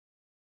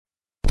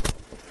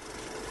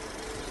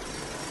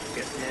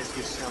ask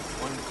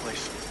yourself one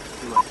question.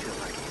 Do I feel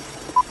like it?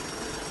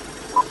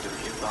 What do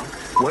you think?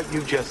 What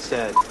you just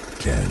said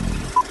 10,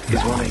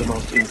 is one of the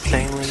most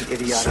insanely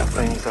idiotic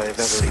things I have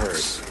ever heard.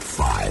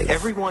 5,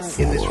 Everyone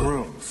 4, in this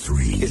room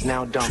 3, is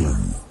now dumber 2,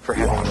 for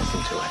having 1,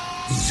 listened to it.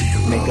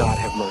 0. May God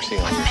have mercy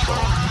on your soul.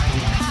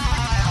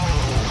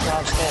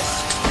 Dodge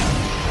this.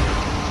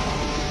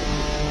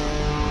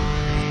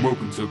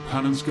 Welcome to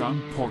Pan and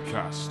Scan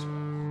Podcast.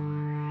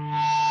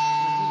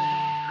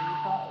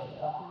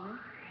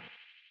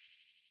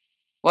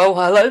 Well,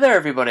 hello there,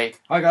 everybody.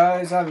 Hi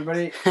guys, hi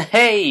everybody.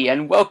 Hey,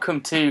 and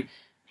welcome to...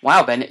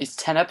 Wow, Ben, it's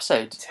 10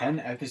 episodes. 10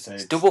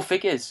 episodes. It's double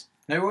figures.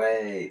 No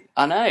way.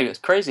 I know, it's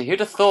crazy. Who'd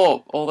have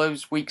thought all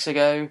those weeks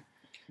ago?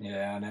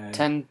 Yeah, I know.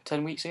 10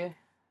 weeks ago?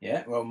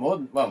 Yeah, more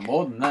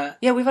than that.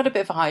 Yeah, we've had a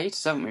bit of a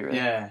hiatus, haven't we, really?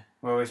 Yeah.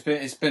 Well,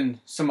 it's been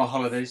summer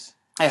holidays.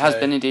 It has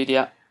been indeed,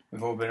 yeah.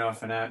 We've all been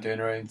off and out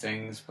doing our own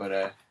things,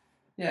 but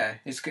yeah,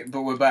 it's good.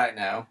 But we're back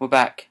now. We're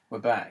back.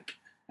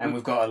 And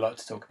we've got a lot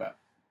to talk about.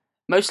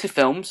 Mostly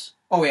films.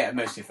 Oh yeah,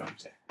 mostly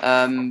films.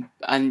 Yeah.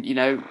 And, you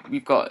know,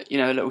 we've got, you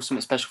know, a little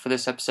something special for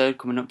this episode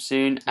coming up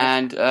soon.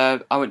 And I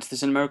went to the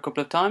cinema a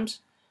couple of times.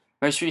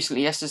 Most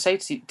recently yesterday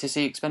to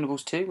see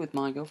Expendables 2 with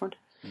my girlfriend.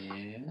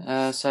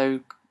 Yeah. So,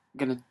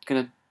 gonna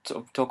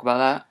sort of talk about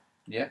that.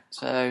 Yeah.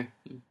 So,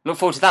 look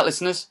forward to that,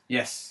 listeners.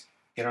 Yes.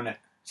 Get on it.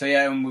 So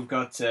yeah, and we've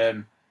got.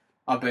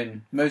 I've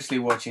been mostly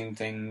watching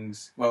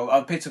things. Well,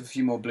 I've picked up a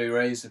few more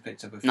Blu-rays. I've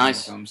picked up a few more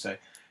films.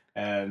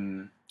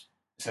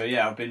 So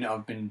yeah, I've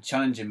been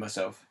challenging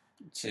myself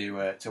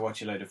to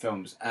watch a load of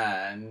films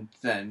and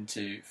then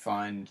to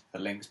find the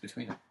links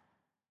between them.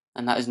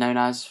 And that is known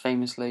as,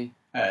 famously...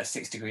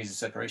 6 Degrees of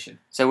Separation.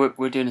 So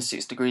we're doing a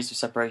 6 Degrees of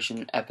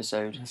Separation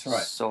episode. That's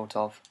right. Sort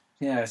of.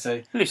 Yeah,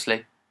 so...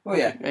 Loosely. Well,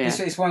 yeah.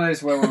 It's one of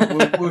those where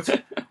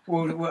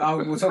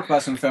we'll talk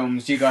about some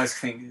films. You guys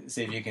see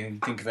if you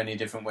can think of any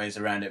different ways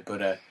around it.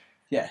 But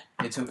yeah,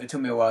 it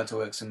took me a while to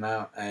work some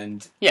out.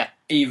 And yeah,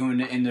 even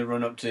in the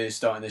run-up to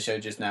starting the show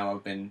just now,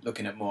 I've been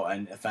looking at more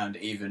and found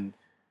even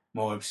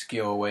more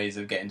obscure ways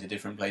of getting to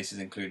different places,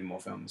 including more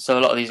films. So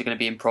a lot of these are going to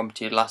be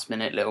impromptu,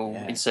 last-minute little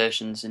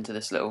insertions into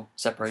this little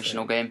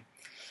separational game.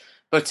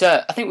 But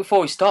I think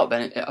before we start,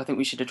 Ben, I think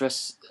we should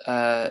address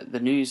the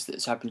news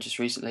that's happened just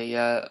recently.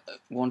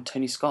 One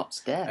Tony Scott's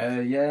death.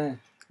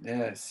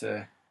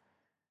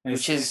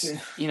 Which is,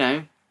 you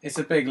know... It's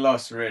a big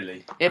loss,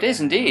 really. It is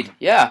indeed,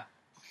 yeah.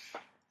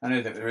 I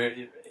know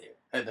that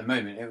at the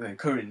moment,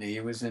 currently,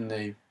 he was in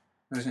the...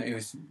 He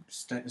was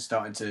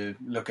starting to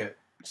look at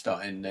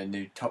starting the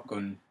new Top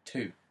Gun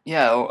 2.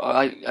 Yeah,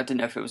 I didn't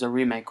know if it was a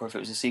remake or if it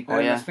was a sequel,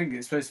 I think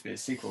it's supposed to be a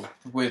sequel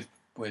with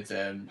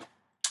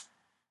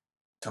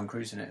Tom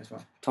Cruise in it as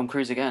well. Tom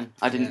Cruise again.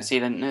 I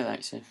didn't know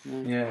that. So,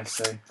 no. Yeah,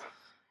 so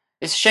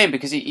it's a shame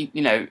because you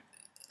know,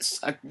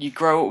 you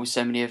grow up with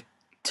so many of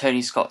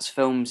Tony Scott's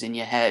films in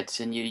your head,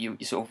 and you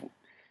sort of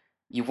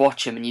you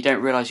watch them and you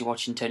don't realise you're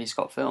watching Tony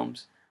Scott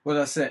films. Well,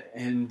 that's it,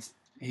 and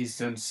he's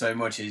done so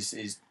much.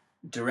 He's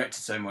directed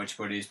so much,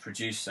 but he's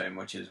produced so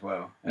much as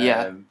well.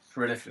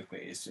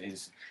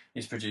 Prolifically,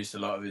 he's produced a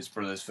lot of his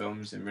brother's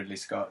films and Ridley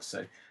Scott.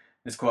 So.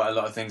 There's quite a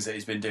lot of things that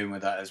he's been doing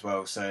with that as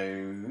well.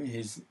 So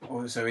he's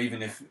also,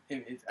 even if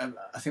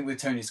I think with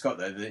Tony Scott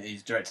though, that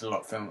he's directed a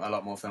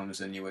lot more films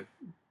than you would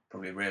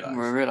probably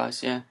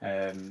realise. Yeah.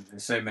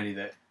 There's so many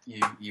that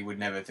you would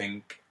never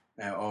think,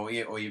 or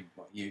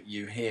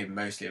you hear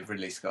mostly of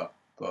Ridley Scott,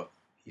 but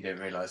you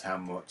don't realise how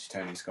much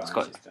Tony Scott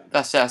has done.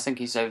 That's it. I think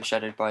he's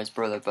overshadowed by his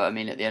brother, but I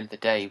mean, at the end of the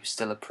day, he was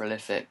still a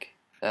prolific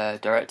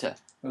director.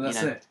 Well,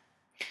 that's it.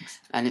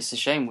 And it's a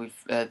shame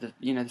the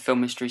film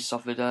industry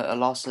suffered a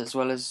loss, as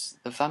well as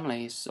the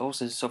family has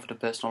also suffered a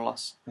personal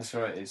loss. That's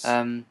right.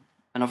 And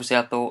obviously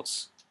our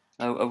thoughts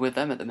are with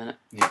them at the minute.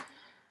 Yeah.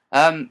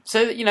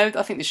 So you know,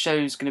 I think this show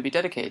is going to be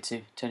dedicated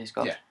to Tony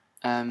Scott.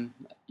 Yeah.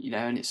 You know,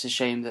 and it's a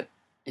shame that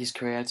his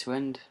career had to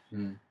end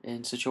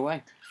in such a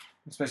way.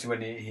 Especially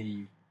when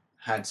he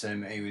had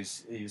he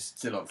was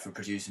still up for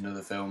producing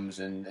other films,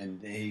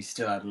 and he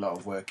still had a lot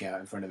of work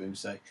out in front of him.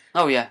 So.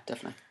 Oh yeah,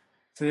 definitely.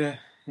 So yeah.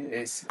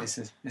 It's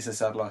a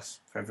sad loss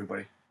for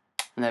everybody.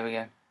 And there we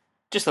go.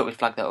 Just thought we'd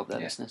flag that up there,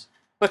 listeners.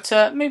 But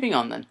moving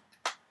on then.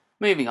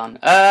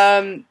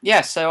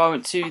 So I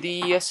went to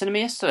the cinema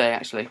yesterday,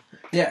 actually.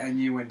 Yeah, and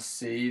you went to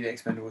see the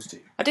Expendables 2.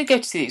 I did go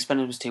to see the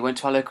Expendables 2. Went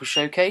to our local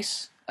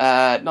showcase.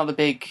 Not the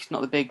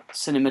big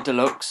cinema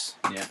deluxe.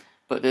 Yeah.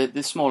 But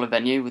the smaller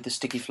venue with the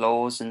sticky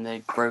floors and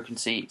the broken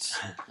seats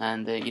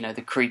and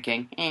the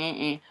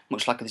creaking,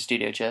 much like the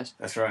studio chairs.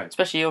 That's right.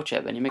 Especially your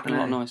chair, Ben. You're making a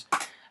lot of noise.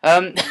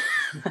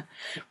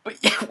 But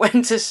yeah,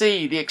 went to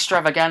see the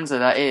extravaganza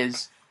that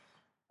is,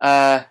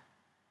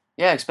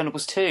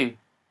 Expendables 2.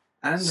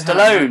 And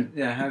Stallone,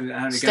 how did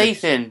it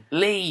Statham,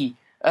 Lee,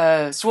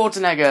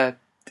 Schwarzenegger,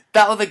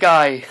 that other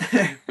guy,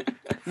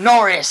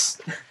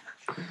 Norris,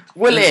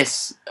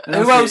 Willis.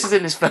 Who else is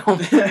in this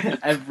film?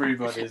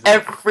 Everybody.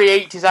 Every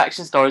 80s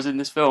action star is in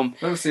this film.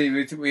 Obviously,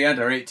 we had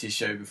our 80s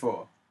show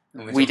before.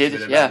 And we did,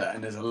 yeah. That,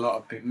 and there's a lot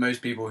of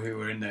most people who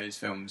were in those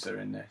films are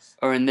in this.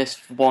 Or in this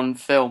one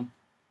film.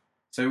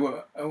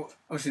 So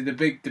obviously the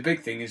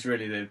big thing is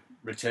really the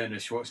return of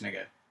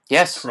Schwarzenegger.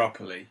 Yes.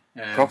 Properly.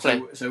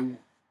 Properly. So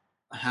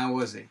how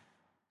was he?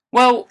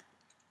 Well,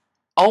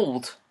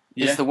 old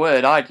Yeah. is the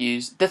word I'd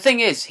use. The thing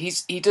is,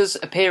 he does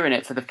appear in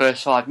it for the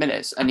first 5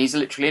 minutes, and he's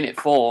literally in it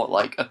for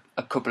like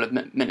a couple of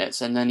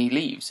minutes, and then he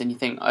leaves, and you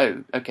think,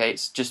 oh, okay,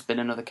 it's just been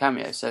another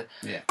cameo. So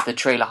the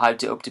trailer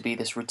hyped it up to be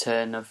this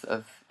return of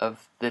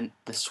the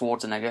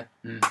Schwarzenegger,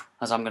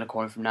 as I'm going to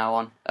call him from now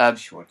on.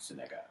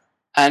 Schwarzenegger.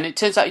 And it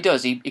turns out he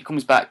does. He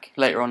comes back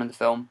later on in the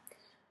film,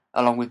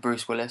 along with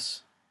Bruce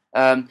Willis.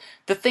 The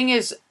thing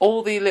is,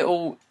 all the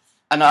little,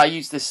 and I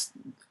use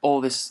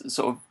all this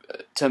sort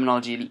of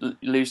terminology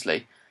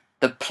loosely.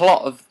 The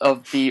plot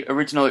of the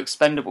original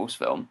Expendables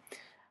film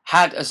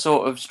had a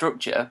sort of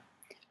structure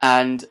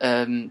and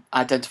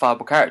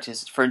identifiable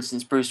characters. For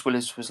instance, Bruce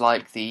Willis was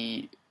like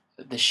the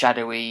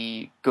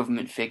shadowy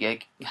government figure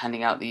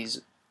handing out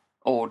these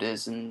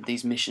orders and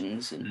these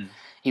missions, and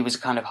he was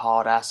a kind of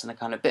hard ass and a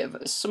kind of bit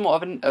of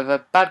somewhat of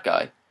a bad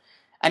guy.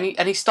 And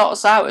he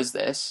starts out as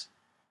this,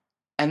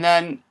 and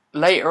then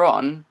later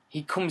on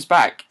he comes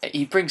back.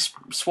 He brings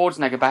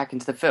Schwarzenegger back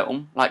into the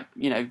film, like,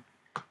 you know,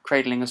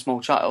 cradling a small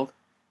child,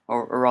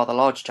 or a rather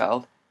large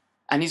child,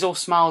 and he's all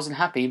smiles and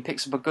happy and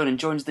picks up a gun and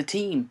joins the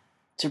team.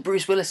 So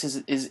Bruce Willis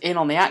is in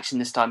on the action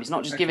this time. He's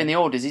not just giving the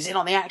orders; he's in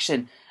on the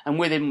action. And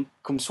with him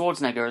comes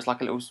Schwarzenegger as like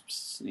a little,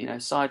 you know,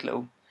 side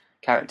little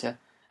character,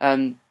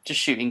 just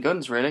shooting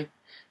guns. Really,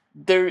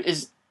 there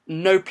is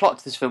no plot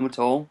to this film at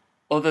all,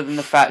 other than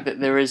the fact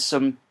that there is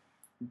some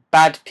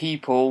bad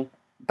people,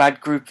 bad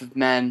group of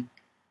men,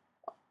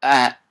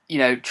 you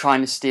know,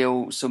 trying to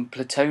steal some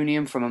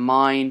plutonium from a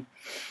mine,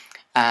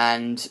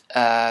 and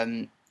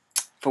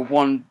for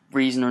one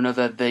reason or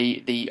another,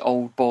 the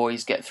old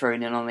boys get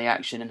thrown in on the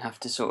action and have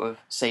to sort of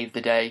save the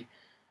day.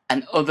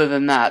 And other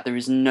than that, there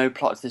is no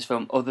plot to this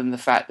film, other than the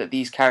fact that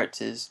these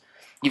characters,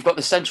 you've got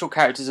the central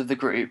characters of the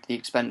group, the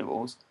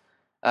Expendables.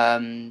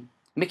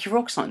 Mickey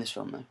Rourke's not in this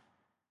film, though.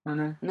 Oh,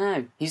 no?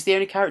 No, he's the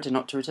only character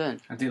not to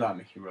return. I do like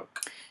Mickey Rourke.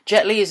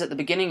 Jet Li is at the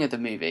beginning of the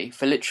movie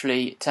for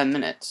literally 10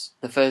 minutes,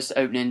 the first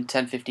opening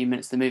 10-15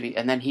 minutes of the movie,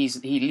 and then he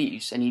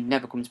leaves and he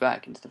never comes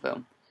back into the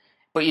film.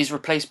 But he's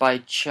replaced by a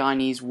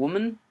Chinese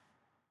woman.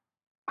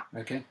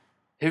 Okay.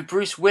 Who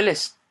Bruce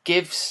Willis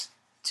gives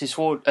to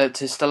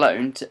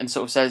Stallone and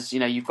sort of says, you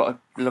know, you've got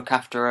to look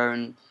after her,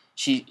 and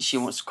she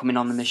wants to come in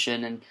on the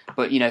mission,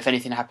 but you know, if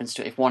anything happens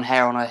to it, if one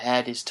hair on her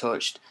head is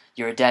touched,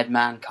 you're a dead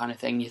man, kind of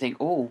thing. You think,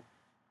 oh,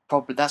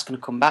 probably that's going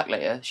to come back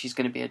later. She's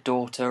going to be a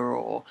daughter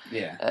or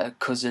a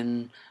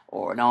cousin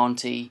or an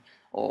auntie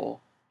or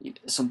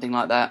something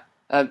like that.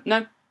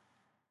 No,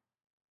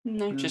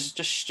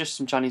 just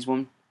some Chinese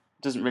woman.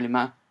 Doesn't really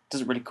matter.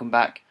 Doesn't really come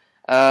back.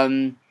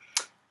 Van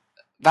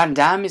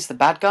Damme is the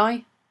bad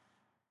guy.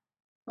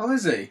 Oh,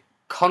 is he?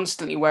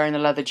 Constantly wearing a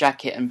leather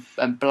jacket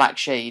and black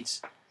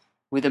shades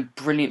with a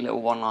brilliant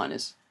little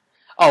one-liners.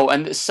 Oh,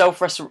 and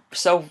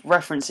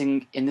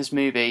self-referencing in this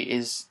movie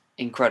is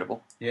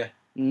incredible. Yeah.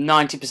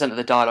 90% of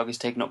the dialogue is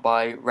taken up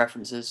by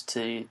references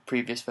to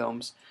previous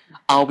films.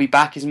 I'll be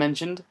back is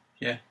mentioned.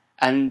 Yeah.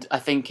 And I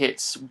think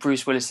it's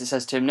Bruce Willis that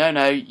says to him,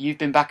 "No, you've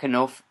been back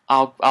enough.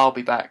 I'll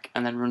be back,"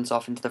 and then runs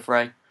off into the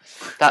fray.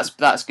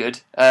 That's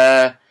good.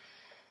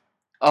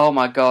 Oh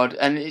my god!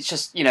 And it's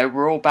just, you know,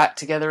 we're all back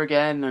together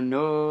again, and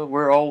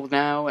we're old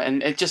now,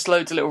 and it just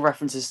loads of little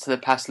references to the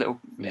past. And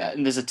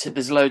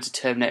there's loads of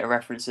Terminator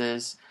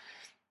references.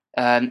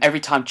 Every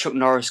time Chuck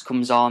Norris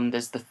comes on,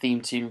 there's the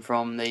theme tune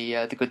from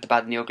the Good, the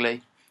Bad, and the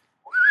Ugly.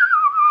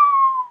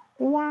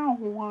 Wow,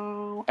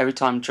 wow. Every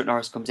time Chuck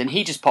Norris comes in,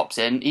 he just pops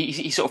in.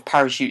 He sort of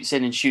parachutes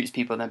in and shoots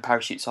people, and then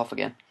parachutes off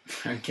again.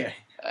 Okay.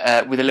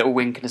 With a little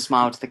wink and a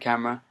smile to the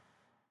camera.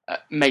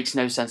 Makes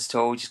no sense at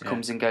all. Just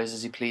comes and goes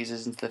as he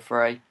pleases into the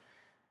fray.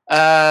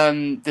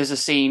 There's a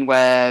scene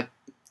where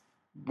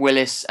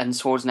Willis and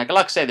Schwarzenegger,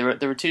 like I say, there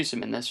are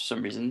twosome in this for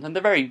some reason, and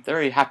they're very,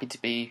 very happy to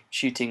be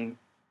shooting,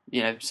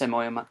 you know,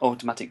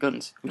 semi-automatic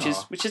guns, which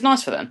is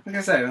nice for them. Like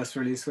I say, that's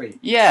really sweet.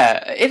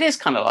 Yeah, it is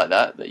kind of like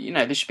that. You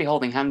know, they should be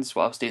holding hands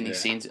whilst doing these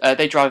scenes.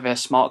 They drive a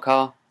smart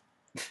car,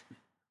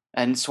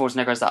 and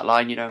Schwarzenegger has that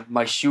line, you know,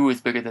 "My shoe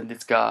is bigger than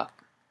this car."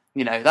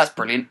 You know, that's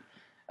brilliant.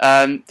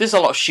 There's a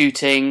lot of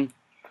shooting.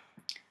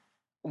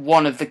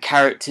 One of the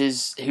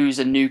characters, who's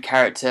a new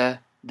character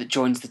that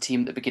joins the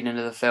team at the beginning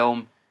of the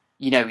film,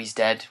 you know he's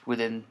dead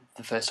within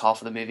the first half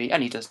of the movie,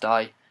 and he does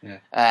die. Yeah.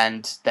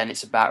 And then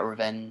it's about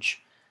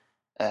revenge.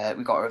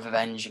 We got to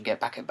revenge and get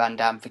back at Van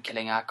Damme for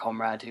killing our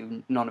comrade,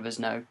 who none of us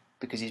know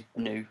because he's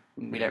new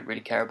and we don't really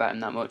care about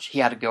him that much. He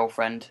had a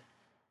girlfriend,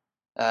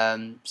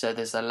 so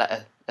there's a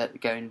letter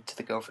going to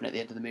the girlfriend at the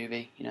end of the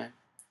movie. You know,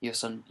 your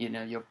son, you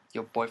know,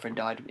 your boyfriend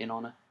died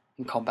in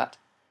combat.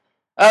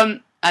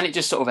 And it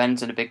just sort of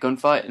ends in a big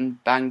gunfight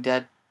and bang,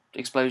 dead,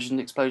 explosion,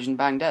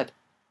 bang, dead.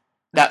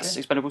 That's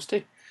Expendables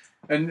 2.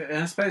 And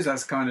I suppose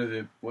that's kind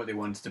of what they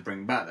wanted to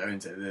bring back, though,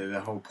 isn't it?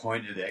 The whole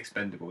point of the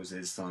Expendables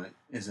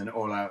is an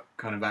all-out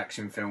kind of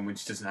action film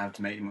which doesn't have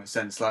to make much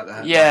sense, like the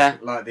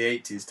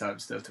 80s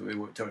type stuff that we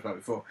talked about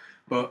before.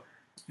 But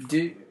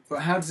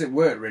how does it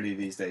work really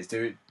these days?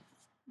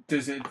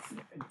 does it?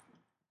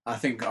 I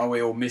think, are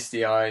we all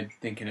misty-eyed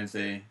thinking of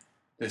the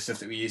stuff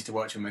that we used to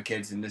watch when we were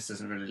kids, and this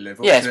doesn't really live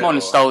up to it? Yeah, it's more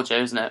nostalgia,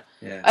 isn't it?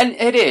 Yeah. And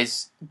it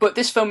is, but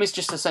this film is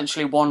just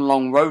essentially one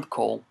long road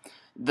call.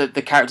 The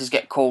characters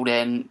get called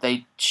in,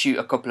 they shoot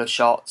a couple of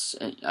shots,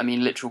 I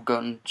mean literal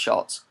gun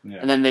shots,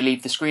 and then they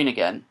leave the screen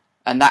again.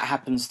 And that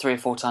happens 3 or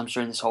 4 times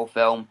during this whole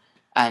film,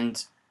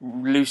 and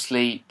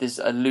loosely, there's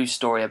a loose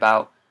story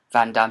about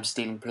Van Damme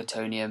stealing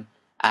plutonium,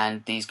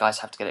 and these guys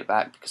have to get it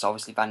back, because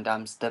obviously Van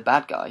Damme's the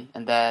bad guy,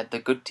 and they're the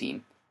good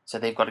team, so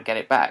they've got to get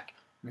it back.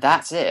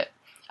 That's it.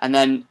 And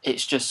then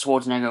it's just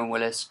Schwarzenegger and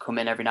Willis come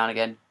in every now and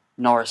again.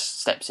 Norris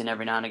steps in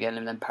every now and again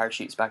and then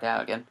parachutes back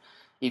out again.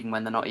 Even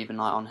when they're not even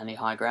like on any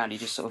high ground, he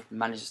just sort of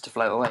manages to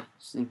float away.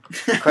 It's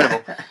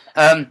incredible.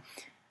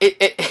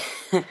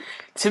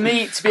 To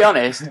me, to be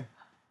honest,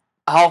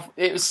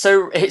 it's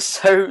so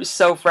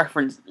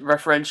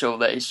self-referential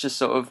that it's just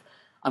sort of,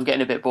 I'm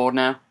getting a bit bored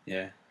now.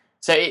 Yeah.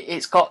 So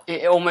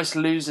it almost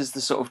loses the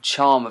sort of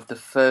charm of the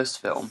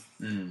first film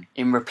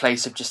in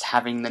replace of just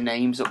having the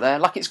names up there.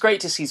 Like, it's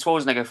great to see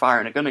Schwarzenegger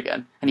firing a gun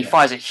again, and he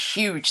fires a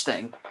huge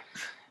thing,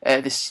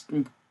 this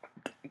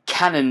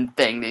cannon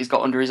thing that he's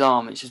got under his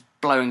arm. It's just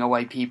blowing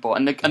away people,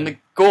 and the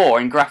gore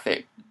and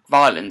graphic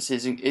violence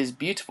is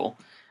beautiful.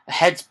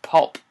 Heads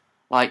pop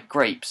like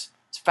grapes.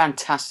 It's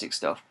fantastic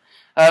stuff.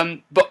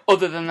 But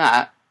other than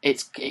that,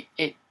 it's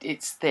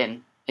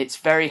thin. It's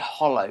very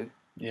hollow.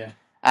 Yeah.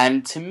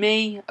 And to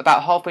me,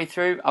 about halfway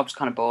through, I was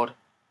kind of bored.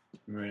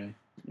 Really?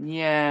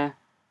 Yeah.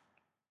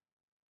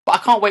 But I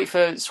can't wait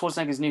for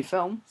Schwarzenegger's new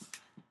film.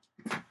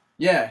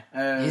 Yeah.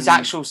 His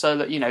actual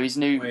solo, his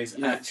new... Well, he's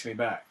actually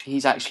back.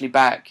 He's actually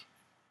back,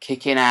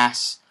 kicking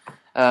ass.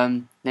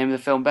 Name of the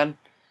film, Ben?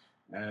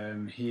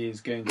 He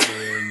is going to be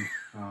in...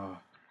 Oh.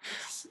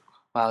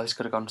 Wow, this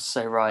could have gone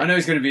so right. I know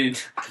he's going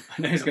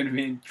to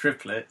be in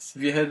Triplets.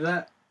 Have you heard of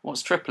that?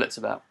 What's Triplets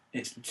about?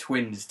 It's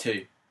Twins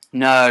 2.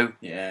 No.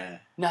 Yeah.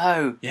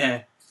 No.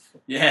 Yeah.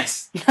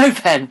 Yes. No,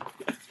 Ben.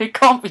 It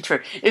can't be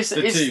true. It's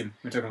Tomb.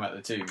 We're talking about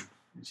The Tomb,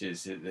 which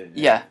is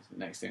the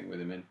next thing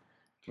with him in,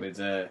 with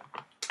Stallone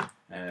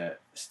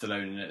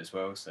in it as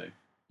well. So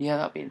yeah,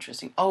 that'd be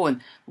interesting. Oh,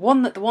 and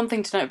the one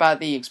thing to note about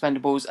the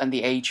Expendables and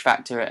the age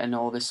factor and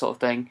all this sort of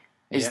thing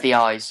is the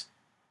eyes.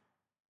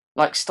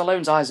 Like,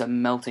 Stallone's eyes are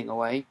melting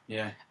away.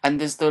 Yeah. And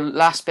there's the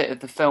last bit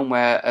of the film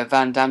where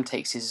Van Damme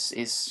takes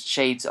his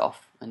shades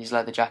off and his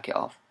leather jacket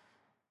off.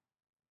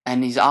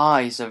 And his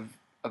eyes are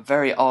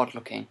very odd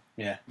looking.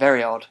 Yeah.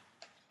 Very odd.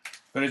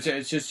 But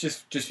it's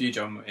just for you,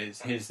 John.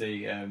 Here's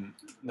the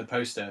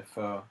poster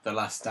for The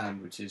Last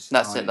Stand, which is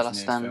that's Arnie's it. The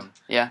Last Stand. Film.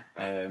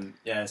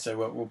 Yeah. So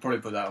we'll probably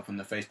put that up on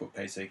the Facebook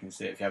page so you can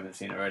see it if you haven't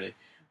seen it already.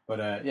 But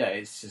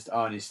it's just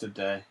Arnie stood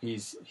there.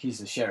 He's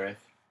the sheriff,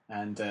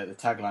 and the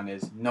tagline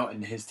is "Not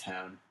in his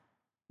town,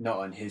 not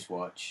on his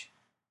watch."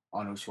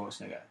 Arnold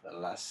Schwarzenegger, The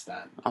Last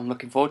Stand. I'm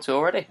looking forward to it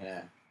already.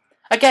 Yeah.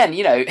 Again,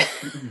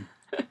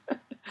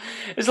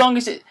 as long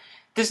as it.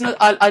 There's no.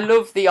 I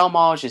love the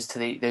homages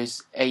to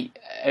those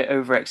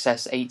over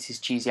excess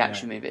 80s cheesy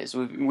action movies.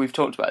 We've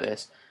talked about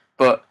this,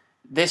 but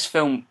this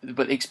film,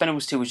 The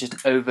Expendables 2 was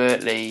just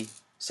overtly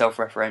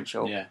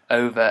self-referential,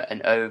 over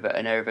and over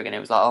and over again. It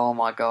was like, oh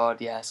my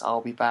god, yes, I'll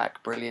be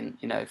back, brilliant,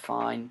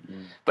 fine.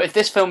 But if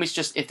this film is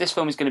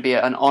going to be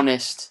an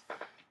honest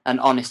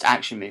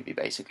action movie,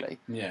 basically.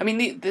 Yeah. I mean,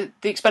 the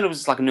Expendables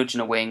is like a nudge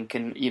and a wink,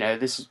 and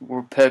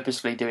we're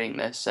purposefully doing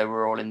this, so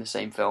we're all in the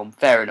same film.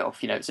 Fair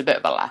enough, it's a bit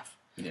of a laugh.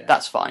 Yeah.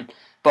 That's fine.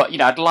 But,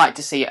 I'd like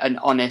to see an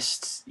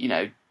honest,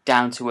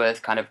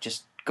 down-to-earth kind of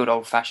just good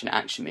old-fashioned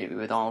action movie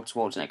with Arnold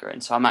Schwarzenegger in.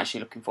 So I'm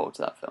actually looking forward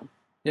to that film.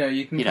 Yeah,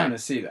 you can kind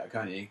of see that,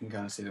 can't you? You can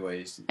kind of see the way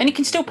he's... And he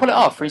can still pull it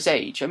off for his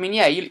age. I mean,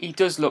 yeah, he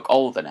does look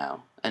older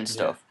now and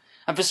stuff. Yeah.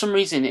 And for some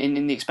reason,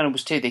 in The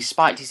Expendables 2, they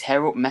spiked his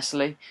hair up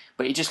messily,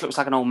 but he just looks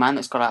like an old man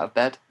that's got out of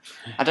bed.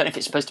 I don't know if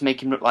it's supposed to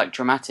make him look, like,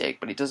 dramatic,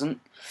 but it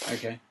doesn't.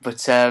 Okay. But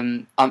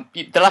The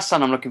Last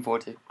Stand I'm looking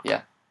forward to,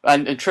 yeah.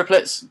 And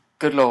Triplets,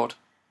 good lord.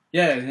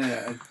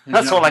 Yeah.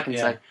 That's all I can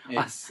say.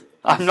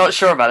 I'm not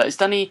sure about it. Is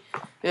Danny...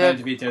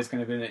 Danny DeVito's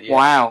going to be in it, yeah.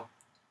 Wow.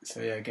 So,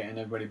 getting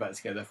everybody back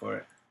together for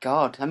it.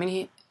 God, I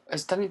mean,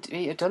 has Danny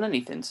DeVito done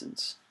anything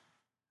since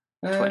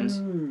Twins?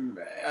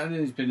 I think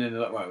he's been in a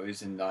lot... Well, he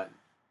was in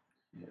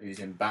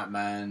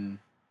Batman,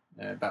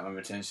 Batman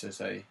Returns, should I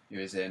say. He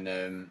was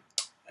in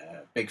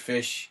Big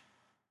Fish.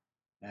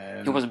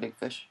 He was a Big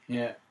Fish.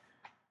 Yeah.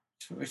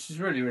 Which is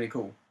really, really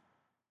cool.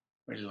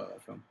 Really like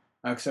that film.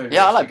 I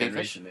like Big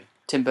Fish. Recently.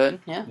 Tim Burton,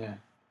 yeah. Yeah.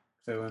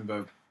 So I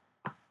remember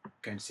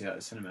going to see that at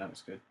the cinema. That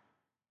was good.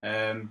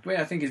 But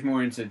yeah, I think he's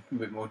more into a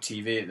bit more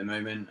TV at the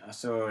moment. I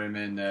saw him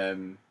in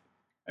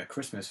a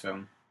Christmas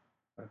film.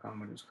 I can't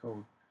remember what it was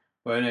called.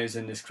 Well, I know he's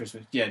in this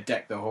Christmas. Yeah,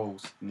 Deck the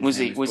Halls. Was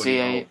he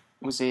a?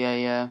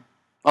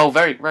 Oh,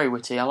 very very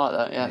witty. I like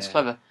that. Yeah, it's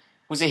clever.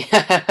 Was he?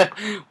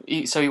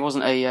 So he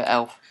wasn't a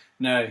elf.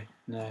 No.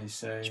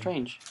 So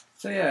strange.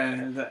 So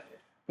yeah,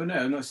 but no,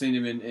 I've not seen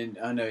him in.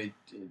 I know he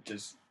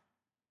does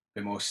a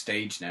bit more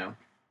stage now.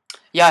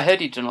 Yeah, I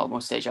heard he'd done a lot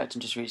more stage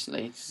acting just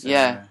recently. So,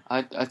 yeah,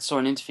 I saw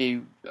an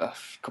interview a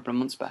couple of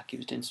months back. He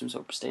was doing some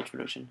sort of stage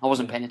production. I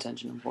wasn't Yeah. paying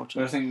attention, But I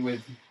unfortunately.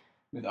 think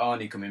with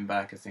Arnie coming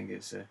back, I think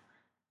it's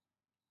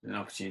an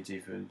opportunity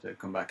for him to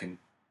come back and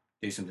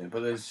do something.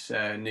 But there's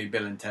a new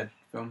Bill and Ted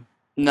film.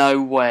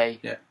 No way.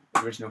 Yeah,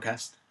 original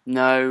cast.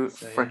 No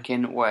So,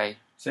 freaking way.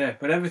 So yeah,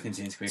 but everything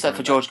seems to be Except for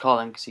coming George back.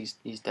 Carlin, because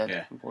he's dead,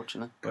 Yeah.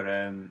 unfortunately. But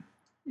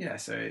yeah,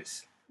 so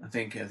it's I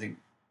think the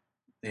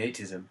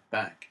 80s are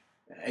back.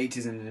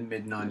 80s and the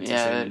mid 90s,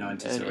 early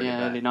 90s are already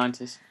back. Early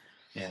 90s.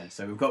 Yeah,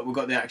 so we've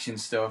got the action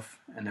stuff,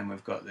 and then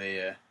we've got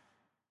the I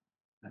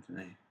don't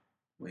know,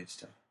 weird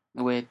stuff.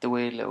 The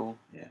weird little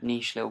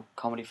niche little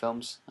comedy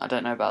films. I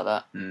don't know about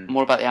that. I'm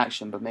all about the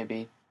action, but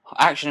maybe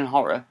action and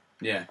horror.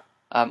 Yeah.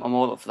 I'm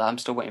all up for that. I'm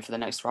still waiting for the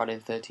next Friday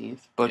the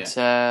 13th. But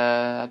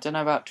I don't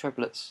know about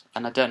triplets,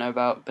 and I don't know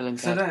about Bill and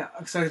Ted.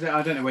 So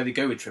I don't know where they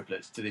go with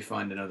triplets. Do they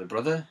find another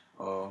brother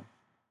or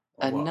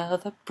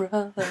another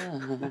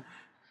brother?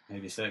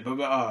 Maybe so,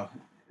 but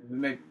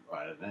maybe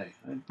I don't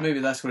know. Maybe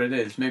that's what it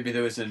is. Maybe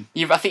there was an.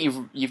 I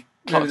think you've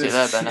clocked it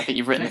there, Ben. I think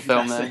you've written the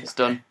film there. It's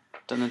done,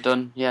 done and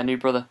done. Yeah, new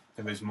brother.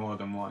 There was more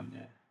than one.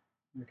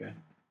 Yeah. Okay.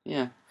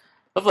 Yeah,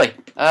 lovely.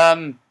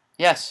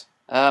 Yes.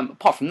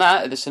 Apart from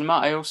that, at the cinema,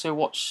 I also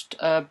watched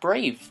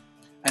Brave.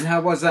 And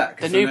how was that?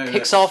 The new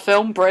Pixar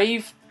film,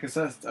 Brave. Because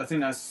I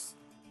think that's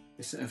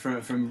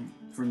from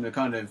the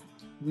kind of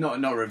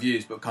not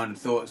reviews, but kind of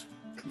thoughts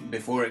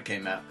before it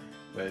came out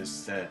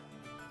was that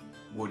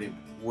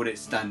would it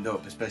stand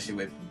up, especially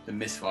with the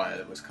misfire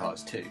that was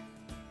Cars 2.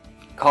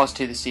 Cars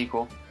 2, the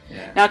sequel.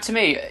 Yeah. Now, to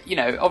me,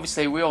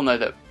 obviously we all know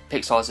that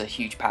Pixar is a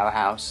huge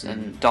powerhouse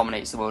and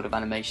dominates the world of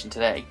animation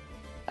today.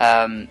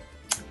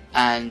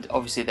 And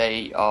obviously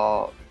they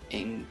are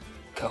in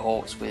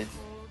cohorts with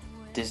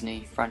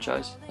Disney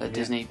franchise,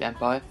 Disney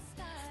Empire.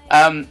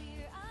 And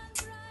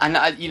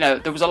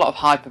there was a lot of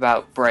hype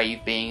about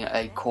Brave being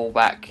a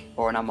callback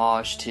or an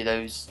homage to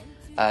those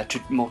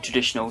more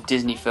traditional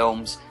Disney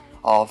films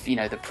of,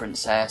 the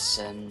princess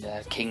and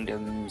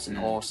kingdoms and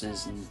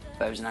horses and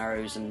bows and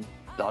arrows and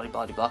blah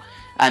blah blah blah.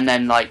 And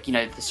then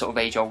the sort of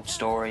age-old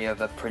story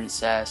of a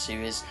princess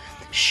who is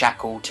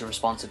shackled to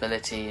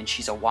responsibility, and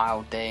she's a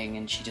wild thing,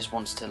 and she just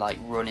wants to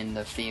run in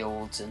the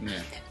fields and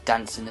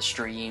dance in the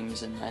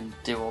streams and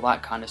do all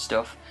that kind of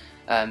stuff.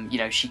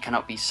 She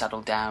cannot be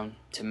saddled down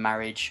to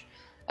marriage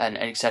and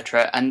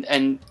etc.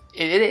 And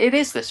it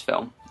is this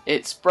film.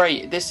 It's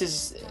great. This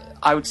is,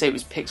 I would say, it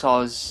was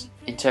Pixar's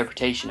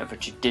interpretation of a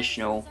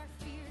traditional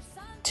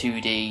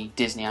 2D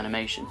Disney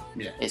animation.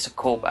 Yeah. It's a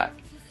callback,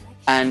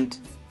 and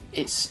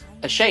it's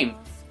a shame.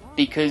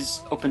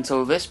 Because up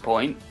until this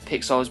point,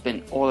 Pixar's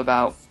been all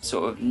about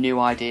sort of new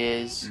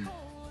ideas,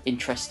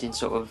 interesting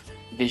sort of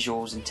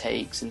visuals and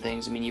takes and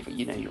things. I mean, you've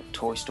got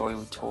Toy Story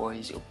with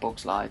toys, you've got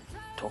Bugs Life,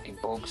 talking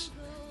bugs.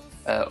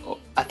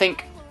 I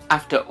think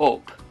after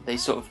Up, they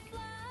sort of,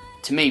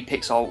 to me,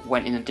 Pixar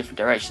went in a different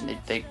direction.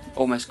 They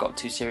almost got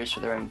too serious for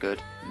their own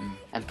good,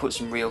 and put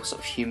some real sort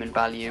of human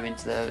value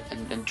into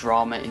and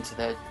drama into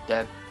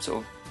their sort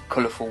of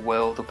colourful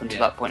world up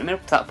until that point. I mean,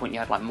 up to that point, you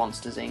had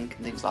Monsters Inc.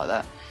 and things like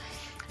that.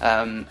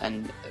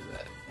 And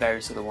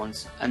various other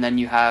ones, and then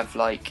you have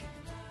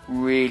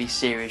really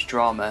serious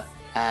drama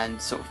and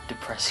sort of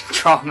depressing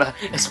drama,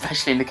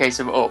 especially in the case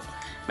of Up.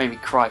 Made me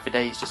cry for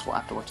days just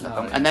after watching that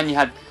film. Yeah. And then you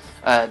had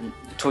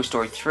Toy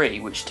Story 3,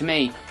 which to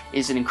me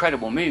is an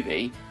incredible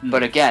movie,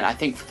 but again, I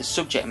think for the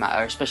subject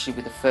matter, especially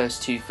with the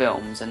first two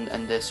films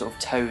and the sort of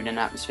tone and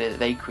atmosphere that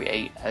they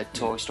create at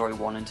Toy Story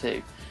 1 and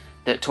 2,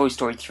 that Toy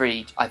Story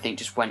 3 I think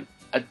just went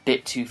a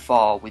bit too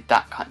far with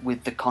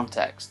the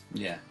context.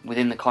 Yeah.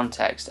 Within the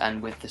context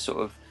and with the sort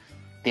of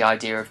the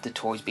idea of the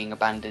toys being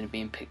abandoned and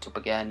being picked up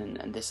again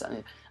and this.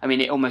 I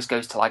mean, it almost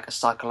goes to a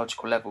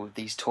psychological level with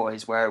these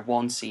toys, where at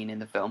one scene in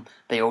the film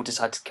they all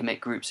decide to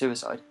commit group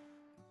suicide.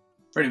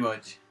 Pretty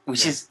much.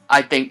 Which is,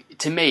 I think,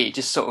 to me, it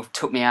just sort of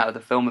took me out of the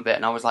film a bit,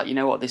 and I was like, you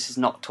know what, this is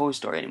not Toy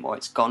Story anymore.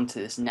 It's gone to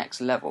this next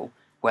level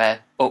where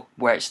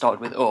it started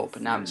with Up,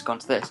 and now it's gone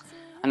to this.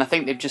 And I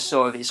think they've just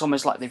sort of, it's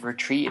almost like they've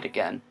retreated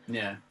again.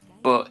 Yeah.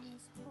 But,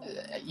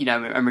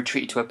 and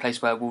retreated to a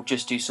place where we'll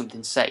just do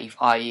something safe,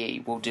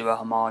 i.e. we'll do a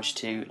homage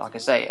to, like I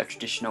say, a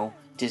traditional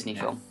Disney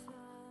film.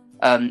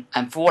 And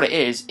for what it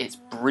is, it's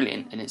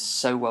brilliant, and it's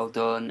so well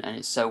done, and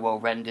it's so well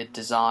rendered,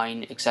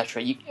 design,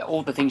 etc.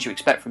 All the things you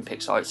expect from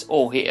Pixar, it's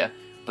all here,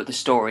 but the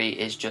story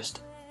is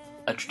just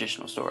a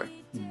traditional story,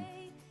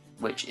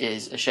 which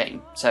is a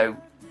shame. So,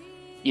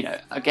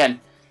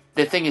 again,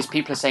 the thing is,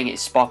 people are saying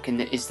it's Spock,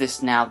 and is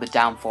this now the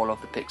downfall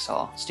of the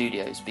Pixar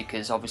studios?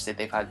 Because obviously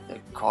they've had the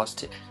Cars.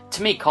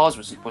 To me, Cars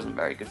wasn't a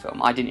very good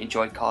film. I didn't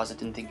enjoy Cars. I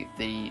didn't think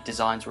the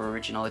designs were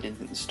original. I didn't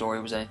think the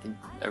story was anything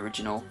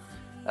original.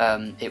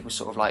 It was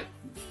sort of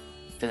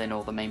fill in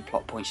all the main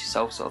plot points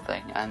yourself sort of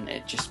thing, and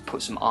it just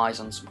put some eyes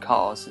on some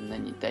cars, and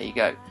then there you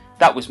go.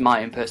 That was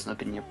my own personal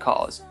opinion of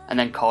Cars. And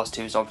then Cars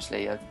 2 is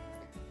obviously a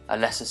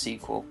lesser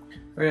sequel.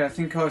 Well, yeah, I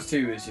think Cars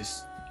 2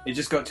 was it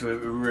just got to a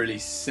really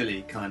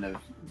silly kind of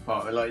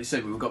part. Like you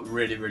said, we got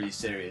really, really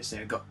serious,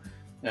 and it got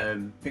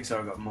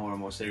Pixar got more and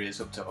more serious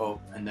up to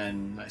Up, and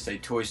then, like I say,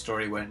 Toy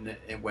Story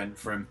went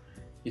from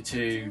your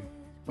two,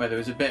 where there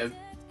was a bit of,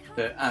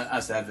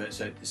 as the advert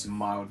said, it's a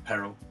mild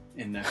peril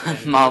in there.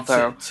 Mild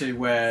peril. To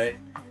where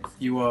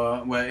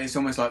where it's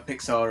almost like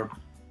Pixar are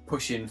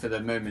pushing for the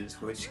moments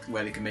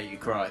where they can make you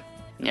cry.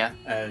 Yeah.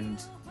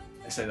 And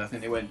so I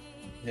think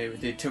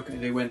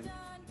they went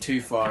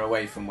too far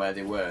away from where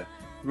they were.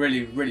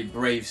 Really, really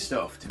brave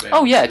stuff to be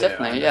able to do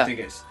definitely, it. yeah. I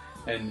think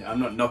and I'm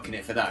not knocking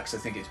it for that, because I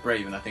think it's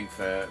brave, and I think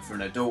for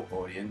an adult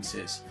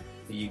audience,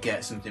 you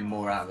get something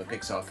more out of a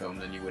Pixar film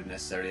than you would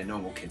necessarily a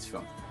normal kids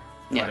film.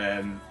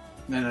 Yeah.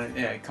 But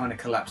it kind of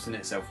collapsed in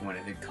itself when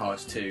it did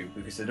Cars 2,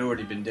 because they'd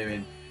already been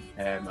doing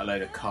a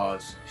load of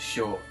Cars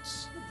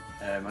shorts.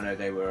 I know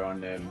they were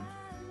on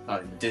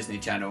like the Disney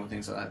Channel,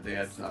 things like that. They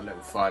had like little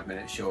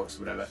 5-minute shorts, or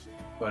whatever.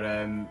 But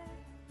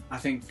I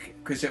think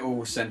because it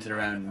all centred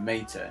around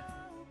Mater,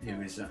 who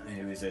was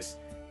this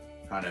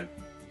kind of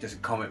just a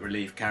comic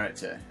relief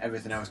character,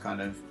 everything else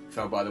kind of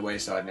fell by the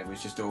wayside, and it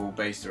was just all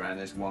based around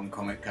this one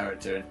comic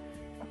character. And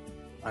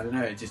I don't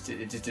know, it just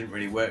didn't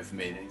really work for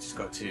me, and it just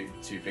got too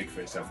big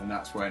for itself. And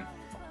that's when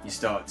you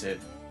start to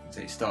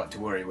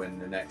worry when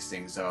the next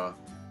things are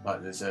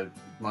like, there's a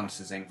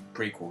Monsters Inc.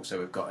 prequel, so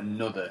we've got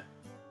another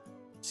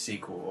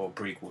sequel or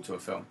prequel to a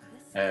film.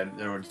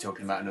 They're already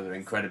talking about another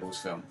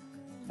Incredibles film.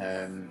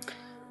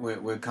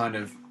 We're kind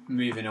of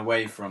moving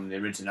away from the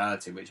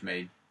originality which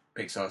made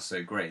Pixar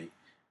so great,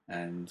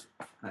 and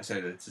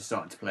so they're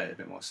starting to play it a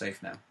bit more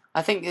safe now.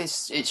 I think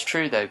it's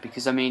true though,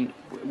 because I mean,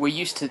 we're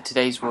used to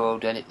today's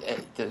world, and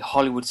the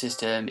Hollywood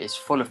system is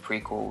full of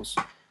prequels,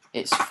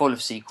 it's full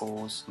of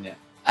sequels,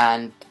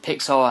 and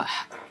Pixar,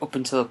 up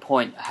until a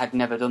point, had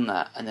never done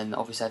that. And then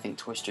obviously I think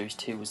Toy Story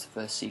 2 was the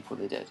first sequel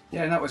they did.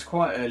 Yeah, and that was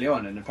quite early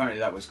on, and apparently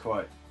that was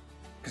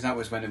because that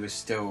was when it was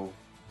still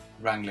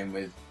wrangling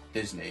with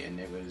Disney, and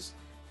it was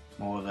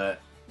more that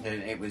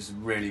it was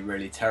really,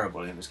 really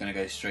terrible, and it was going to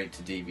go straight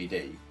to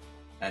DVD.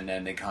 And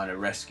then they kind of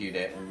rescued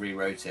it and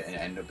rewrote it, and it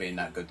ended up being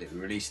that good that we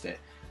released it.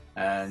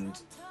 And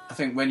I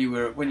think when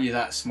you're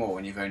that small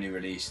and you've only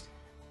released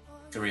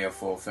 3 or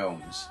 4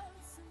 films,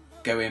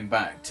 going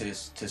back to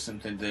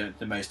something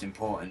the most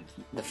important,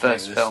 the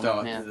first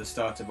film, the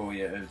start of all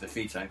the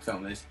feature-length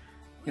film,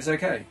 it's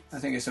okay. I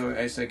think it's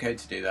okay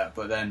to do that.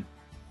 But then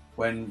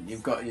when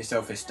you've got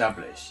yourself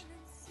established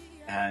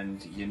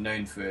and you're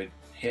known for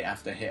hit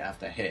after hit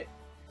after hit,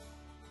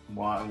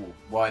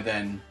 why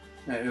then?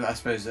 I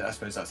suppose that's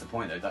the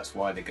point though. That's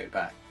why they go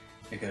back,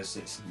 because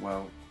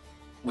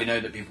we know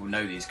that people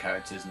know these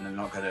characters, and we're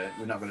not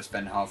gonna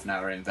spend half an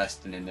hour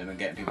investing in them and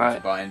getting people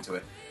to buy into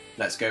it.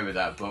 Let's go with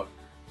that. But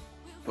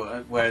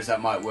whereas that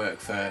might work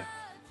for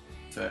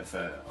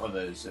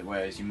others,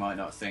 whereas you might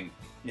not think,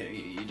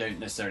 you don't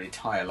necessarily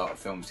tie a lot of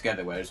films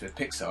together. Whereas with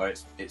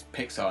Pixar, it's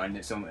Pixar, and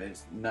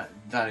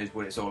that is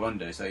what it's all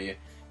under. So you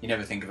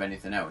never think of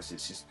anything else.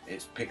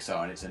 It's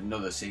Pixar, and it's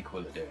another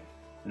sequel they're doing.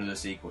 Another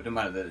sequel. It doesn't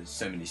matter that there's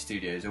so many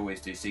studios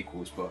always do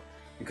sequels, but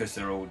because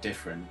they're all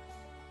different,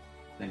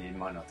 then you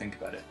might not think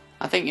about it.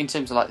 I think in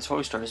terms of like the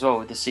Toy Story as well,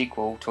 with the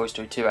sequel, Toy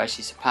Story 2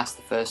 actually surpassed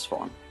the first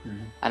one.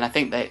 Mm-hmm. And I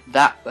think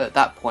that at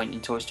that point in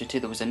Toy Story 2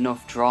 there was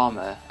enough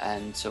drama,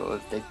 and sort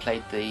of they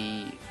played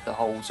the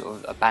whole sort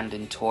of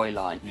abandoned toy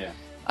line. Yeah.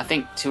 I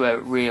think to a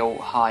real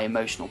high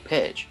emotional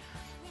pitch,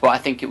 but I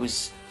think it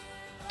was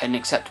an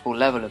acceptable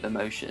level of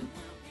emotion.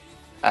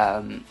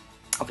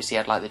 Obviously, you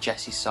had like the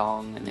Jessie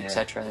song and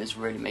etc. That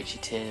really makes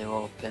you tear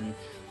up, and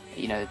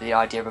the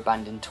idea of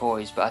abandoned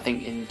toys. But I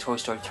think in Toy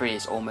Story 3,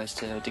 it's almost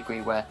to a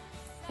degree where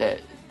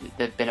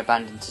they've been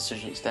abandoned to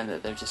such an extent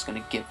that they're just going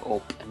to give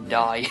up and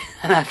die.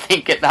 And I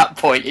think at that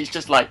point, it's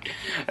just like,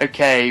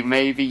 okay,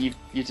 maybe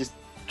you're just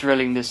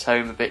drilling this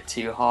home a bit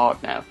too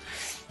hard now.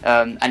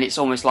 And it's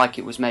almost like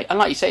it was made. And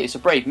like you say, it's a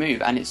brave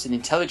move, and it's an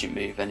intelligent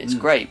move, and it's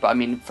great. But I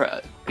mean,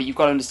 but you've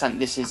got to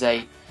understand this is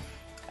a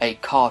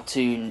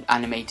cartoon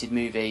animated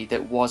movie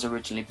that was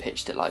originally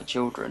pitched at like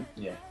children,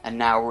 and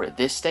now we're at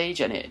this stage,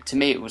 and to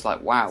me it was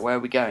like, wow, where are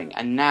we going?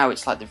 And now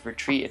it's like they've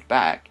retreated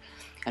back,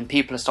 and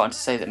people are starting to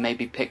say that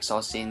maybe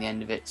Pixar's seeing the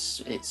end of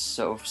its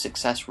sort of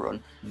success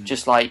run,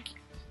 just like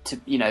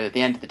at the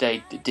end of the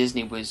day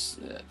Disney was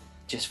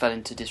just fell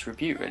into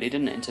disrepute, really,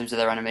 didn't it, in terms of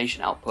their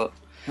animation output.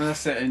 Well,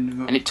 that's it,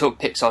 and it took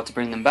Pixar to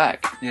bring them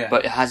back. Yeah.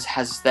 But it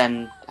has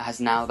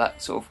now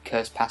that sort of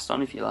curse passed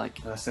on, if you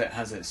like. That's it.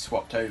 Has it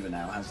swapped over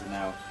now? Has it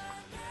now?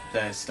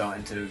 They're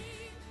starting to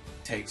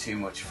take too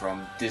much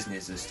from Disney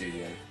as a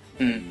studio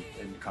and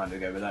kind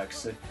of go with that.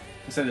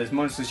 So there's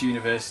Monsters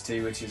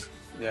University, which is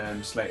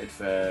slated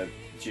for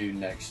June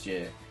next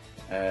year.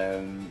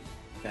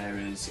 There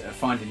is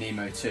Finding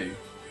Nemo 2,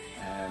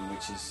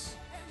 which is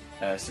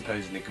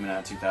supposedly coming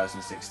out in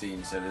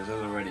 2016. So there's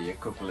already a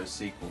couple of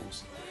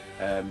sequels.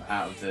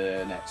 Out of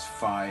the next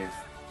 5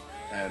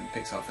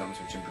 Pixar films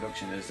which are in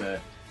production, there's a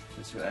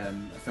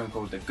film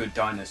called The Good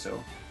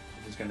Dinosaur,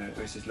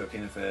 which is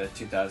looking for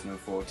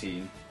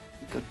 2014.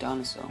 The Good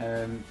Dinosaur.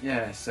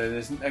 So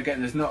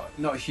there's not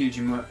a huge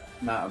amount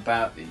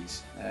about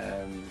these.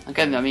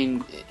 Again, I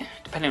mean,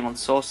 depending on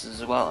sources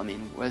as well. I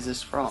mean, where's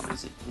this from?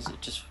 Is it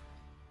just?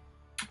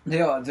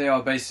 They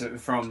are based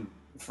from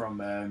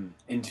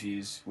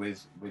interviews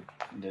with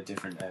the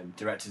different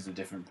directors of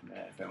different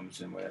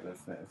films and whatever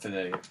for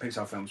the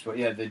Pixar films. But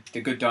yeah,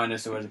 the Good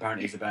Dinosaurs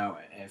apparently is about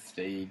if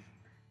the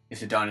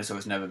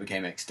dinosaurs never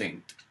became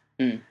extinct.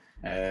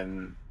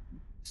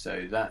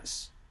 So that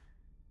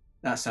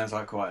sounds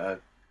like quite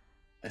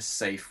a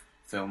safe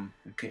film,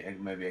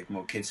 maybe a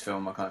more kids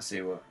film. I can't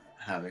see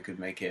how they could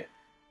make it.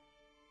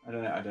 I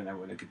don't know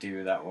what they could do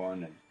with that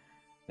one. And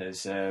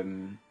there's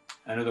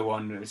another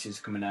one which is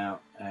coming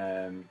out,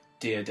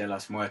 Dia de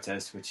las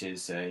Muertes, which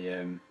is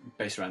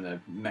based around the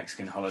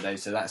Mexican holiday.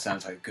 So that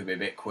sounds like it could be a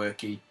bit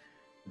quirky,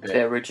 a bit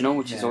original,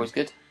 which is always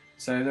good.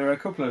 So there are a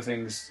couple of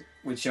things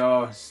which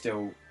are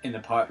still in the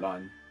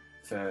pipeline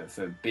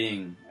for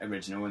being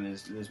original, and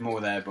there's more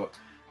there. But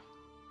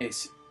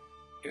it's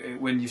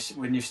when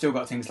you've still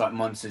got things like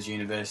Monsters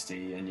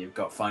University and you've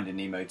got Finding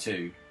Nemo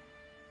 2,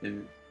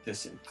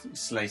 just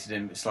slotted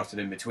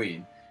in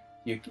between.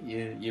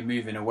 You're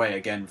moving away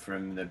again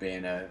from there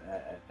being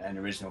an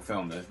original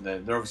film. They're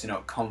obviously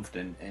not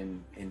confident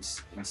in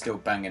still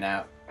banging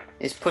out.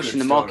 It's pushing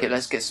the market.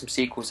 Let's get some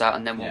sequels out,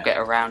 and then we'll get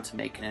around to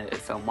making a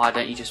film. Why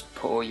don't you just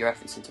put all your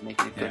efforts into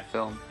making a good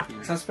film?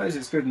 So I suppose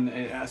it's good, and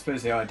I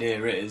suppose the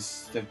idea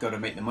is they've got to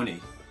make the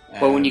money.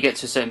 Well, when you get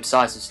to a certain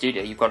size of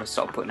studio, you've got to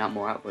start putting out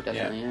more output,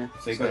 definitely. Yeah.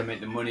 So you've got to make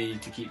the money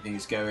to keep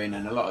things going,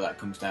 and a lot of that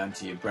comes down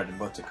to your bread and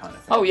butter kind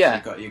of thing. Oh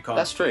yeah, so you can't,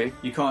 that's true.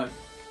 You can't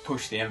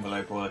push the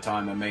envelope all the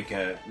time and make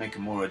a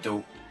more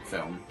adult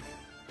film.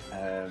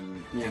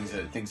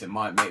 Things that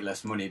might make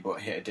less money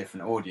but hit a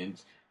different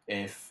audience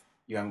if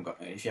you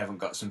haven't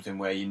got something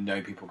where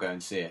people go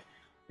and see it,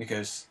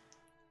 because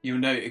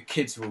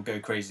kids will go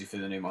crazy for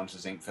the new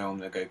Monsters Inc. film.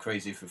 They'll go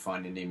crazy for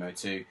Finding Nemo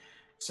 2.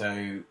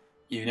 So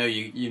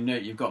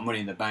you've got money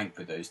in the bank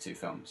with those two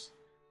films.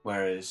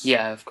 Whereas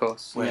of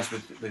course. Whereas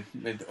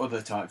with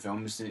other type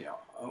films,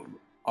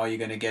 are you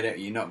going to get it? Are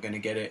you not going to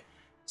get it?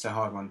 It's a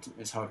hard one.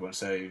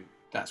 So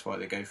that's why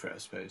they go for it, I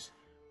suppose.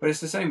 But it's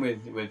the same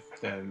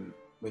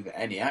with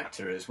any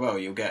actor as well.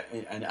 You'll get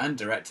and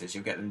directors.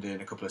 You'll get them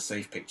doing a couple of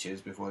safe pictures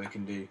before they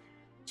can do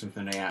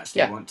something they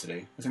actually want to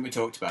do. I think we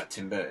talked about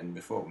Tim Burton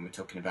before when we were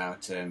talking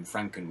about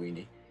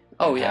Frankenweenie.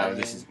 Oh yeah,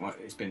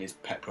 it's been his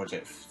pet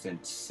project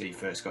since he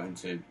first got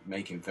into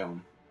making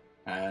film,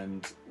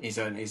 and he's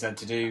had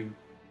to do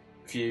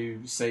a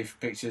few safe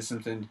pictures,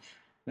 something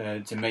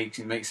to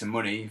make some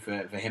money for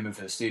him and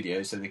for the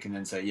studio, so they can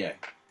then say,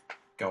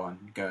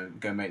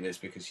 go make this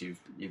because you've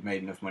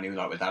made enough money,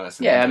 like with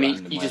Alice. Yeah, I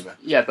mean,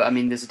 but I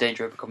mean, there's a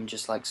danger of becoming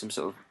just like some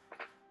sort of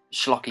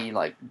schlocky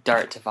like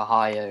director for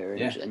hire,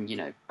 and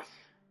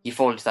you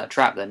fall into that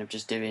trap then of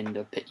just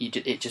doing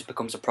it just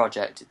becomes a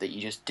project that you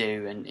just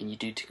do and you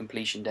do to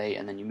completion date,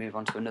 and then you move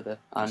on to another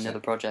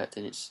project,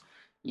 and it's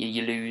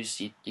you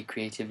lose your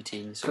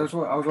creativity. And it's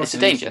a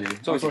danger.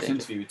 I was watching an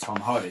interview with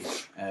Tom Hardy,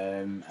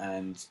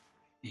 and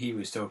he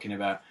was talking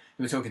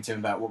to him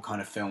about what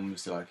kind of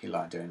films he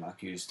liked doing.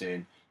 Like he was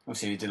doing,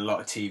 obviously he did a lot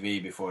of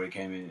TV before he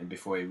came in and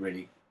before he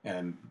really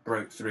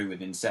broke through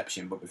with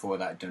Inception. But before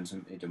that,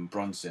 he'd done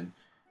Bronson,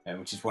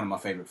 which is one of my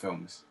favourite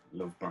films.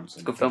 Love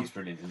Bronson. Good film. He's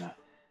brilliant in that.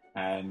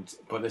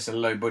 But it's a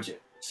low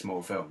budget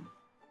small film.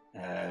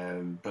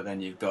 But then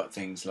you've got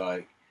things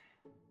like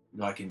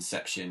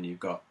Inception.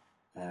 You've got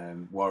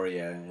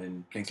Warrior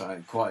and things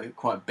like that,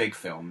 quite big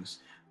films.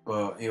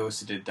 But he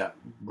also did that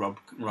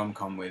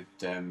rom-com with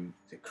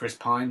Chris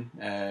Pine,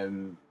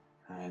 and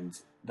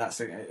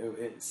that's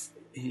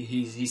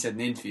he said in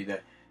the interview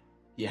that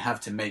you have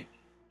to make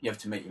your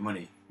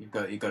money. You've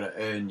got to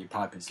earn your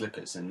pipe and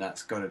slippers, and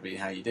that's got to be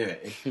how you do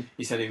it.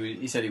 He said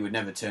he would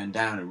never turn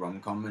down a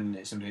rom-com, and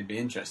it's something he'd be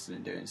interested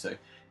in doing. So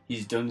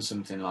he's done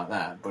something like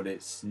that, but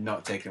it's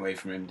not taken away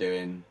from him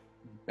doing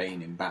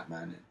Bane in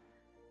Batman.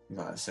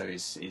 So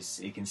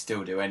he can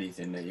still do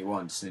anything that he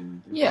wants,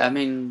 and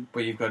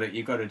but you've got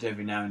to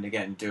every now and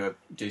again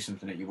do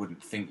something that you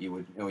wouldn't think you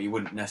would, or you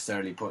wouldn't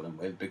necessarily put them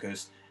with,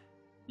 because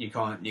you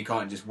can't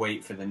just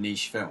wait for the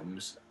niche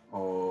films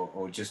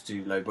or just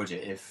do low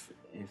budget.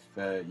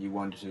 If you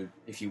want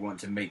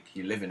to make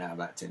your living out of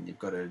acting, you've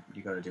got to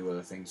do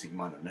other things that you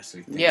might not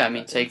necessarily think. Yeah, I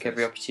mean, take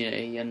every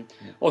opportunity, and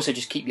also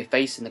just keep your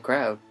face in the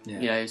crowd.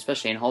 Yeah.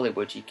 Especially in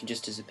Hollywood, you can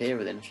just disappear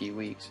within a few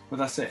weeks. Well,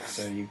 that's it.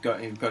 So you've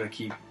got to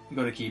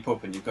keep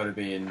up, and you've got to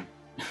be in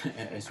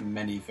as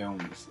many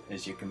films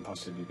as you can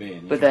possibly be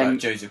in. But then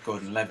Joseph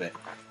Gordon-Levitt,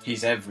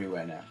 he's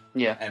everywhere now.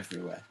 Yeah,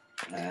 everywhere,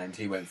 and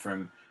he went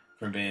from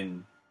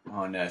being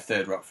on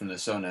Third Rock from the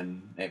Sun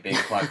and it being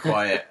quite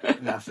quiet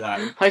after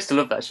that. I used to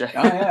love that show.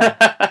 Oh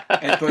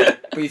yeah,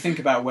 but you think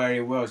about where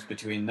he was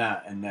between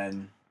that and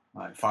then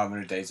like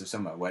 500 Days of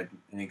Summer,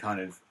 and he kind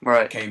of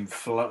came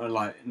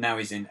now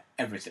he's in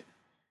everything.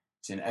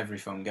 He's in every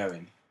film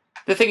going.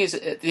 The thing is,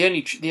 the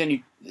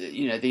only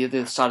the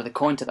other side of the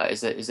coin to that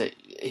is that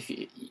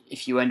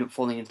if you end up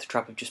falling into the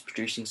trap of just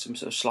producing some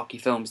sort of schlocky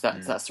films,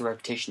 that's the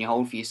reputation you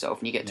hold for yourself,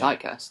 and you get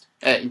typecast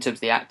in terms of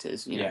the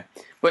actors. You know.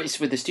 But it's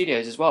with the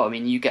studios as well. I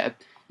mean, you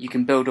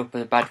can build up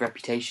a bad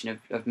reputation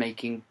of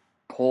making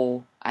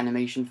poor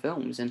animation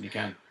films, and you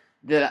can.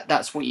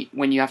 that's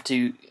when you have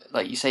to,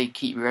 like you say,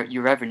 keep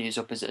your revenues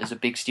up as a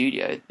big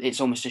studio.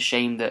 It's almost a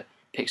shame that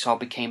Pixar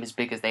became as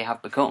big as they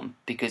have become,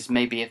 because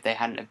maybe if they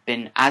hadn't have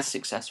been as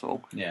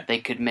successful, they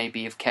could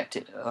maybe have kept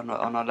it on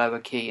a lower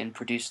key and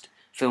produced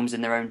films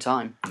in their own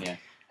time. Yeah.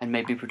 And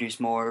maybe produce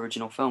more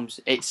original films.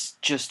 It's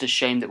just a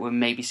shame that we're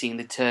maybe seeing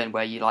the turn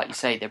where like you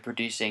say, they're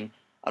producing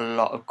a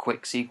lot of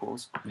quick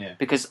sequels. Yeah.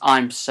 Because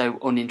I'm so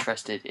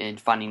uninterested in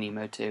Finding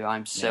Nemo 2.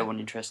 I'm so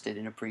uninterested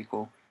in a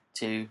prequel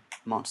to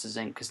Monsters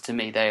Inc. Because to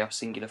me, they are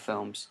singular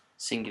films,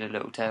 singular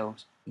little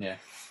tales. Yeah.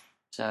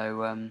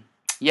 So,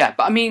 but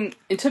I mean,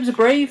 in terms of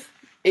Brave,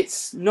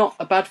 it's not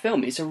a bad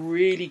film. It's a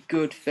really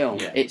good film.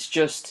 Yeah. It's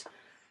just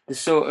the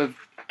sort of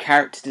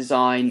character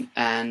design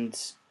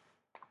and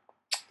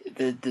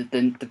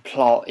the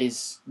plot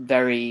is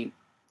very,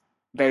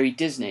 very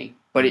Disney,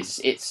 but it's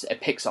a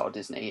Pixar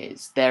Disney.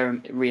 It's their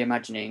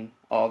reimagining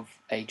of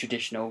a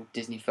traditional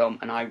Disney film,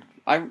 and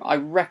I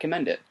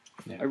recommend it.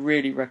 Yeah. I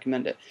really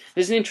recommend it.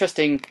 There's an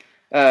interesting,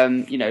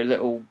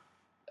 little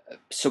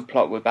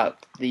subplot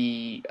about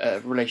the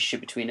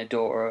relationship between a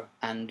daughter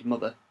and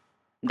mother.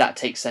 That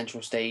takes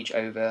central stage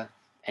over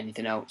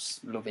anything else,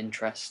 love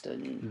interest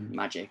and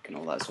magic and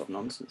all that sort of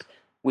nonsense,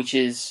 which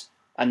is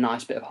a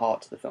nice bit of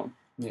heart to the film.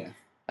 Yeah.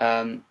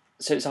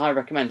 So it's a high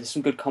recommend. There's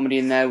some good comedy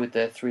in there with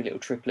the three little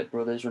triplet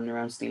brothers running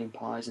around stealing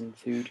pies and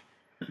food.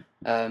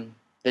 They're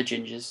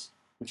gingers,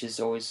 which is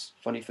always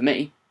funny for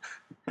me.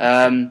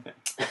 And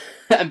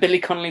Billy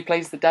Connolly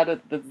plays the dad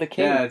of the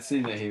king. Yeah, I'd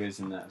seen that he was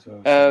in that as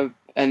well.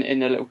 And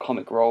in a little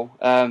comic role.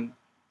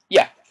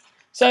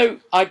 So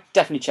I'd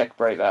definitely check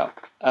Brave out.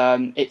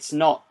 It's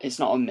not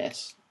a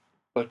miss,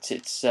 but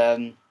it's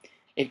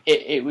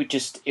it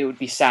would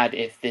be sad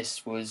if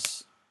this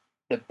was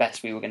the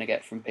best we were going to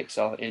get from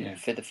Pixar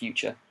for the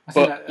future.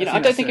 I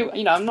don't think it.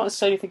 I'm not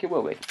necessarily think it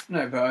will be.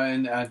 No, but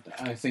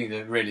I think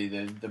that really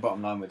the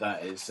bottom line with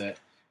that is that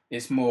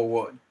it's more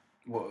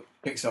what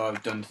Pixar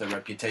have done to their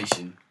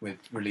reputation with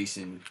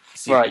releasing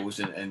sequels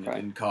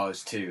and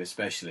Cars 2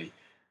 especially,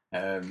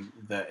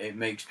 that it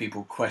makes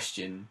people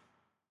question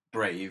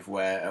Brave,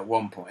 where at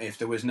one point, if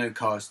there was no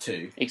Cars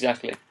 2,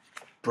 exactly,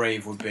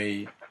 Brave would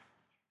be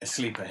a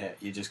sleeper hit.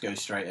 You just go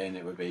straight in,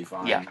 it would be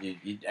fine. Yeah.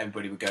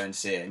 Everybody would go and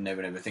see it and no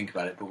one ever think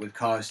about it. But with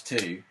Cars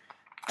 2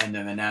 and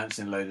them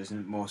announcing loads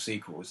of more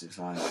sequels, it's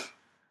like,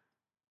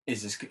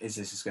 is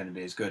this going to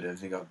be as good? Have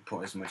they got to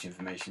put as much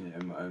information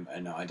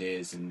and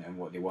ideas and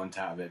what they want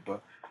out of it?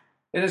 But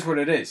it is what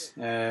it is.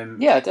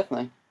 Yeah,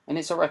 definitely. And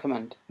it's a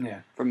recommend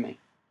from me.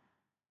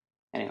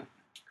 Anyway.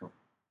 Cool.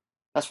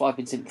 That's what I've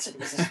been seeing.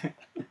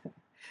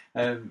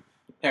 Like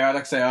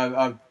I say,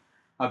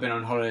 I've been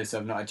on holiday, so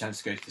I've not had a chance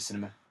to go to the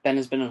cinema. Ben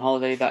has been on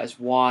holiday. That is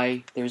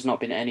why there has not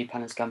been any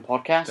Pan and Scan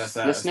podcast.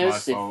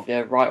 Listeners, if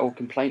they write all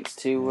complaints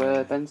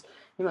to Ben's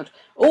email.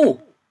 Oh,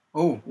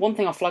 one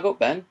thing I'll flag up,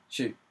 Ben.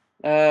 Shoot.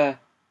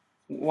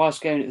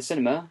 Whilst going to the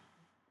cinema,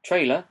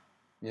 trailer.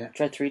 Yeah.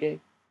 Dread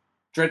 3D.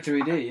 Dread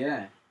 3D,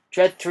 yeah.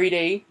 Dread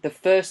 3D, the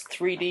first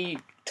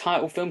 3D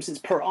title film since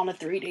Piranha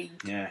 3D.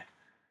 Yeah.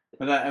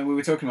 And we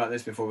were talking about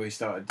this before we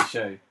started the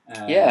show.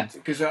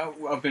 Because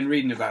I've been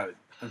reading about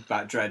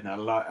Dread, and I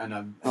like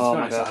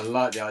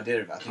the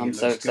idea of it. I think I'm it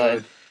so looks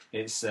excited. Good.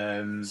 It's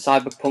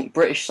cyberpunk,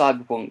 British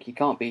cyberpunk. You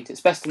can't beat it.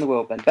 It's best in the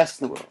world, Ben.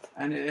 Best in the world.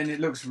 And it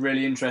looks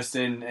really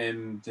interesting.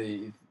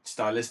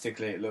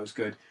 Stylistically, it looks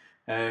good.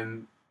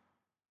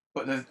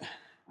 But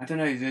I don't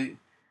know.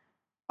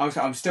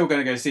 I'm still going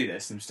to go see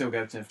this. I'm still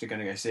going to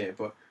go see it.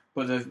 But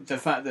the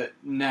fact that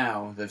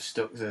now they've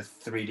stuck the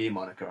 3D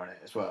moniker on it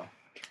as well.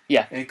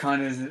 Yeah. It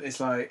kind of it's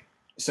like.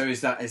 So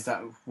is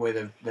that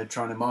where they're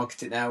trying to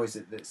market it now? Is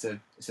it it's a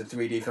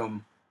 3D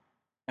film,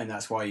 and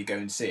that's why you go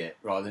and see it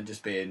rather than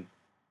just being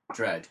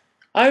Dread?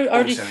 Also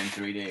in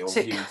 3D or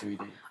viewing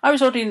 3D. I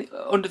was already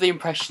under the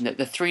impression that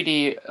the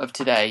 3D of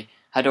today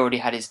had already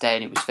had its day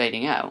and it was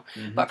fading out.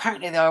 Mm-hmm. But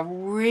apparently they are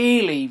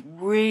really,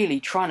 really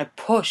trying to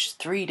push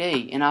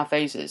 3D in our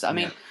faces. I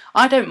mean,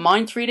 I don't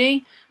mind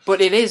 3D, but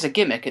it is a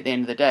gimmick at the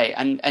end of the day.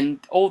 And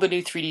all the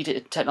new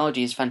 3D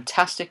technology is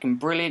fantastic and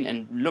brilliant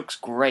and looks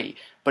great.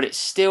 But it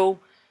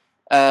still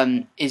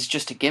is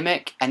just a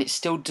gimmick, and it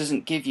still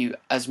doesn't give you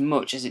as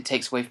much as it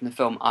takes away from the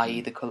film,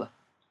 i.e. the colour.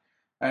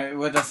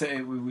 Well, that's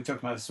it. We were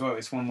talking about this as well.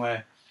 It's one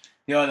where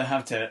you either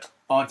have to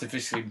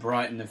artificially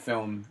brighten the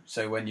film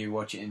so when you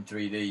watch it in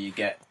 3D you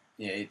get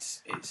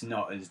it's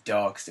not as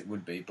dark as it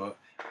would be, but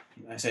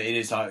I say it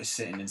is like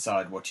sitting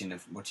inside watching your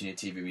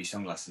TV with your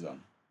sunglasses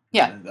on.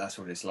 Yeah, that's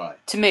what it's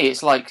like. To me,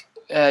 it's like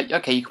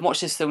okay, you can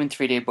watch this film in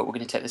 3D, but we're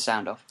going to take the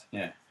sound off.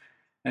 Yeah,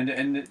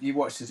 and you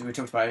watched this. We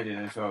talked about it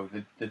as well.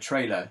 The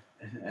trailer,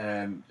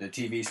 the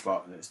TV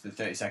spot that's the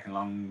 30-second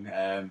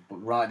long,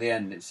 but right at the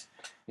end it's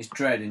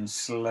Dread in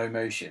slow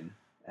motion.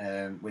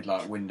 With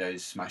like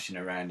windows smashing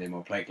around him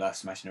or plate glass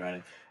smashing around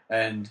him,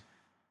 and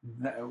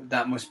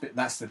that's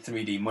the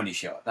 3D money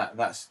shot.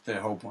 That's the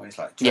whole point. It's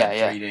like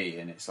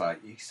 3D, and it's like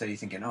so you're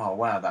thinking, oh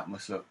wow, that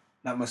must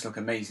look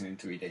amazing in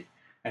 3D,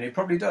 and it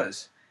probably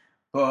does.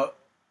 But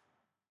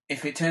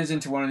if it turns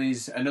into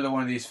another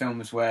one of these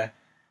films where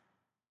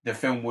the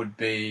film would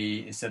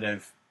be, instead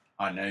of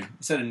I don't know,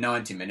 instead of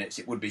 90 minutes,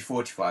 it would be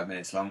 45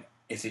 minutes long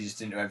if they just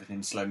didn't do everything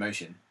in slow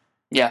motion.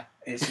 Yeah.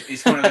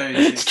 It's one of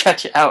those.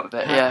 Stretch it out a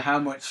bit, yeah. How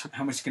much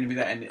is going to be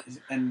that?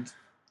 And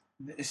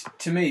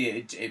to me,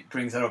 it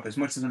brings that up. As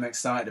much as I'm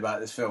excited about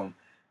this film,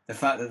 the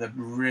fact that they're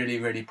really,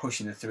 really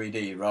pushing the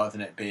 3D rather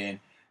than it being...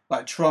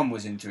 Like, Tron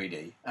was in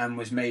 3D and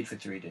was made for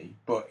 3D,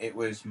 but it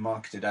was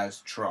marketed as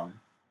Tron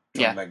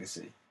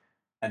Legacy.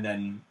 And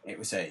then it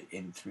would say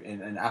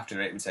and after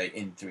it would say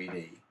in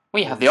 3D.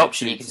 Well, you have the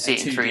option, you can see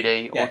it in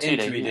 3D or 2D. In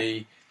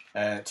 3D,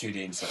 2D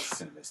in such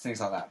cinemas, things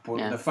like that.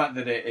 But the fact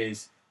that it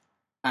is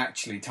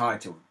actually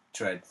titled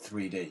Dread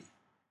 3D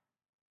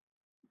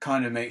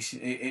kind of makes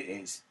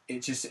it's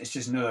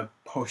just another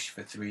push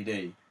for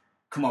 3D.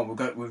 Come on,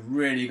 we've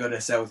really got to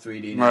sell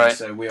 3D now, right.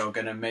 So we are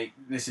going to make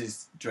this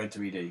is Dread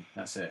 3D.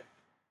 That's it.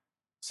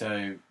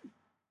 So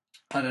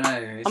I don't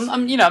know.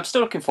 I'm still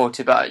looking forward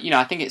to it, but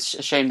I think it's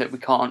a shame that we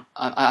can't.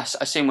 I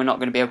assume we're not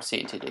going to be able to see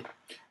it in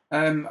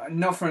 2D.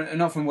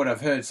 Not from what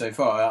I've heard so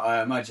far.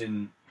 I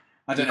imagine.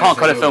 I don't you know can't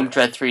call a film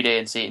Dread 3D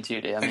and see it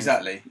in 2D. I mean,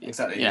 exactly. You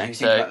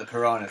think about the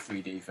Piranha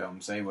 3D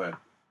films, they were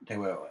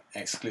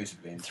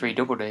exclusively in 3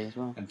 Double D as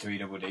well, and 3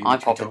 Double D, which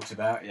we talked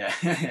about. Yeah.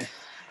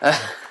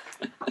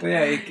 But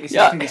I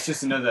think it's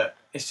just another.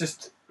 It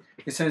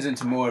turns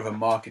into more of a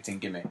marketing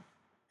gimmick,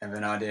 of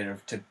an idea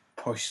of to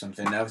push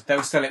something.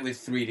 They'll sell it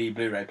with 3D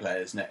Blu-ray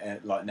players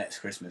like next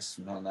Christmas,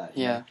 something like that.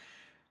 Yeah.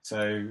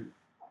 So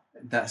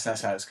that's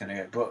how it's going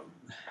to go. But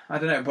I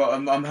don't know. But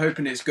I'm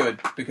hoping it's good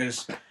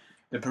because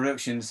the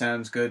production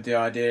sounds good. The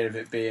idea of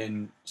it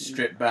being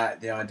stripped back,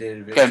 the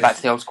idea of it going back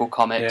to the old school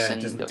comics,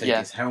 and doesn't take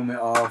his helmet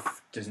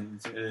off.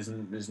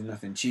 There's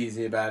nothing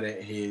cheesy about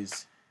it.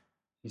 He's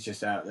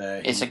just out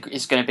there.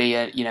 It's going to be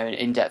an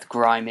in-depth,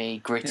 grimy,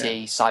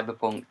 gritty,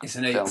 cyberpunk. It's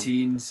an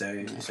 18,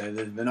 so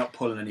they're not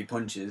pulling any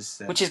punches.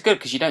 So. Which is good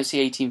because you don't see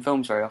 18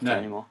 films very often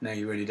anymore. No,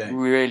 you really don't.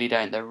 Really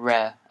don't. They're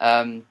rare.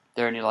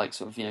 They're only like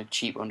sort of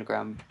cheap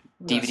underground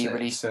DVD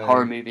release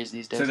horror movies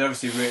these days. So they're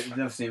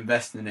obviously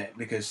investing in it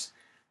because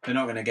they're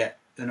not going to get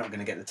the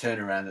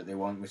turnaround that they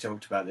want. We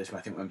talked about this.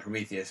 I think when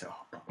Prometheus.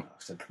 I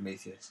said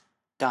Prometheus.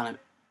 Damn it.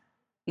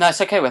 No,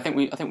 it's okay. I think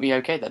we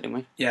okayed that, didn't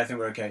we? Yeah, I think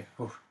we're okay.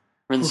 Oof.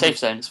 We're in the safe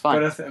zone. It's fine.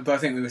 But I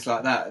think it was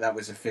like that. That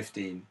was a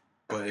 15,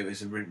 but it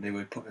was they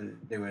were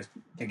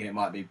thinking it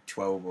might be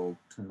 12 or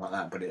something like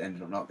that, but it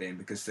ended up not being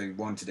because they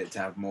wanted it to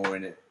have more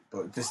in it.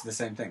 But this is the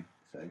same thing,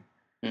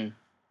 so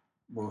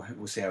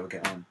we'll see how we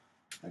get on,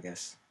 I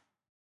guess.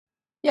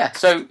 Yeah.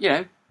 So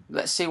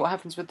let's see what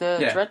happens with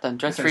the Dread then.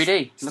 Dread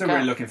 3D. Still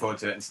really looking forward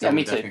to it, and still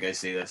definitely go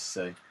see this.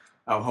 So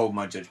I'll hold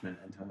my judgment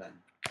until then.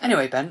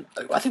 Anyway, Ben,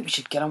 I think we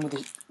should get on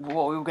with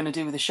what we were going to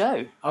do with the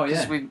show. Oh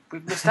yeah, because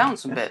we've missed out on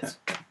some bits.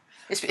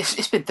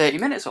 It's been 30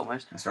 minutes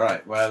almost. That's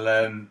right.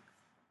 Well,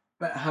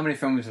 but how many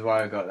films have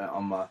I got that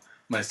on my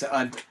list?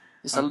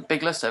 It's a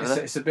big list over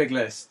there. It's a big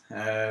list.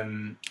 I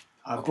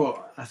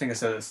think I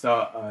said at the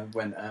start, I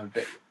went a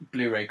bit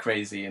Blu-ray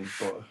crazy and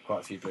bought quite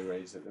a few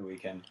Blu-rays at the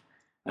weekend.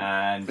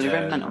 And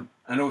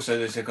also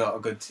there's a lot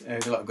of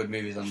good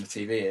movies on the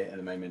TV at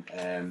the moment.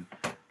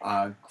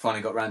 I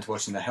finally got round to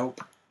watching The Help.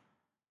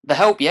 The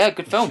Help, yeah,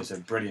 good film. It's a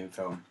brilliant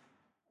film.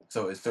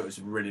 So it was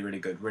really, really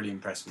good. Really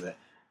impressed with it.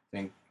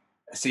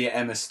 I see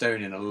Emma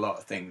Stone in a lot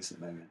of things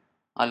at the moment.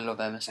 I love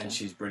Emma Stone. And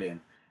she's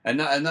brilliant. And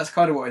that's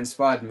kind of what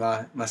inspired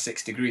my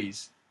 6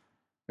 Degrees.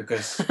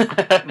 Because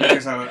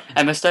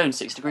Emma Stone,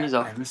 6 Degrees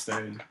off. Emma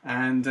Stone.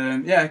 And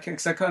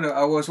because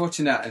I was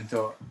watching that and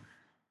thought,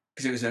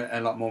 because it was a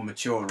lot more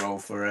mature role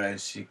for her.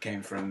 She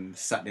came from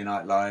Saturday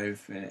Night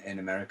Live in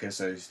America,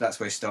 so that's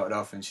where she started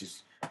off, and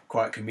she's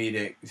quite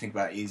comedic. You think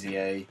about Easy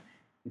A.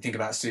 You think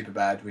about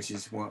Superbad, which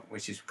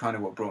is kind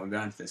of what brought me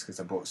around to this, because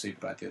I bought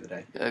Superbad the other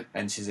day,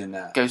 and she's in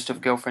that. Ghost of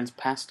Girlfriend's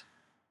Past.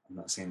 I've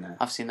not seen that.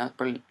 I've seen that.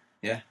 Brilliant.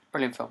 Yeah.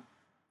 Brilliant film.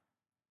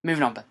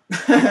 Moving on, Ben.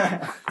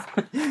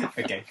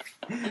 Okay.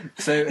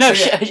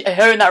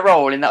 Her in that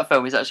role in that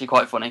film is actually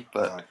quite funny,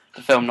 but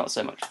the film not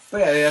so much. But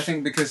yeah, I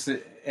think because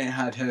it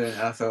had her,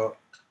 and I thought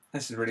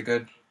this is really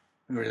good.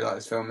 I really like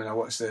this film, and I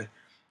watched the.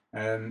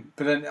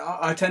 But then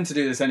I tend to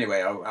do this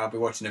anyway. I'll be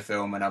watching a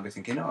film and I'll be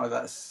thinking, oh,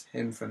 that's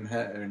him from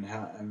her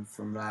and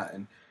from that,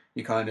 and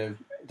you kind of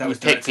that was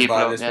directed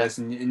by this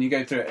person, and you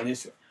go through it, and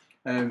it's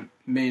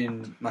me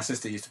and my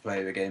sister used to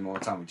play the game all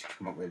the time. We just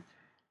come up with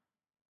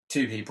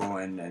 2 people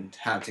and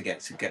how to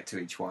get to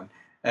each one.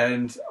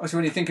 And also,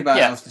 when you think about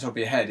it off the top of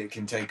your head, it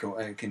can take a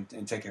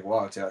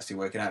while to actually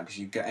work it out because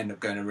you end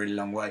up going a really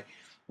long way.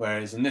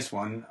 Whereas in this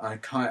one,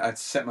 I'd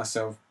set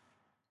myself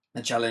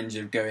a challenge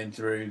of going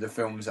through the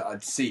films that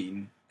I'd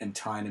seen and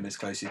tying them as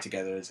closely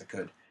together as I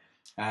could.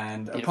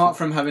 And apart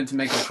from having to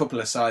make a couple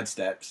of side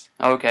steps,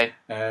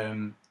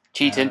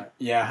 cheating.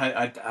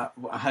 I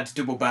had to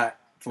double back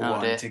for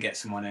one to get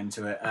someone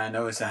into it, and I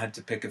also had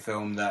to pick a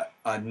film that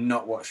I'd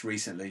not watched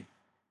recently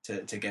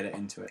to get it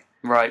into it.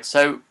 Right.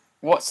 So,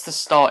 what's the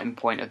starting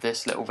point of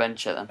this little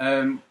venture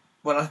then?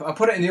 Well, I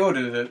put it in the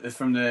order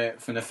from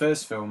the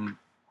first film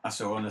I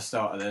saw on the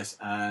start of this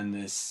and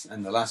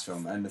the last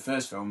film. And the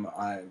first film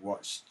I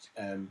watched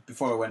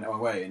before I went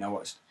away, and I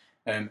watched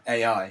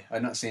AI.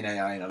 I'd not seen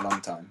AI in a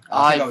long time.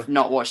 I've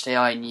not watched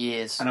AI in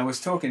years. And I was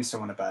talking to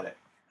someone about it.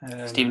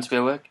 Steven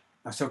Spielberg?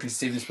 I was talking to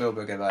Steven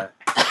Spielberg about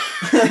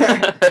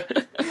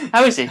it.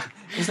 How is he?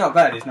 He's not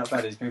bad.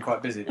 He's been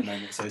quite busy at the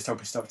moment, so he's told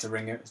me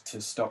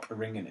to stop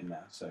ringing him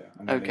now. So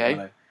I'm going to leave him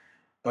alone.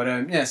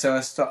 But so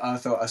I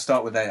thought I'd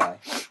start with AI.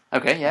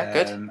 Okay, yeah,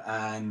 good.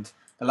 And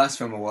the last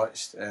film I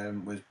watched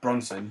was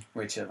Bronson,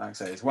 which, like I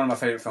say, is one of my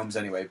favourite films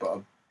anyway. But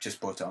I just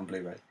bought it on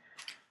Blu-ray.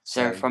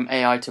 So from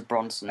AI to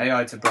Bronson.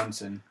 AI to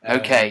Bronson.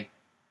 Okay,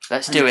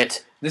 let's do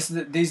it. These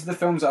are the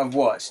films that I've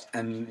watched,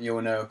 and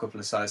you'll know a couple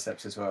of side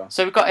steps as well.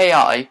 So we've got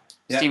AI,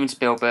 Yep. Steven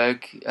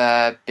Spielberg,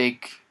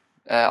 big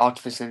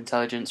artificial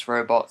intelligence,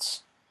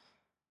 robots.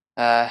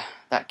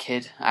 That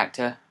kid,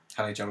 actor.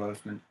 Haley Joel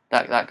Osment.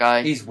 That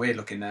guy. He's weird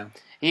looking now.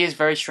 He is a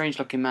very strange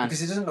looking man. Because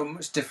he doesn't look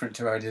much different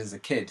to how he did as a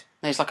kid.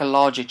 No, he's like a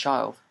larger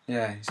child.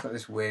 Yeah, he's got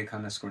this weird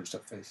kind of scrunched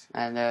up face.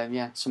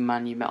 And some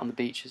man you met on the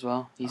beach as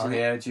well. He's in it.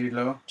 Yeah, Jude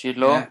Law. Jude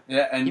Law.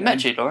 Yeah, and You met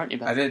Jude Law, haven't you,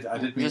 Ben? I did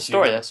meet There's a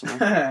story Jude there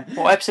somewhere.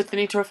 What episode do they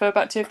need to refer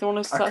back to if they want to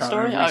listen to that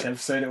story? I can't remember which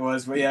episode it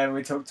was, but yeah,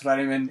 we talked about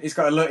him, and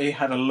he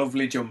had a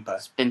lovely jumper.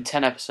 It's been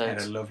 10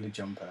 episodes. He had a lovely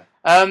jumper.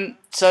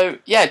 So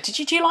yeah,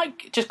 do you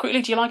like, just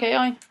quickly, do you like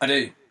AI?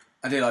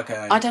 I do like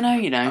AI. I don't know,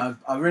 you know.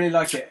 I really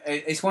like it.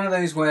 It's one of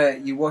those where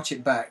you watch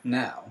it back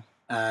now,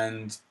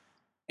 and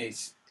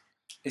it's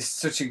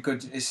such a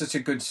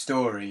good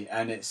story,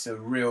 and it's a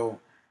real.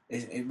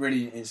 It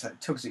really like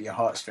tugs at your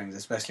heartstrings,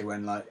 especially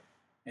when like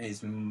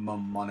his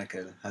mum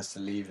Monica has to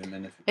leave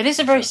him. It is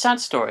a very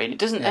sad story, and it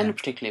doesn't end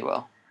particularly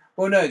well.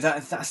 Well, no,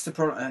 that's the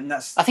problem, and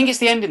that's. I think it's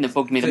the ending that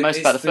bugged me the most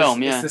about the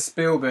film. Yeah, it's the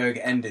Spielberg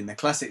ending, the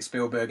classic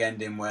Spielberg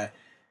ending, where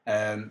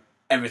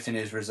everything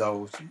is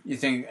resolved. You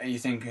think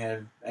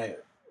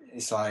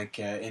it's like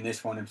in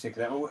this one in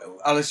particular.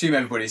 I'll assume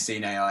everybody's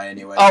seen AI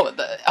anyway. Oh,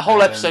 the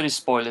whole episode is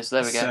spoilers.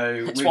 There we go. So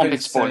it's one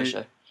big spoiler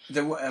show.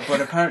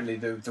 But apparently,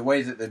 the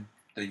way that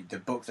the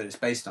book that it's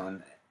based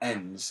on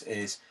ends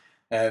is,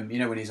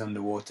 when he's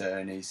underwater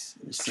and he's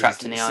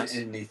trapped in the ice,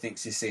 and he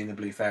thinks he's seeing the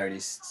blue fairy,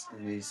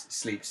 and he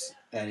sleeps,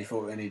 and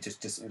he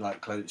just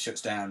like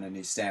shuts down and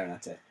he's staring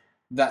at it.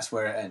 That's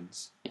where it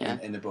ends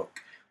in the book.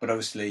 But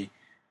obviously,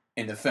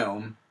 in the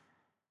film,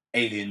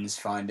 aliens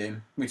find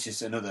him, which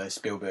is another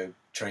Spielberg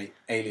trait.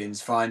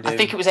 Aliens find him. I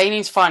think it was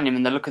aliens find him,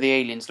 and the look of the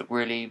aliens looked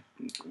really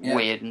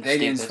weird and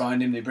aliens stupid.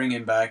 find him, they bring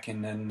him back,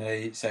 and then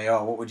they say,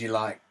 "Oh, what would you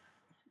like?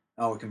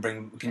 Oh,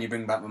 can you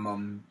bring back my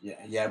mum?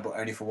 Yeah, but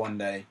only for one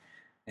day."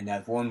 And they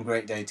have one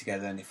great day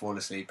together, and they fall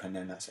asleep, and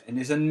then that's it. And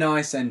it's a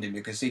nice ending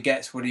because he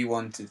gets what he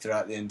wanted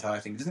throughout the entire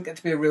thing. He doesn't get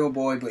to be a real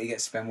boy, but he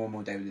gets to spend one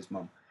more day with his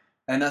mum,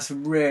 and that's a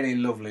really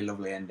lovely,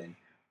 lovely ending.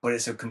 But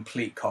it's a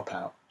complete cop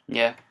out.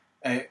 Yeah.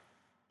 It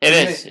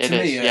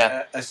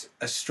is.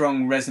 A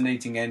strong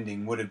resonating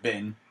ending would have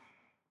been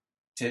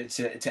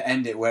to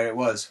end it where it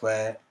was,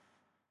 where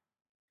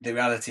the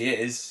reality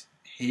is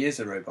he is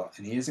a robot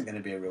and he isn't going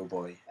to be a real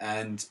boy,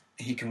 and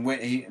he can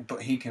win.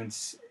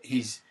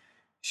 He's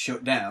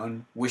shut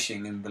down,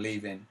 wishing and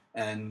believing,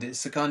 and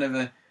it's a kind of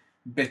a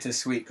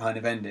bittersweet kind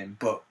of ending.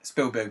 But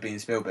Spielberg being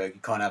Spielberg,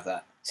 you can't have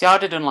that. See,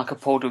 I'd have done like a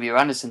Paul W.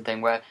 Anderson thing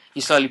where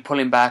you slowly pull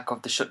him back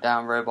of the shut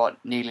down robot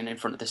kneeling in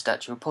front of the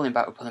statue, pull him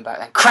back,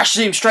 then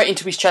crashes him straight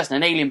into his chest,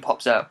 and an alien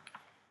pops out.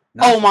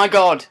 Nice. Oh my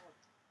god!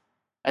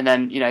 And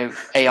then,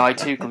 AI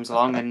 2 comes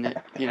along,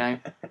 and,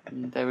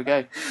 and there we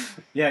go.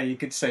 Yeah, you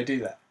could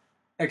do that.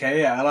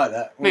 Okay, yeah, I like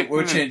that.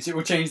 We'll change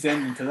the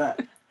ending to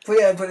that.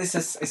 But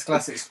it's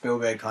classic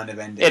Spielberg kind of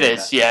ending. It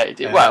is, yeah.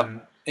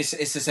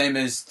 It's the same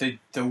as the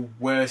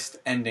worst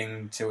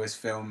ending to his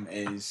film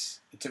is.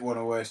 One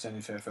of the worst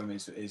endings for a film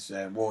is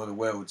War of the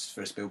Worlds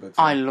for a Spielberg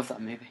film. I love that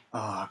movie. Oh,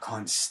 I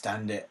can't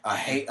stand it.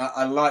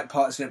 I like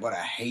parts of it, but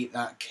I hate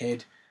that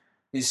kid.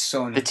 His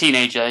son. The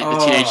teenage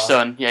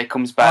son,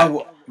 comes back.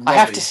 Robbie, I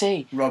have to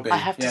see. Robbie. I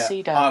have to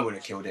see, Dad. I would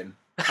have killed him.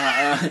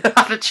 I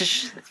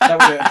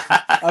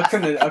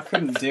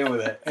couldn't deal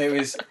with it. It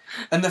was,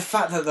 and the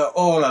fact that they're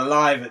all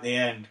alive at the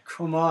end.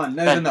 Come on,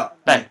 no, they're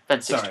not. Ben,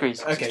 6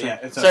 degrees. Okay,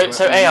 yeah.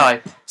 So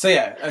AI. So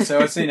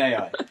I'd seen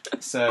AI.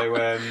 So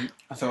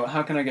I thought,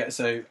 how can I get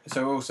so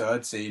also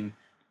I'd seen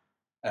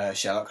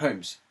Sherlock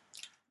Holmes.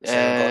 So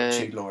I got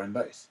Jude Law in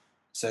both.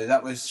 So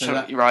that was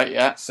right,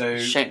 yeah. So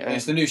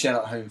it's the new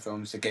Sherlock Holmes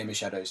film, it's the Game of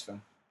Shadows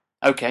film.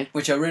 Okay.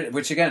 Which I really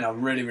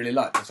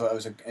liked. I thought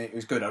it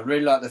was good. I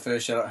really liked the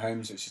first Sherlock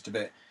Holmes. It's just a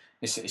bit.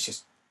 It's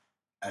just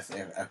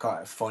a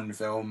quite a fun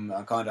film.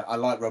 I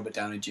like Robert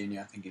Downey Jr.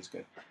 I think he's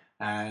good.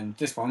 And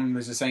this one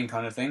was the same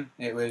kind of thing.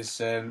 It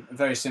was a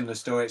very similar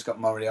story. It's got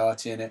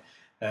Moriarty in it.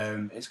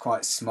 It's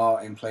quite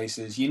smart in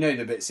places. You know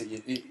the bits that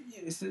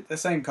it's the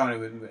same kind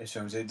of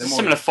films. It's a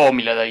similar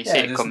formula though. You see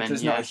it come in.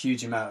 There's not a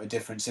huge amount of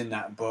difference in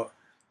that, but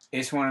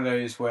it's one of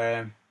those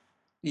where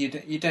you're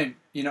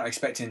not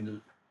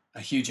expecting a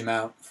huge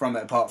amount from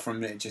it, apart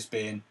from it just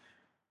being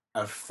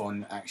a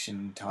fun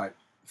action type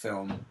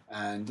film,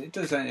 and it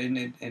does, and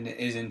it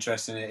is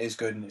interesting. It is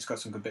good, and it's got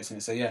some good bits in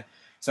it. So yeah,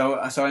 so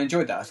I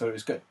enjoyed that. I thought it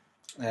was good.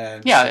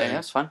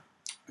 That's fun.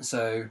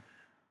 So,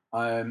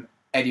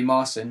 Eddie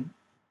Marsan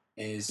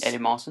Eddie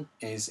Marsan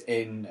is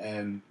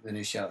in the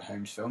new Sherlock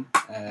Holmes film.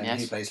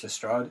 Yes. He plays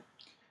Lestrade.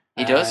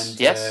 He does,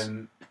 yes.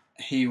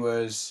 He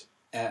was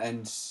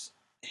in. Is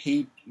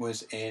he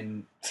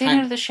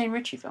in the Shane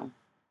Ritchie film?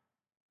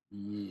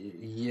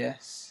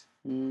 Yes.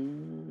 Carry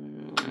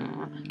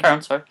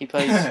on, sorry. He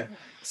plays.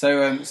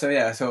 So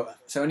yeah, I thought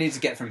I need to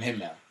get from him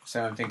now.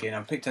 So I'm thinking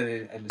I picked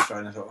Eddie Lestrade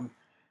and I thought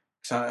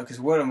because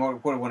what I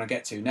want to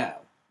get to now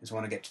is I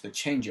want to get to the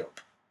Change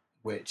Up,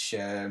 which is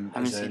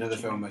another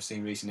film I've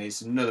seen recently.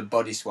 It's another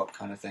body swap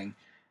kind of thing.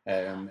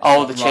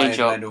 The Change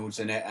Up. Ryan Reynolds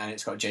in it, and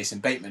it's got Jason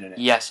Bateman in it.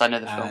 Yes, I know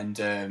the film.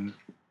 And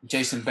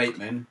Jason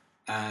Bateman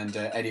and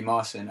Eddie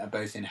Marsan are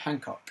both in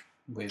Hancock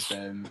with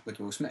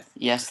Will Smith.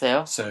 Yes, they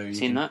are. So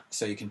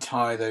you can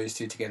tie those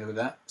two together with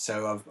that.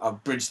 So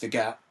I've bridged the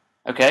gap.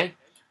 Okay.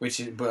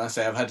 But I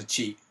say I've had to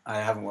cheat. I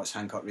haven't watched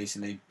Hancock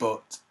recently,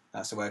 but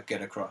that's the way I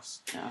get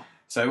across. Yeah.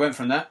 So I went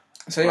from that.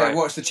 So yeah, I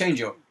watched the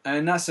Change Up,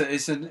 and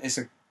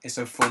it's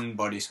a fun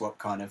body swap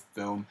kind of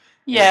film.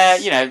 Yeah,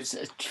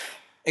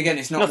 Again,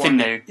 it's not nothing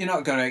new. You're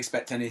not going to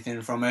expect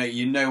anything from it.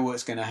 You know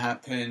what's going to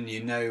happen.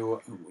 You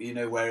know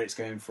where it's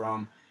going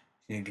from.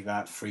 You think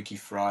about Freaky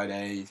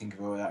Friday. You think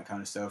of all that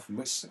kind of stuff,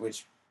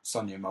 which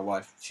Sonia, my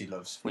wife, she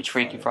loves. Which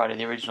Freaky Friday,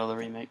 the original, the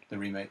remake? The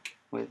remake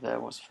with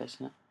what's her face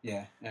in it?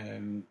 Yeah,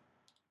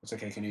 what's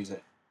okay? Can use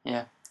it.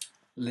 Yeah,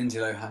 Lindsay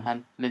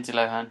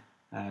Lohan.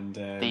 And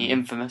the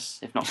infamous,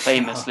 if not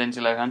famous,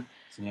 Lindsay Lohan.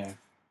 Yeah,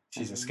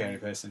 she's a scary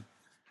person.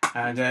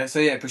 And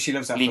but she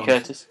loves that Lee film.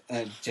 Curtis.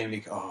 Jamie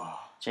Lee. Oh.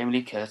 Jamie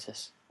Lee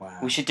Curtis. Wow.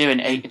 We should do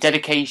a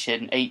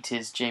dedication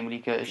 80s Jamie Lee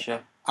Curtis show.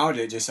 I'll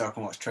do it just so I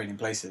can watch Trading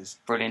Places.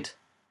 Brilliant.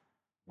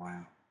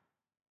 Wow.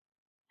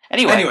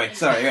 Anyway,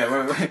 sorry,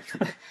 yeah,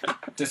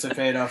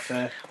 disappeared off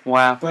there.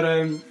 Wow.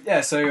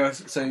 But so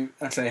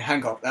I'd say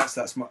Hancock. That's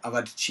I've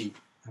had to cheat.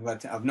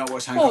 I've not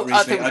watched Hancock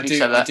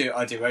recently.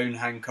 I do own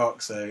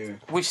Hancock, so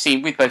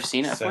we've both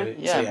seen it.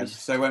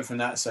 So I went from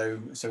that. So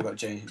we got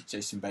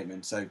Jason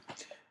Bateman. So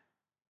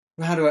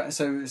how do I?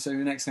 So the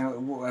next thing,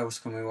 what else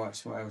can we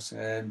watch? What else?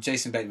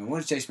 Jason Bateman. What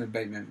has Jason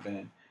Bateman been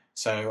in?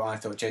 So I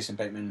thought Jason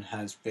Bateman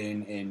has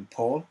been in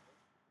Paul,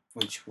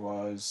 which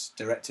was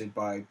directed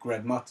by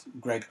Greg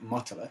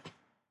Mottola.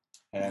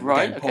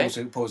 Right.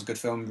 Okay. Paul's a good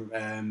film.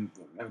 I'm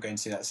going to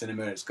see that at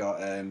cinema. It's got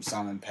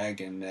Simon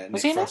Pegg and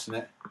Nick Frost in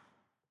it.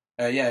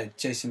 Yeah,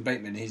 Jason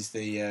Bateman. He's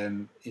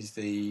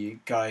the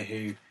guy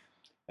who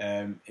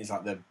is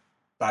like the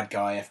bad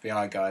guy,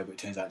 FBI guy, but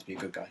turns out to be a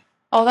good guy.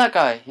 Oh, that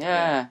guy.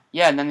 Yeah.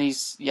 And then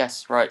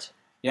right.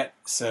 Yeah.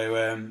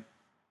 So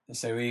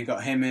we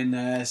got him in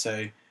there.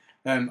 So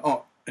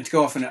to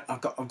go off, and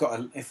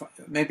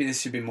maybe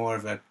this should be more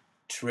of a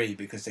tree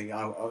because this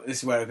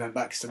is where I went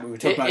back. So we were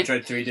talking about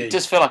Dread 3D. It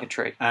does feel like a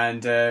tree.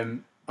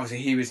 And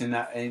obviously he was in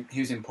that. He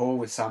was in Paul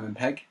with Simon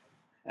Pegg.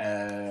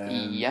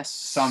 Yes.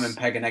 Simon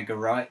Pegg and Edgar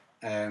Wright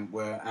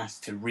were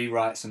asked to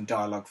rewrite some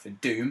dialogue for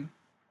Doom,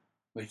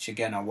 which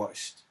again I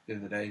watched the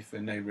other day for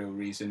no real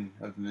reason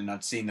other than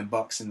I'd seen the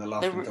box in the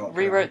loft. They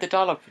rewrote the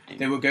dialogue for Doom.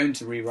 They were going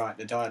to rewrite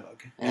the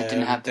dialogue. And it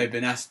didn't happen. They'd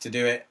been asked to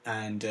do it,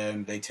 and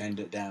they turned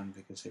it down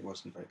because it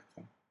wasn't very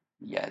good.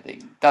 Yeah,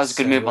 that was a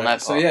good move on their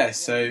part.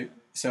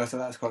 So I thought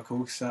that was quite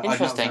cool. So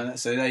interesting. I'd not that.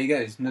 So there you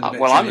go. Another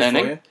bit I'm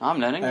learning. I'm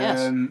learning.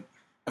 Yes.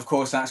 Of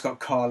course, that's got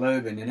Carl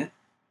Urban in it.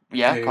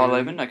 Yeah, Carl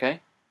Urban.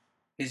 Okay.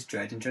 Is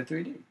Dread in Dread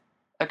 3D.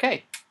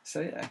 Okay.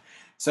 So yeah.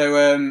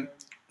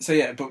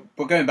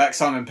 But going back,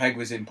 Simon Pegg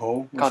was in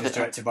Paul, which was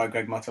directed by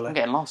Greg Mottola. I'm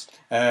getting lost.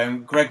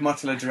 Greg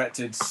Mottola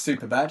directed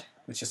Superbad,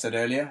 which I said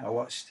earlier. I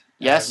watched.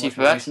 Yes,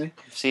 Superbad.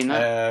 I've seen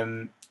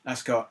that.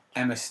 That's got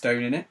Emma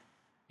Stone in it.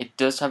 It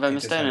does have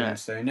Emma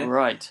Stone in it.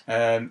 Right.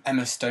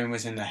 Emma Stone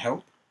was in The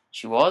Help.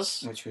 She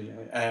was. Which was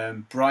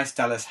Bryce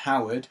Dallas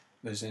Howard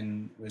was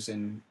in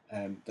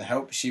The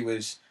Help. She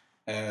was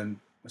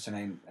what's her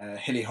name?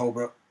 Hilly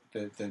Holbrook,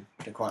 the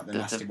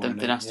nasty woman.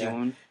 The nasty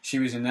woman. She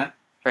was in that.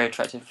 Very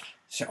attractive.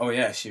 She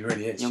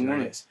really is. Young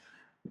woman.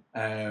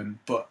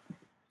 But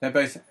they're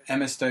both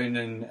Emma Stone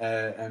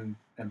and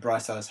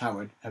Bryce Dallas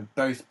Howard have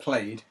both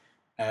played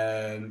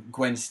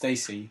Gwen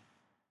Stacy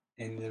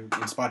in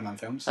Spider-Man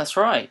films. That's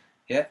right.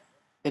 Yeah.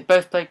 They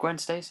both played Gwen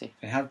Stacy.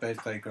 They have both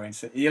played Gwen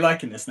Stacy. Are you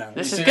liking this now?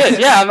 This is good.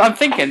 Yeah, I'm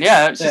thinking.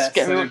 Yeah, it's just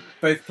getting me.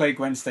 Both played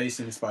Gwen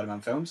Stacy in the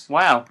Spider-Man films.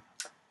 Wow.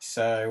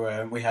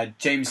 So we had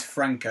James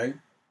Franco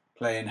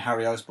playing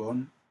Harry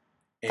Osborn.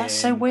 That's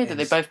so weird that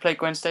they both played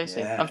Gwen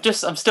Stacy. Yeah.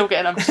 I'm still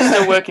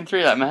working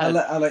through that in my head.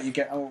 I'll let you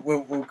get.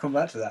 We'll come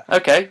back to that.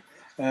 Okay.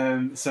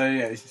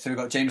 So we've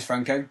got James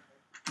Franco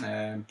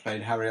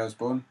played Harry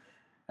Osborn.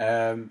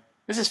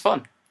 This is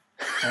fun.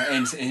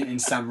 In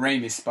Sam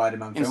Raimi's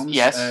Spider-Man films.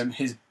 Yes.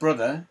 His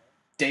brother,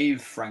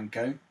 Dave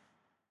Franco.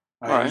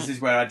 Right. This is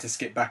where I had to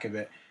skip back a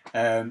bit.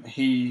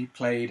 He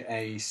played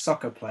a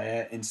soccer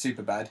player in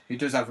Superbad who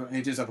does have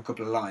a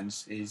couple of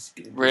lines. He's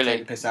really taking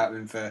the piss out of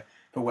him for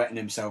wetting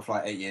himself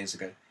like 8 years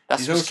ago.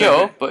 That's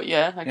obscure, but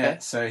yeah, okay. Yeah,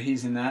 so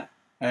he's in that.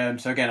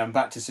 So again, I'm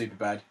back to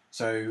Superbad.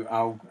 So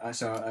I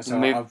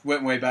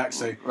went way back.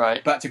 So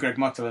back to Greg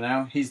Mottola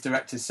now. He's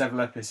directed several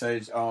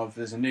episodes of.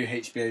 There's a new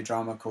HBO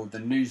drama called The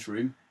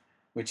Newsroom,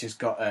 which has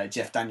got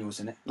Jeff Daniels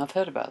in it. I've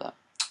heard about that.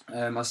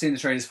 I've seen the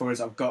trailers for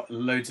it. I've got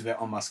loads of it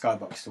on my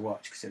Skybox to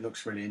watch because it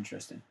looks really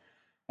interesting.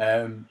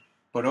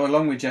 But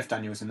along with Jeff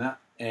Daniels in that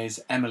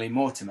is Emily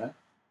Mortimer.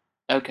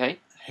 Okay.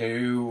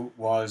 Who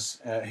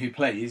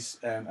plays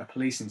a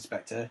police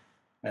inspector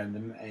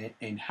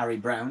in Harry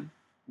Brown,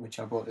 which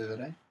I bought the other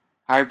day.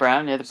 Harry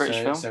Brown, yeah, the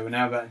British film. So we're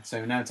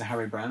now to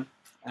Harry Brown,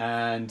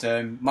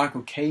 and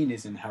Michael Caine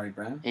is in Harry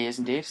Brown. He is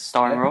indeed,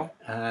 starring role.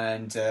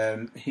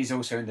 And he's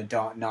also in the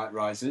Dark Knight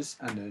Rises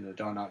and the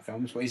Dark Knight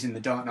films. But he's in the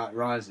Dark Knight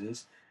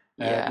Rises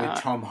with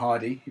Tom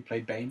Hardy, who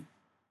played Bane,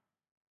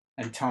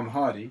 and Tom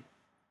Hardy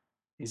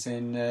is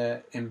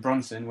in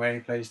Bronson, where he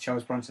plays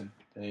Charles Bronson,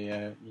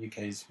 the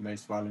UK's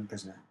most violent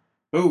prisoner.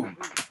 Boom,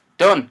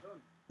 done.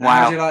 Wow,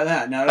 how do you like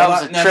that? No, that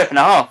was a trip and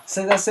a half.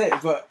 So that's it.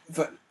 But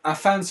I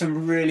found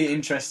some really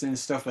interesting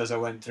stuff as I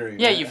went through.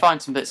 Yeah, you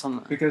find some bits on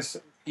that because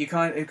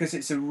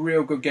it's a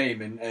real good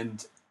game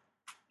and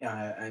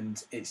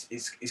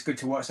it's good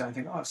to watch that and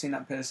think, oh, I've seen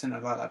that person, I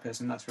like that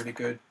person, that's really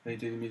good. They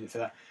do the music for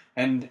that,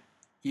 and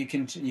you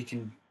can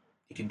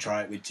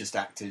try it with just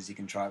actors, you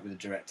can try it with the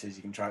directors,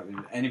 you can try it with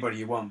anybody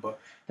you want. But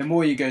the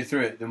more you go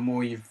through it, the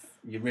more you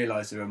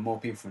realise there are more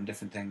people from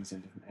different things,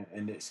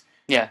 and it's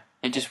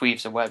it just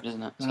weaves a web,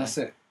 doesn't it? So. That's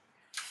it.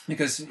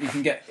 Because you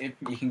can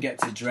get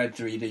to Dread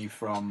 3D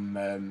from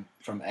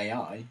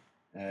AI.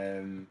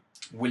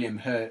 William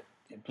Hurt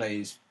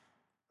plays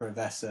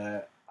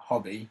Professor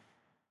Hobby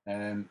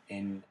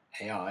in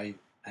AI,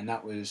 and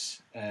that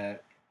was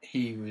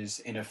he was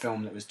in a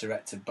film that was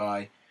directed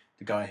by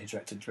the guy who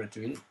directed Dread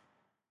 3D.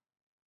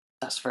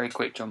 That's a very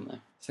quick jump though.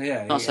 So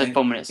yeah, not so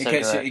 4 minutes.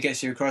 It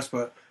gets you across,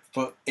 but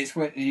it's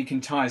when you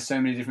can tie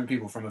so many different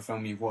people from a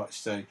film you've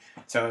watched.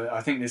 So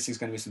I think this is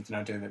going to be something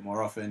I'll do a bit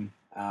more often.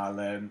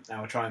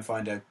 I'll try and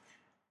find a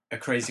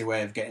crazy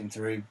way of getting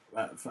through.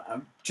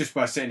 Just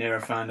by sitting here, I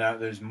found out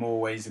there's more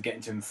ways of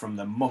getting to them from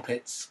the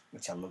Muppets,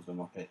 which I love the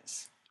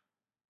Muppets.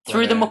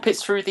 Through the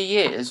Muppets through the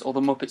years, or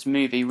the Muppets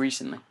movie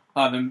recently?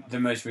 The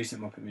most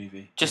recent Muppet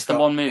movie. Just the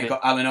one movie. It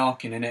got Alan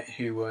Arkin in it,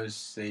 who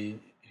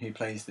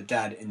plays the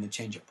dad in the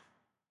Change Up.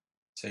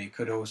 So you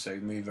could also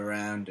move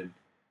around and.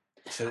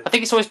 So, I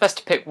think it's always best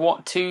to pick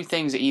two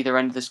things at either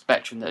end of the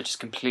spectrum that are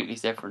just completely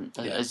different,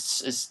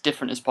 as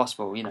different as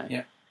possible. You know.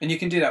 Yeah, and you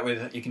can do that with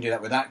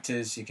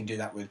actors. You can do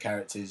that with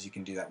characters. You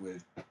can do that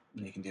with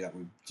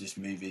just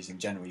movies in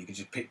general. You can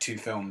just pick two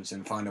films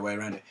and find a way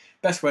around it.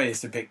 Best way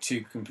is to pick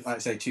two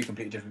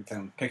completely different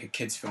films. Pick a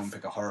kids film.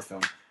 Pick a horror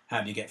film.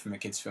 How do you get from a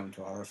kids film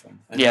to a horror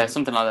film?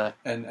 Something like that.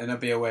 And there'll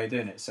be a way of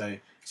doing it. So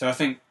I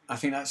think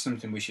that's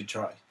something we should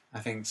try. I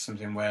think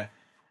something where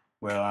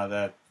we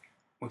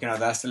can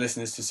either ask the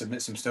listeners to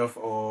submit some stuff,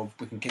 or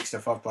we can kick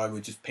stuff off by we'll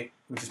just pick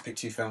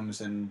two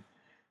films, and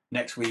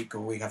next week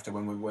or week after,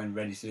 when we're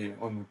ready to do it,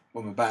 when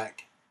we're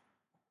back,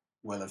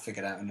 we'll have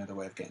figured out another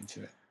way of getting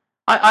to it.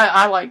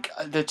 I like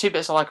the two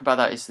bits I like about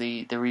that is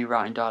the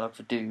rewriting dialogue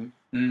for Doom.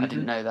 Mm-hmm. I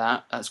didn't know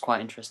that. That's quite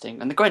interesting.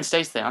 And the Gwen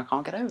Stacy thing, I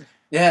can't get over.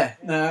 Yeah,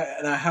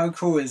 no, how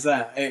cool is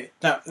that?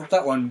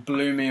 That one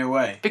blew me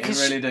away. Because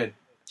it really did.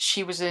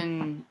 She was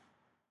in.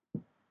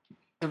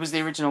 There was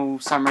the original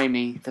Sam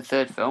Raimi, the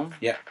third film.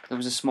 Yeah. There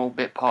was a small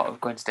bit part of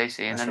Gwen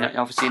Stacy, and then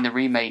obviously in the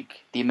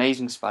remake, The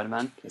Amazing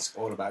Spider-Man. It's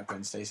all about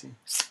Gwen Stacy.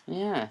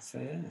 Yeah. So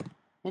yeah.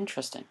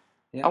 Interesting.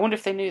 Yeah. I wonder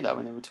if they knew that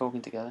when they were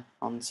talking together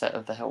on the set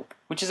of The Help,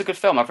 which is a good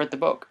film. I've read the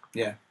book.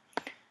 Yeah.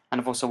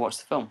 And I've also watched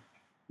the film.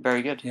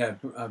 Very good. Yeah,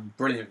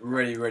 brilliant,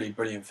 really, really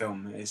brilliant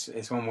film.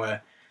 It's one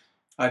where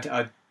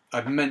I've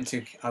meant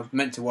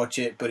to watch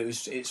it, but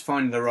it's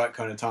finding the right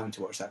kind of time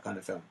to watch that kind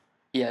of film.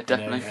 Yeah,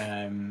 definitely. You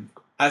know,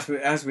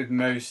 as with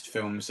most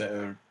films that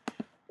are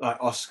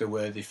like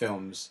Oscar-worthy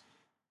films,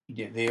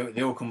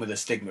 they all come with a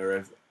stigma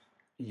of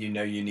you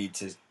need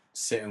to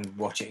sit and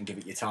watch it and give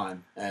it your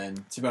time.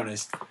 And to be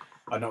honest,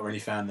 I've not really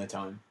found the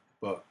time,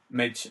 but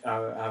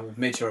I've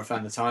made sure I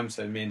found the time.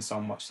 So me and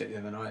Son watched it the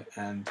other night,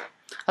 and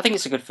I think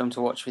it's a good film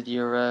to watch with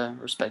your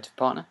respective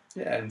partner.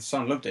 Yeah, and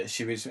Son loved it.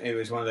 It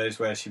was one of those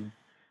where she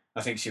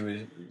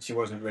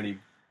wasn't really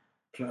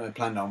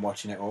planned on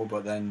watching it all,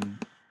 but then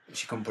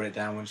she couldn't put it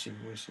down when she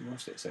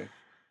watched it. So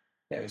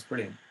yeah, it was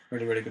brilliant.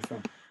 Really, really good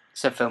film.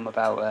 It's a film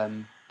about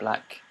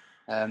black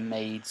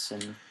maids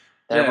and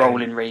their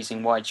role in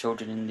raising white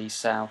children in the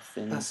South.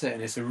 That's it,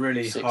 and it's a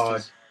really 60s.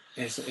 hard.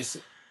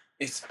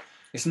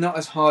 It's not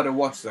as hard a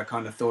watch as I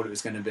kind of thought it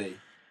was going to be.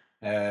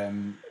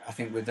 I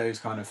think with those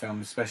kind of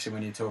films, especially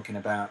when you're talking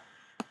about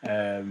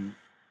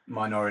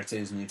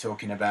minorities and you're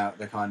talking about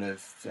the kind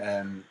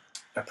of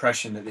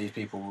oppression that these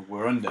people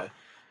were under,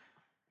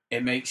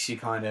 it makes you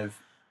kind of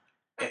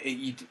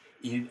you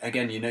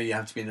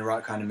have to be in the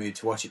right kind of mood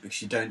to watch it,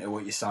 because you don't know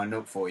what you signed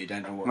up for. You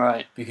don't know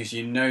what because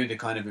you know the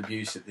kind of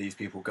abuse that these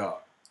people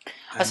got.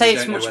 I say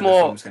it's much more.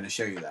 The film's going to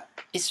show you that.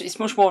 It's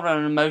much more on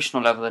an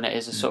emotional level than it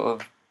is a sort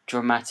of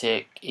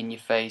dramatic, in your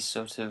face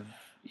sort of.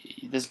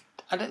 There's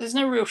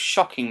no real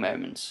shocking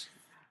moments.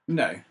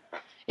 No,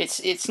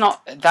 it's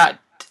not that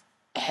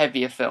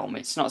heavy a film.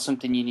 It's not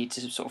something you need to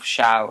sort of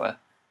shower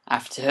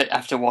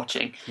after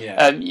watching.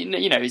 Yeah.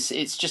 You know,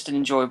 it's just an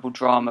enjoyable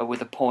drama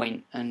with a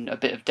point and a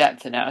bit of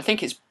depth in it. I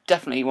think it's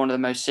definitely one of the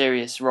most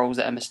serious roles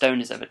that Emma Stone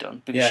has ever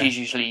done, because she's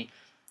usually,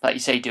 like you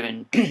say,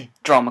 doing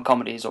drama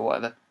comedies or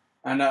whatever.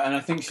 And I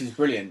think she's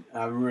brilliant.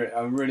 I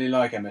really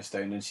like Emma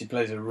Stone, and she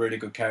plays a really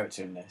good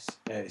character in this.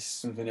 It's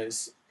something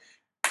that's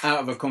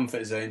out of her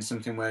comfort zone,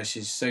 something where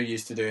she's so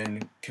used to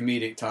doing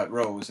comedic type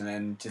roles, and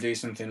then to do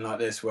something like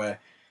this where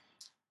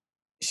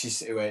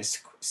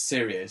it's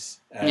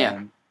serious.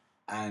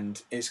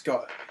 And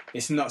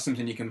it's not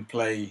something you can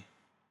play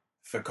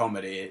for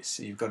comedy.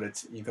 You've got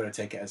to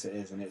take it as it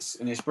is, and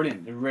it's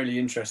brilliant. A really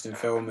interesting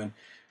film, and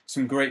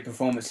some great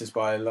performances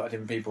by a lot of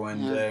different people.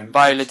 And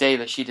Viola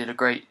Davis, she did a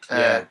great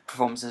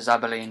performance as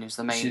Abilene, who's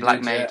the main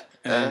black maid.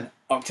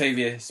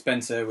 Octavia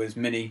Spencer was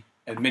Minnie,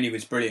 and Minnie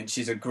was brilliant.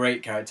 She's a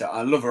great character.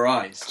 I love her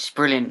eyes. She's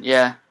brilliant.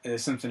 Yeah.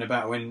 There's something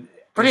about when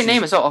brilliant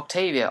name as well,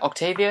 Octavia.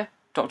 Octavia,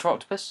 Dr.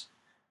 Octopus.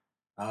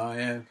 Oh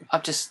yeah. Okay.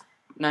 I've just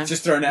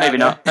thrown it out. Maybe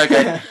not.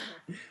 Okay.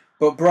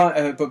 But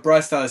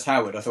Bryce Dallas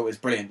Howard, I thought was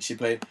brilliant. She's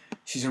a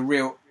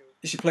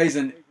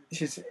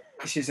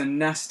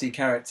nasty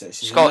character.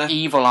 She's got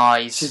evil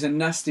eyes. She's a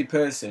nasty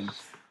person,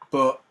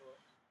 but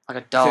like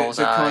a doll's eyes.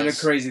 The kind of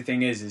crazy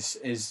thing is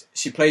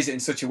she plays it in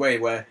such a way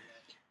where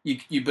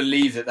you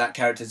believe that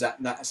character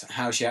that's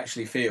how she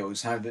actually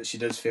feels. How that she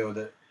does feel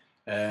that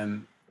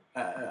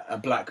a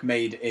black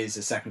maid is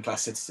a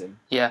second-class citizen.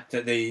 Yeah.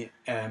 That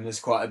there's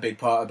quite a big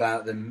part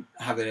about them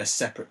having a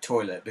separate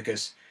toilet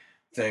because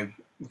the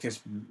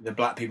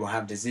black people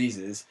have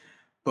diseases,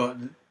 but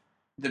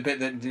the bit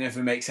that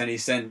never makes any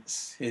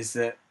sense is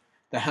that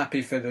they're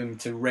happy for them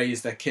to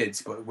raise their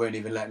kids, but won't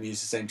even let them use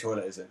the same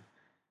toilet as them.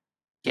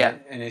 Yeah,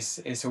 and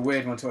it's a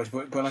weird one to watch.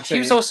 But like she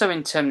was also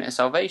in Terminator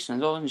Salvation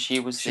as well, and she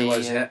was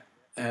the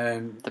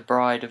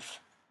bride of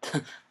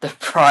the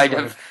bride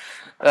of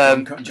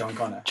John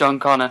Connor. John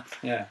Connor.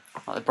 Yeah,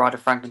 like the bride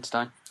of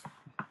Frankenstein.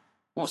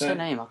 What's her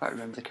name? I can't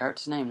remember the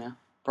character's name now.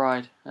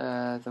 Bride,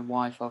 the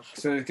wife of.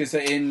 So because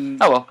in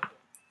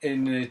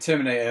the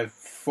Terminator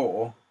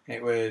 4,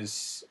 it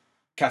was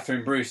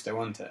Catherine Brewster,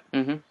 wasn't it?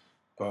 Mm-hmm.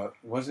 But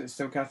was it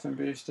still Catherine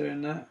Brewster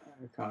in that?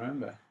 I can't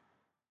remember.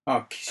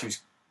 Oh,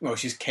 she's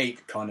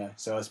Kate Connor,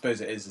 so I suppose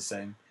it is the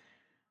same.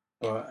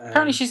 But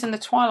apparently she's in the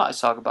Twilight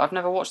Saga, but I've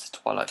never watched the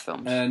Twilight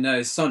films. No,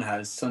 his son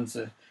has. Son's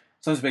a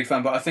big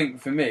fan, but I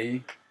think for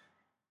me,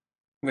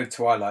 with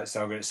Twilight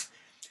Saga, it's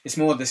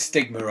more the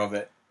stigma of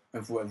it,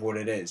 of what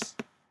it is.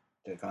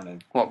 That kind of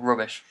what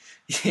rubbish.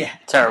 Yeah,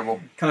 terrible.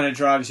 Kind of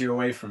drives you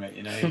away from it.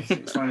 You know,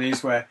 it's one of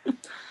these where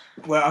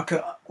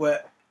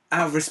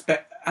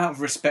out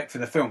of respect for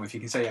the film, if you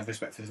can say you have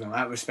respect for the film,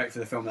 out of respect for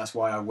the film, that's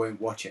why I won't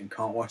watch it and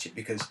can't watch it,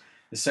 because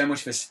there's so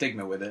much of a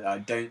stigma with it. I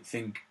don't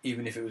think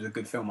even if it was a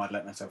good film, I'd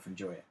let myself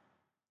enjoy it.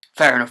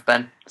 Fair enough,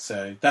 Ben.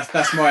 So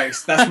that's my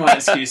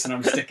excuse, and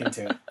I'm sticking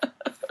to it.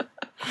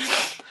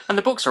 And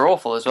the books are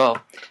awful as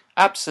well.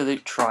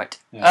 Absolute trite.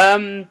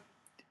 Yeah.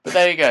 But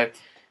there you go.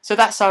 So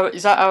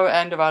is that our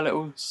end of our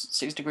little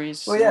 6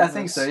 degrees? Well, yeah, I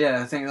think so.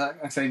 Yeah, I think like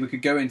I say, we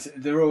could go into.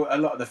 A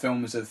lot of the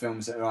films are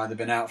films that have either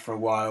been out for a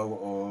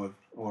while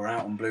or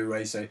out on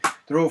Blu-ray. So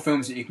they're all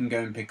films that you can go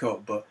and pick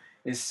up. But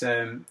it's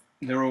they're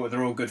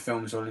all good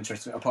films, all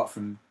interesting. Apart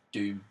from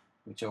Doom,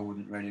 which I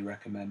wouldn't really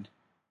recommend.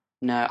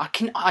 No, I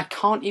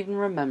can't even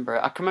remember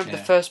it. I can remember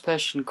the first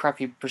person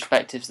crappy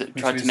perspectives that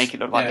tried to make it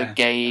look like a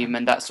game,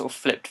 and that sort of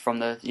flipped from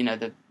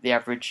the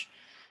average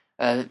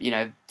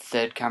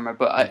third camera.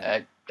 But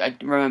I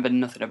remember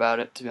nothing about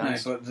it, to be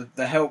honest. No, but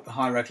the Help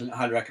highly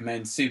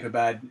recommend.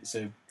 Superbad.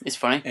 It's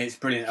funny. It's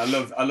brilliant. I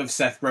love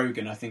Seth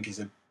Rogen. I think he's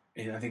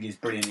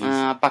brilliant.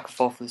 Back and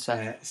forth with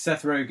Seth.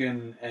 Seth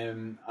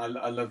Rogen. I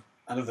love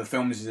the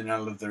films he's in. I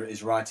love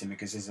his writing,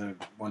 because he's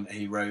one that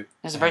he wrote.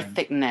 He has a very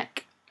thick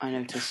neck, I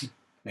noticed.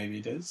 Maybe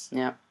he does.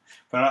 Yeah.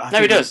 But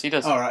he does. He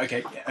does. Oh,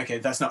 right. Okay.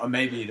 That's not a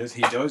maybe. He does.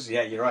 He does.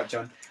 Yeah, you're right,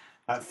 John.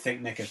 That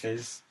thick neck of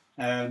his.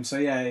 So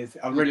yeah,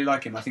 I really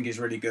like him. I think he's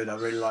really good. I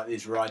really like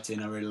his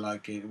writing. I really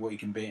like what he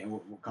can be and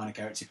what kind of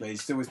character he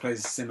plays. He always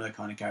plays a similar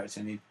kind of character,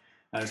 and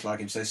I just like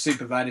him. So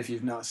Superbad, if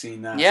you've not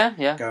seen that,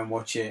 go and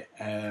watch it.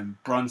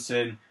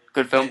 Bronson,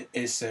 good film.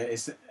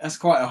 That's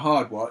quite a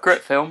hard watch.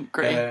 Great film,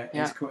 gritty.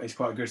 It's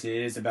quite gritty.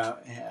 It is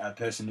about a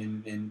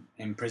person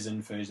in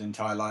prison for his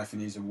entire life,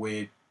 and he's a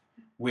weird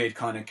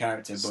kind of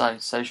character. But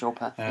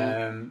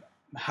sociopath.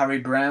 Harry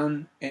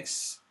Brown,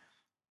 it's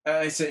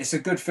a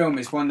good film.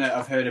 It's one that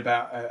I'd heard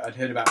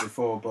about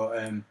before,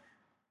 but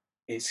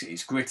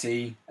it's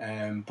gritty.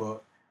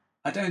 But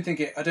I don't think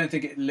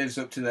it lives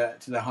up to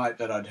the hype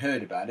that I'd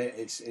heard about it.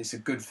 It's a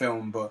good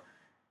film, but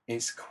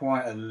it's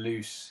quite a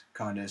loose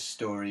kind of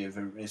story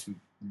it's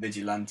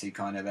vigilante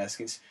kind of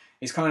esque.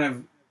 It's kind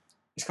of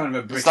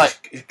a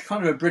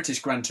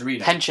British Gran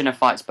Torino. Pensioner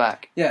fights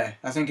back. Yeah,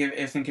 I think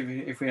if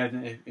we had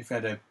like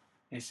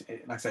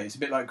I say, it's a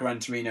bit like Gran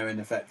Torino in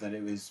the fact that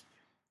it's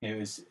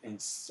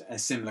a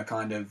similar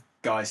kind of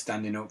guy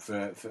standing up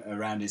for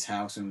around his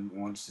house and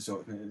wants to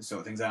sort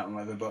things out and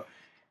whatever. But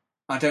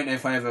I don't know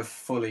if I ever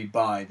fully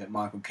buy that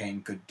Michael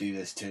Caine could do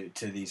this to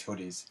these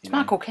hoodies. It's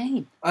Michael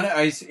Caine. I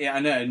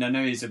know, and I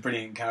know he's a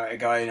brilliant character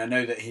guy, and I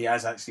know that he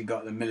has actually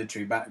got the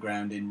military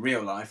background in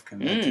real life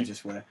compared to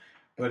just wear.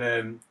 But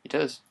he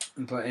does.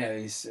 But yeah,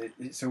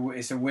 it's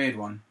a weird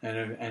one,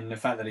 and the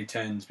fact that he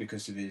turns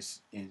because of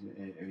his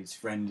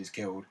friend is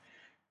killed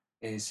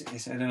is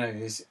I don't know,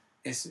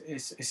 it's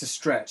a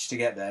stretch to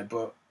get there,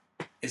 but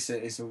it's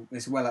a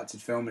well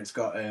acted film. It's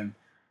got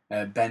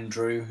Ben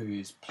Drew, who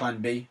is Plan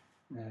B.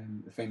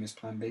 The famous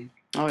Plan B.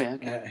 Oh yeah,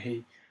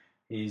 okay.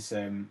 He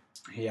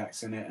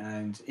acts in it,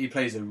 and he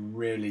plays a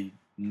really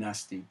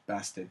nasty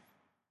bastard.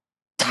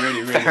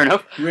 Really, Fair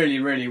enough.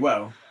 Really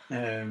well.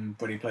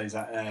 But he plays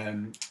that.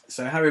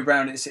 So Harry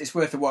Brown, it's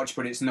worth a watch,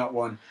 but it's not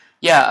one.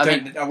 Yeah,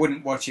 I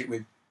wouldn't watch it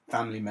with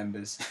family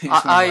members.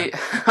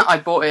 I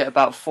bought it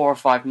about 4 or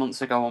 5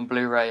 months ago on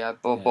Blu-ray. I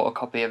bought a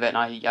copy of it, and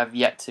I've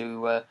yet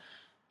to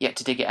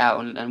dig it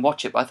out and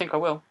watch it, but I think I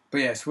will. But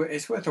yeah, it's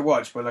worth a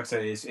watch. But like I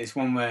say, it's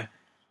one where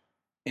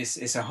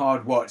it's a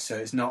hard watch, so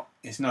it's not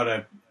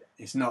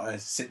a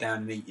sit down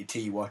and eat your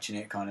tea watching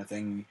it kind of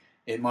thing.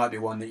 It might be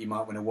one that you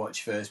might want to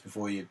watch first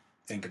before you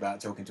think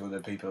about talking to other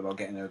people about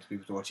getting other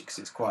people to watch it, because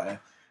it's quite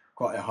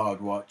a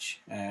hard watch.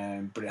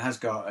 But it has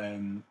got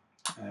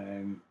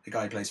the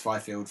guy who plays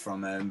Fifield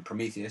from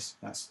Prometheus.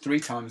 That's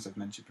 3 times I've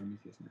mentioned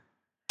Prometheus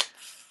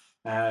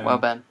now. Well,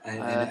 Ben,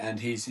 and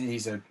he's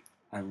a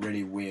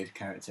really weird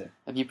character.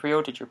 Have you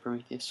pre-ordered your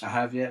Prometheus? I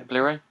have, yeah.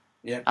 Blu-ray?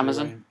 Yep.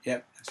 Amazon? Blu-ray.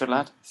 Yep. Good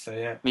lad. So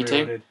yeah. Me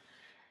too.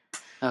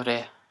 Oh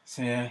dear.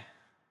 So yeah.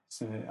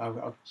 So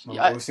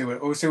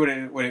we'll see what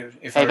it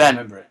if I Ben,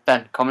 remember it.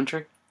 Ben,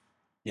 commentary?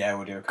 Yeah,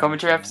 we'll do a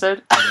commentary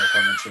episode. We'll do a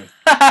commentary.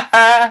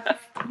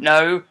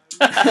 No.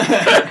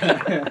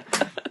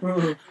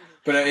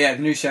 But yeah,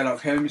 the new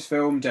Sherlock Holmes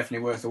film,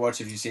 definitely worth a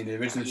watch if you've seen the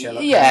original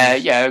Sherlock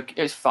Holmes. Yeah, it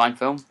was a fine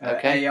film.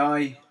 Okay.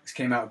 AI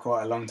came out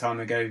quite a long time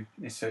ago.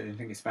 I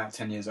think it's about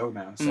 10 years old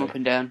now. So up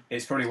and down.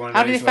 It's probably one of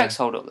How those. do the effects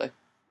hold up though?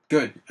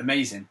 Good,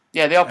 amazing.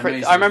 Yeah, they are pretty.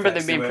 Amazing I remember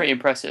effects. them being pretty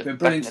impressive. They're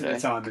brilliant at the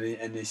time,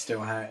 and they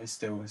still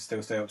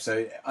stay up.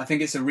 So I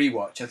think it's a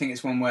rewatch. I think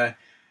it's one where,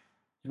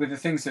 with the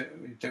things that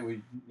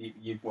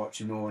you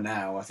watch more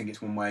now, I think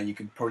it's one where you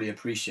could probably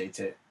appreciate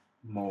it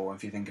more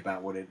if you think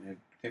about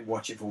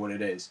watch it for what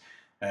it is,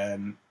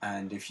 and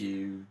if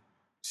you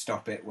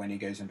stop it when he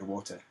goes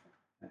underwater,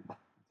 I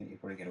think you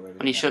probably get away with it.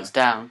 When he shuts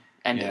down,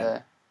 end of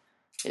there.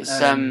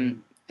 It's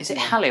is it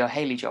Hallie or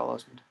Haley Joel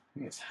Osment? I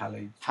think it's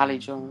Hallie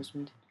Joel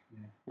Osment.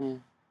 Yeah.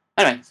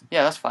 Anyway,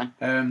 yeah, that's fine.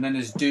 Then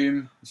there's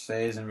Doom, which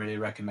I isn't really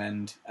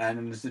recommend, and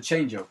then there's the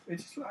Change Up.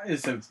 It's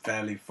a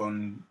fairly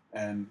fun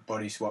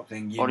body swap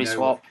thing. You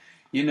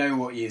know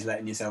what he's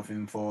letting yourself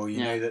in for.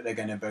 You know that they're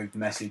going to both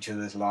mess each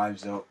other's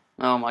lives up.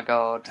 Oh my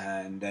god!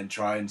 And then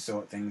try and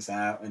sort things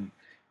out, and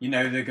you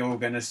know they're all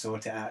going to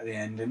sort it out at the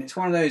end. And it's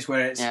one of those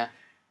where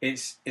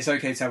it's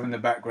okay to have in the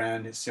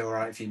background. It's all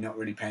right if you're not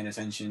really paying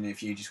attention.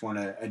 If you just want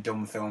a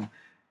dumb film.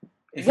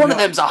 One of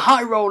them's a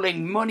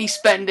high-rolling,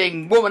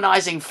 money-spending,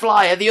 womanising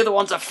flyer. The other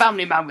one's a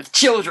family man with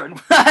children.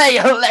 Hey,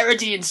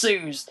 hilarity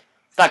ensues.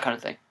 That kind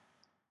of thing.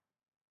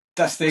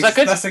 That's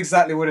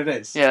exactly what it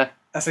is. Yeah.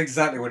 That's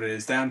exactly what it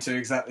is. Down to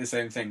exactly the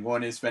same thing.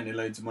 One is spending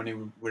loads of money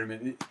with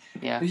women.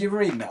 Yeah. Are you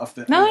reading that off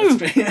the? No.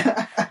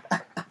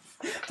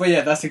 But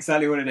yeah, that's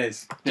exactly what it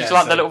is. Did you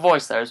like the little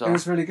voice there as well? It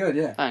was really good.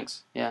 Yeah.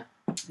 Thanks. Yeah.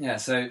 Yeah.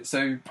 So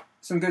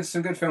some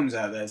good films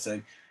out there.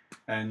 So,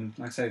 and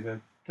like I say,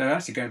 they're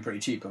actually going pretty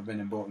cheap. I've been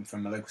and bought them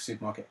from a local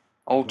supermarket.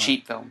 All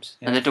cheap films.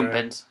 Yeah, and the dump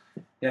bins.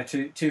 Yeah,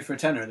 two for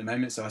 £10 at the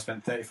moment, so I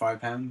spent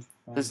 £35.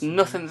 There's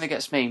nothing that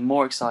gets me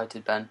more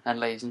excited, Ben, and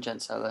ladies and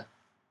gents out there,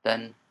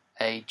 than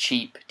a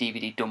cheap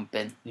DVD dump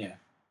bin. Yeah.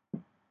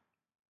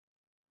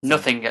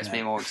 Nothing gets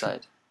me more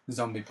excited.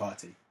 Zombie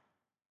Party.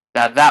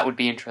 Now that would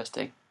be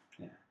interesting.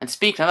 Yeah. And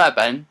speaking of that,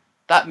 Ben,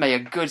 that made a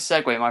good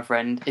segue, my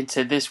friend,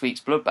 into this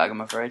week's Blood Bag,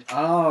 I'm afraid.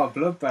 Oh,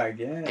 Blood Bag,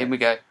 yeah. Here we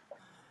go.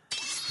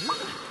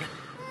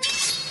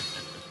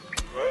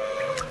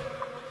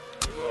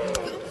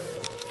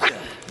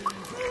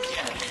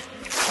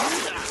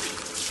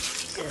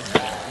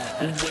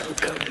 Welcome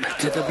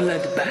to the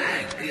Blood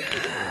Bag.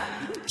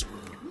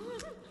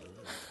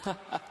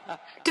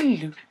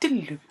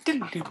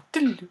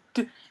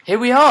 Here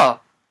we are.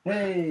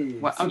 Hey,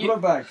 well, it's the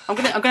Blood Bag. I'm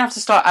gonna have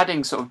to start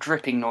adding sort of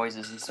dripping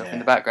noises and stuff in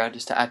the background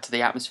just to add to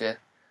the atmosphere.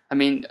 I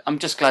mean, I'm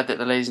just glad that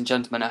the ladies and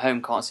gentlemen at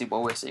home can't see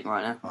what we're seeing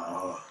right now.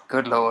 Oh.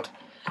 Good lord.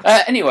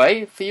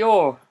 Anyway, for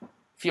your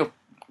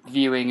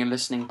viewing and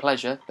listening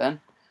pleasure, Ben,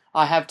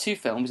 I have 2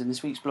 films in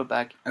this week's Blood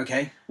Bag.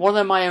 Okay. One of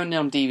them I own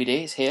on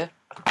DVD. It's here.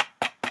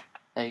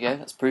 There you go.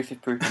 That's proof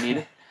if proof you need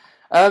it.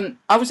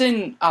 I was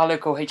in our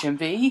local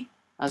HMV,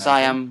 as I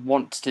am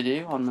wont to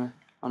do on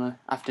an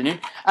afternoon,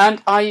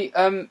 and I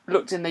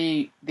looked in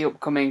the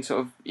upcoming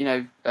sort of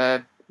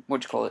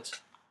what do you call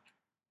it?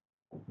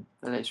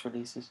 The latest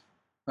releases.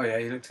 Oh yeah,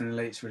 you looked in the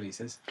latest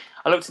releases.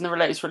 I looked in the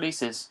latest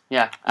releases,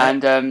 yeah.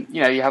 And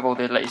you have all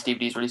the latest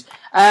DVDs released,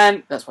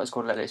 and that's why it's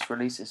called latest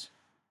releases.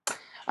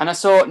 And I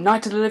saw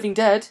Night of the Living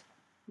Dead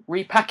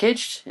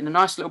repackaged in a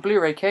nice little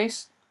Blu-ray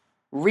case.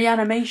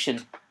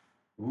 Reanimation.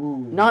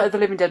 Ooh. Night of the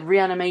Living Dead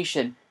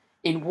Reanimation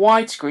in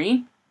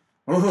widescreen,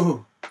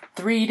 Ooh.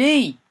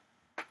 3D.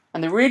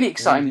 And the really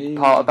exciting 3D.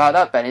 part about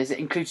that, Ben, is it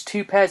includes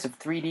 2 pairs of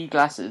 3D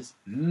glasses.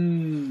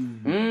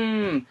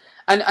 Mmm.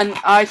 And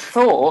I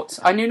thought,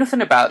 I knew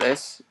nothing about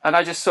this, and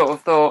I just sort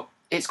of thought,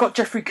 it's got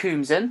Jeffrey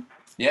Combs in.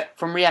 Yeah.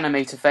 From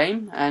Reanimator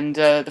fame and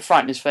The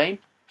Frighteners fame.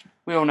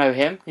 We all know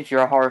him. If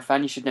you're a horror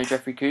fan, you should know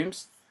Jeffrey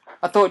Combs.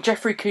 I thought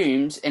Jeffrey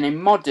Combs in a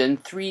modern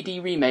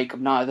 3D remake of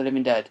Night of the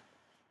Living Dead.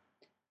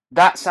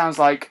 That sounds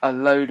like a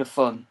load of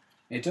fun.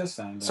 It does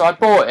sound. So I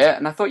bought it,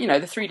 and I thought, the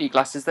 3D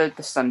glasses, they're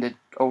the standard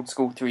old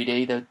school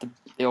 3D,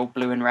 the old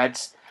blue and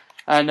reds.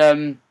 And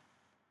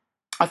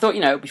I thought,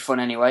 it would be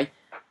fun anyway.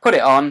 Put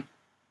it on.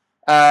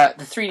 The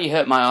 3D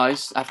hurt my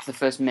eyes after the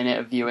first minute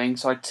of viewing,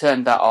 so I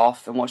turned that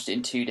off and watched it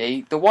in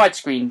 2D. The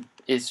widescreen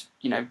is,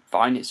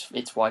 fine, it's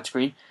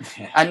widescreen.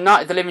 Yeah. And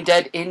Night of the Living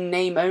Dead in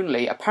name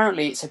only.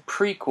 Apparently it's a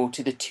prequel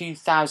to the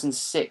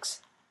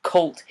 2006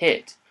 cult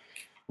hit.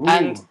 Ooh.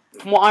 And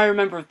from what I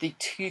remember of the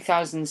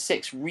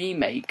 2006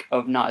 remake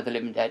of Night of the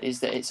Living Dead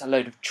is that it's a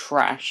load of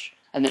trash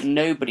and that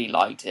nobody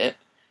liked it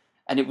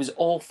and it was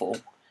awful.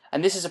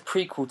 And this is a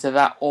prequel to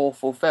that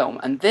awful film.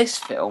 And this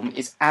film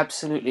is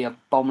absolutely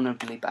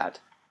abominably bad.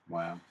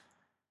 Wow.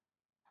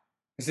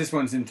 Because this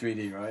one's in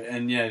 3D, right?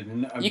 And yeah...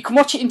 You can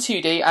watch it in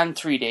 2D and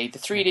 3D. The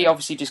 3D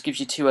obviously just gives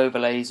you 2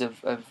 overlays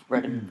of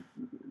red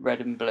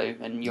and blue.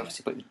 And you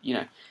obviously put,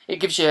 it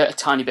gives you a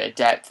tiny bit of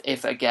depth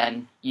if,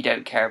 again, you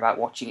don't care about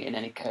watching it in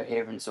any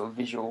coherence or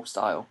visual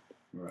style.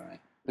 Right.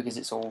 Because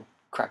it's all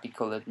crappy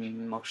coloured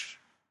and mush,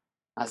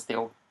 as the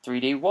old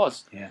 3D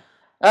was. Yeah.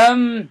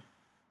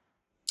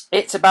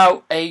 It's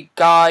about a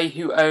guy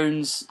who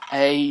owns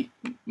a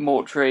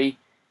mortuary.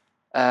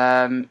 He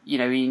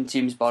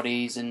entombs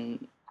bodies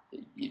and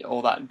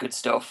all that good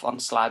stuff on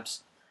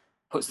slabs,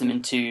 puts them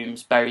in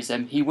tombs, buries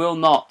them. He will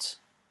not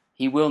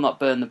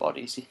burn the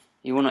bodies.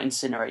 He will not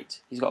incinerate.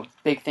 He's got a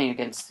big thing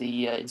against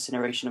the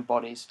incineration of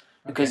bodies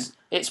because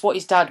it's what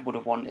his dad would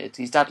have wanted.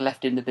 His dad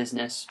left him the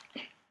business,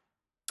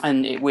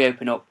 and we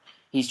open up.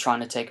 He's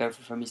trying to take over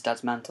from his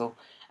dad's mantle,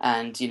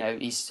 and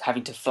he's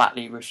having to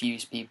flatly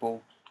refuse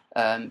people.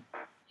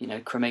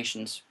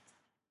 Cremations.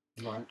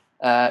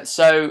 Right.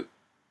 So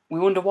we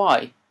wonder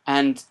why,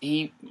 and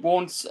he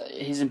warns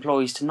his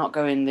employees to not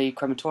go in the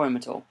crematorium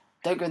at all.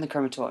 Don't go in the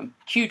crematorium.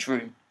 Huge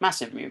room,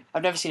 massive room.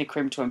 I've never seen a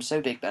crematorium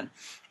so big, Ben.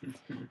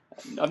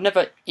 I've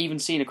never even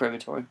seen a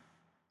crematorium.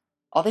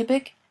 Are they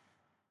big?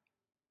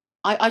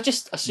 I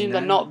just assume they're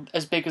not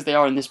as big as they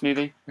are in this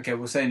movie. Okay,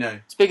 we'll say no.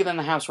 It's bigger than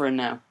the house we're in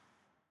now.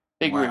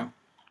 Big room.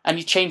 And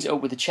he chains it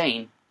up with a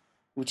chain,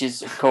 which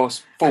is, of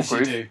course,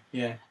 foolproof. Yes, you do,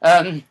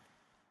 yeah.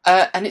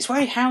 And it's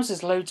where he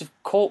houses loads of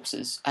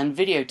corpses and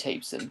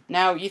videotapes them.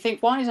 Now, you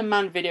think, why is a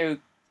man videoing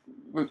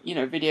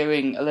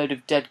a load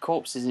of dead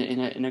corpses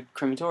in a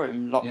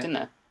crematorium locked in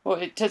there? Well,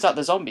 it turns out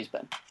they're zombies,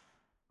 Ben.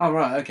 Oh,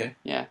 right, okay.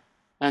 Yeah.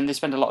 And they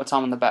spend a lot of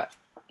time on the back,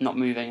 not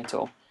moving at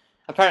all.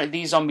 Apparently,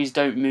 these zombies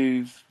don't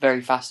move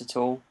very fast at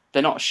all.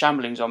 They're not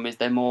shambling zombies.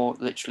 They're more,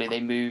 literally, they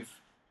move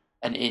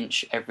an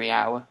inch every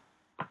hour,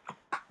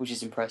 which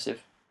is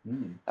impressive.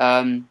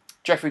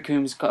 Jeffrey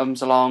Combs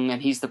comes along,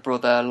 and he's the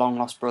brother,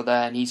 long-lost brother,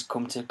 and he's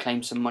come to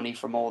claim some money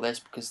from all this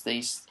because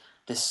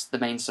the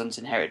main son's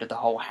inherited the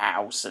whole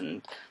house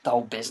and the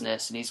whole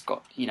business, and he's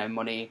got,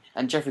 money.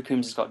 And Jeffrey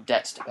Combs has got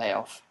debts to pay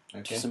off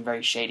to some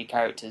very shady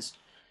characters.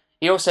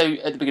 He also,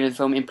 at the beginning of the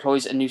film,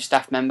 employs a new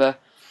staff member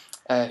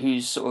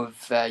who's sort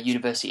of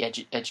university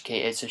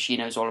educated, so she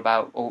knows all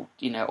about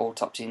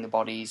autopsying the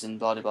bodies and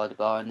blah, blah, blah,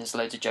 blah. And there's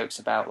loads of jokes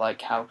about,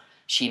 like, how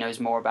she knows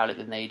more about it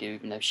than they do,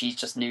 even though she's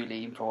just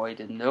newly employed,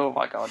 and oh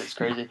my god, it's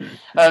crazy.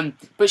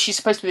 But she's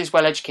supposed to be this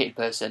well-educated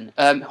person,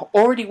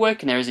 already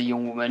working there as a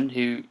young woman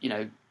who,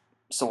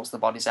 sorts the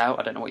bodies out,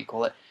 I don't know what you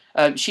call it.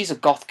 She's a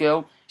goth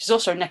girl. She's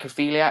also a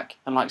necrophiliac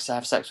and likes to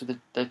have sex with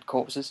the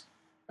corpses.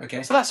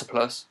 Okay. So that's a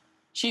plus.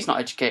 She's not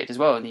educated as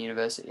well in the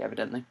university,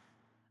 evidently.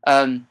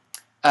 And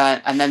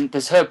then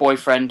there's her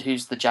boyfriend,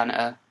 who's the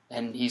janitor,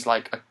 and he's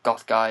like a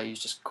goth guy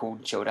who's just cool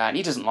and chilled out, and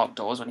he doesn't lock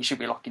doors when he should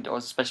be locking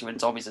doors, especially when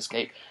zombies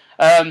escape.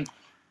 And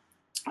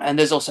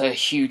there's also a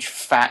huge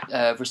fat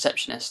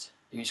receptionist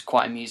who's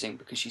quite amusing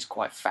because she's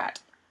quite fat.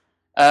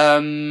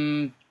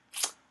 There's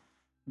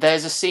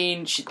a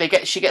scene. She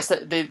gets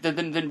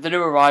the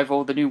new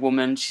arrival, the new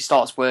woman. She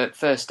starts work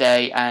first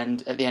day,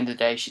 and at the end of the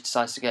day, she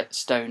decides to get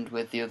stoned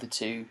with the other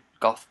 2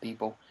 goth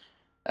people.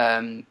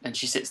 And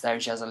she sits there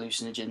and she has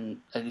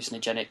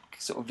hallucinogenic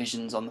sort of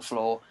visions on the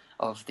floor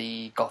of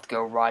the goth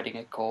girl riding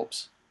a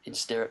corpse in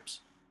stirrups.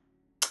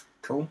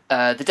 Cool.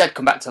 The dead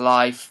come back to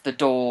life. The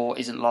door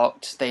isn't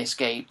locked. They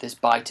escape. There's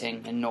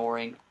biting and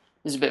gnawing.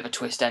 There's a bit of a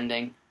twist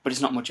ending, but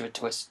it's not much of a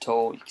twist at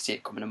all. You can see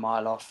it coming a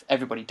mile off.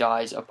 Everybody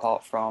dies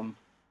apart from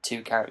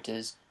 2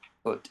 characters,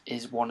 but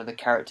is one of the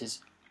characters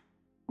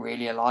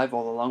really alive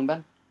all along,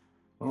 Ben?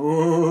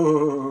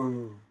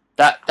 Ooh.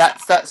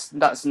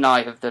 That's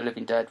Night of the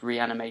Living Dead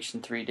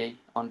Reanimation 3D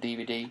on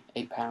DVD,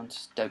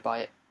 £8. Don't buy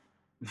it.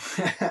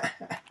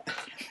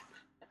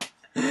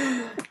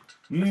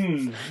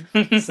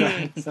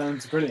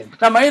 Sounds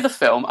brilliant. Now, my other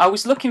film, I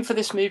was looking for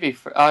this movie.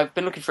 I've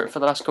been looking for it for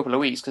the last couple of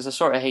weeks because I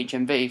saw it at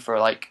HMV for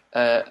like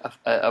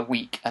a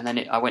week, and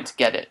then I went to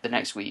get it the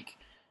next week,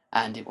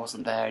 and it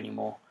wasn't there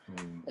anymore.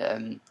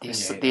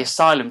 The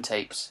Asylum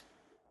tapes,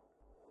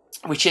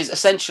 which is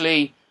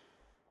essentially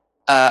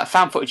a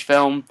found footage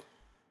film.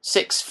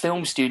 6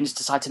 film students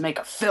decide to make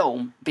a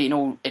film being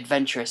all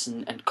adventurous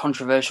and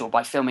controversial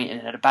by filming it in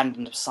an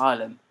abandoned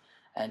asylum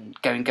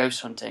and going ghost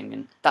hunting,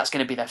 and that's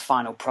going to be their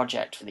final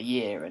project for the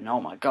year, and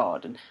oh my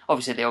god, and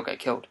obviously they all get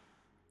killed.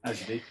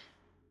 As you do.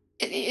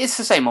 It's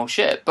the same old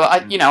shit, but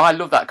I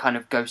love that kind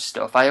of ghost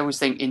stuff. I always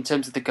think in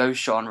terms of the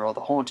ghost genre or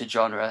the haunted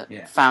genre,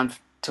 found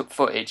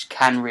footage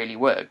can really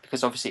work,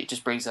 because obviously it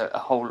just brings a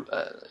whole,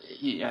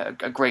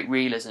 a great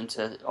realism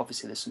to,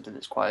 obviously there's something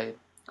that's quite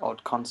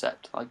odd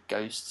concept, like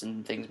ghosts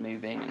and things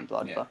moving and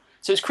blah blah.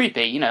 So it's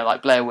creepy,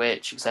 like Blair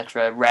Witch,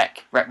 etc.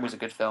 Wreck was a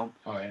good film.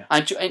 Oh yeah.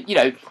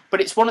 And but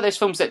it's one of those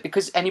films that,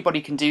 because anybody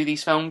can do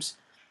these films,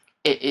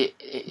 it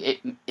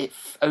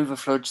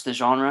overfloods the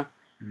genre,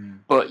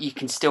 but you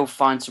can still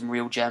find some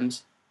real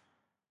gems.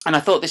 And I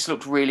thought this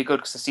looked really good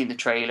because I've seen the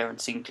trailer and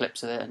seen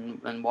clips of it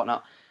and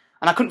whatnot,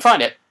 and I couldn't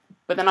find it.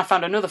 But then I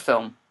found another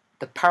film,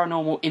 The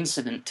Paranormal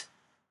Incident.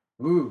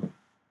 Ooh.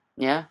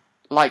 Yeah,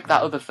 like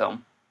that other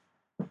film.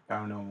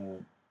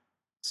 Paranormal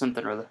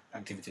something or other.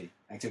 Activity,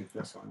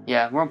 that's one.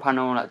 Yeah, we're on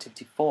Paranormal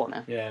Activity 4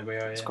 now. Yeah, we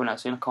are. It's coming out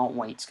soon. I can't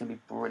wait. It's going to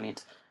be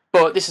brilliant.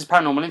 But this is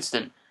Paranormal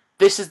Incident.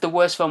 This is the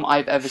worst film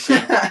I've ever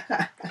seen.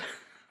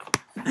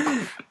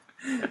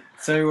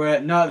 So,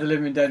 Night of the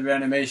Living Dead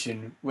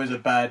Reanimation was a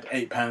bad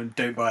 £8.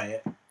 Don't buy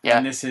it. Yeah.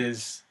 And this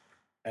is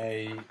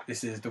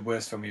the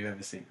worst film you've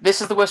ever seen.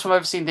 This is the worst film I've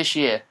ever seen this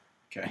year.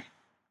 Okay.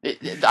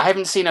 I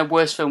haven't seen a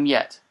worse film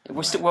yet.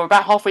 We're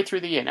about halfway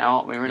through the year now,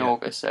 aren't we? We're in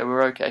August, so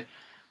we're okay.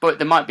 But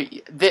there might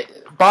be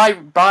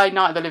buy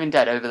Night of the Living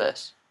Dead over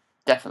this,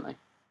 definitely,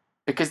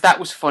 because that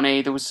was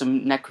funny. There was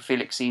some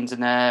necrophilic scenes in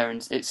there,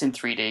 and it's in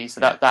 3D,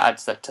 so that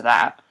adds to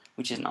that,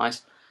 which is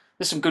nice.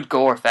 There's some good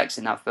gore effects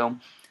in that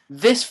film.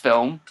 This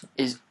film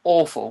is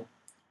awful.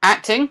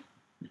 Acting,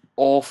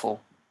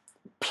 awful.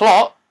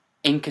 Plot,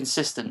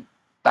 inconsistent,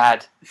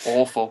 bad,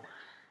 awful.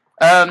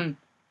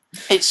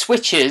 It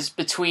switches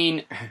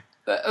between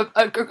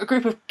a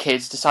group of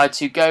kids decide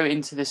to go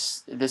into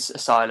this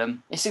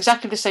asylum. It's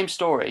exactly the same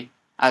story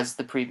as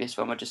the previous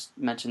film I just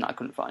mentioned that I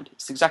couldn't find.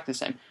 It's exactly the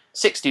same.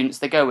 6 students,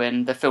 they go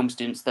in, they're film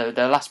students, their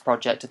last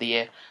project of the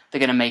year, they're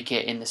going to make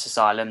it in this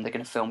asylum, they're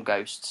going to film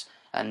ghosts,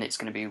 and it's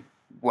going to be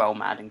well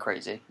mad and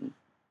crazy and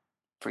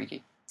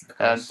freaky.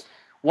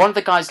 One of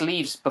the guys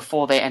leaves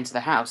before they enter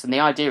the house, and the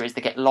idea is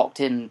they get locked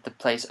in the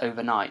place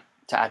overnight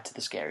to add to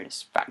the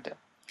scariness factor.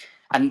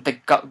 And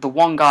the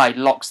one guy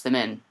locks them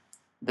in,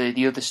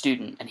 the other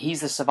student, and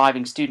he's the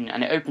surviving student.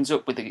 And it opens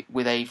up with the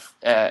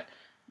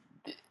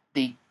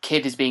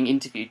kid is being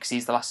interviewed because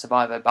he's the last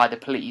survivor by the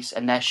police,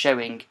 and they're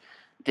showing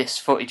this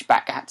footage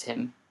back at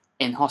him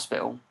in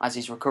hospital as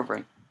he's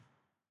recovering.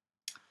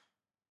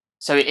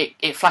 So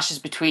it flashes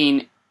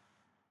between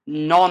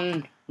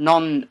non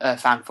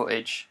fan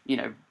footage,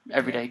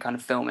 everyday kind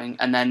of filming,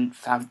 and then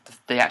found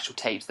the actual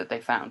tapes that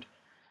they found.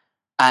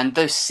 And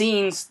those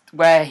scenes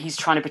where he's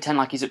trying to pretend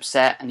like he's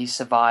upset and he's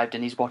survived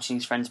and he's watching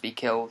his friends be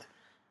killed,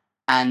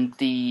 and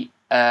the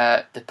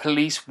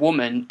police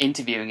woman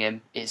interviewing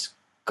him is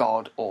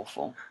god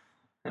awful.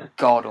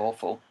 God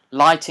awful.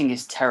 Lighting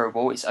is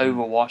terrible. It's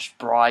overwashed,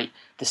 bright.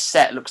 The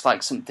set looks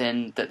like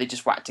something that they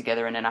just whacked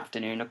together in an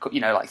afternoon.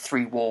 Like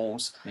 3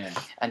 walls,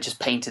 and just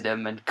painted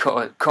them and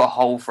cut a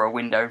hole for a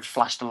window and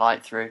flashed a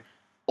light through.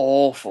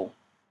 Awful.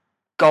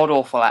 God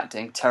awful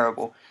acting.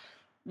 Terrible.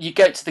 You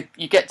get to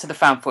the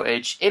found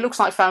footage. It looks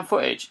like found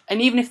footage,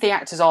 and even if the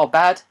actors are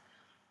bad,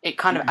 it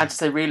kind of adds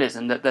to the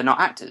realism that they're not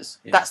actors.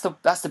 Yeah.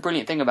 That's the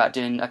brilliant thing about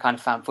doing a kind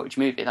of found footage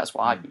movie. That's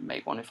why I'd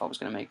make one if I was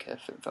going to make a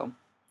film.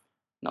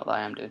 Not that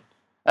I am doing.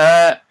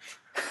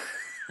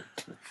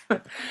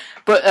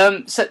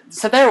 But so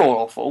they're all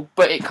awful,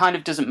 but it kind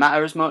of doesn't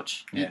matter as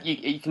much. Yeah.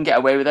 You can get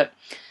away with it.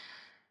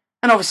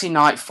 And obviously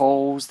night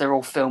falls, they're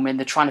all filming,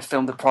 they're trying to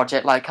film the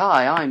project like,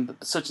 hi, I'm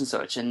such and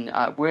such, and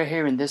we're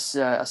here in this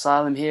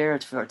asylum here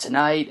for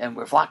tonight, and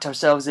we've locked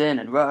ourselves in,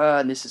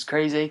 and this is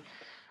crazy,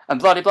 and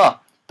blah blah blah.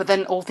 But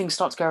then all things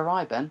start to go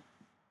awry, Ben.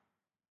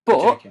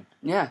 But,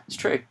 yeah, it's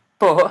true.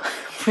 But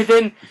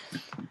within...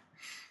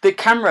 The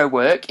camera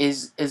work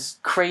is as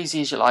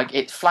crazy as you like.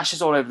 It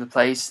flashes all over the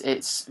place.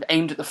 It's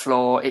aimed at the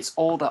floor. It's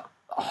all the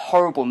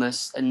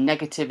horribleness and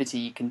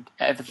negativity you can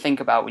ever think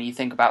about when you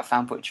think about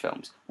found footage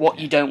films. What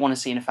you don't want to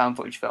see in a found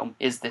footage film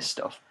is this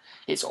stuff.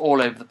 It's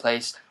all over the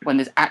place. When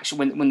there's action,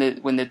 when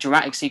the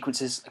dramatic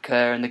sequences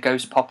occur and the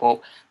ghosts pop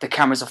up, the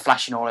cameras are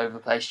flashing all over the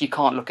place. You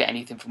can't look at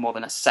anything for more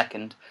than a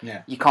second.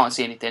 Yeah. You can't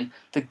see anything.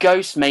 The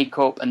ghost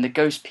makeup and the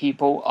ghost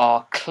people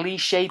are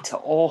cliched to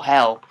all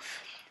hell.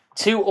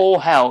 To all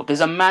hell.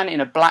 There's a man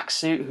in a black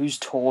suit who's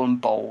tall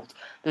and bold.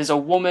 There's a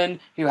woman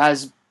who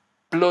has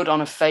blood on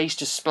her face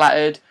just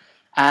splattered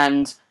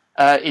and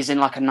is in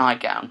like a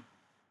nightgown.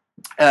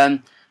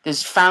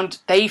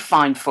 They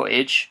find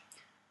footage.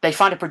 They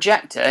find a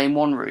projector in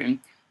one room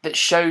that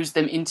shows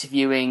them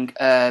interviewing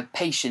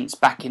patients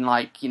back in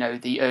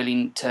the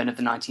early turn of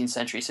the 19th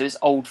century. So it's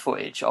old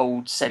footage,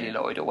 old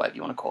celluloid or whatever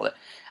you want to call it,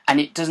 and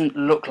it doesn't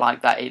look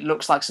like that. It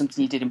looks like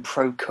something you did in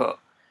Pro Cut.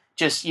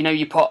 Just,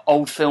 you put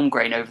old film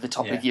grain over the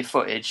top of your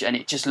footage and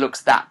it just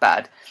looks that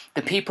bad.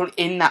 The people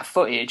in that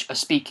footage are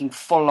speaking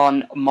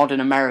full-on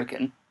modern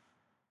American,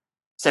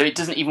 so it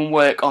doesn't even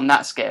work on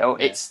that scale.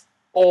 Yeah. It's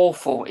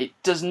awful. It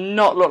does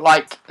not look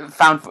like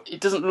it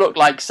doesn't look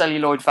like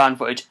celluloid found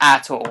footage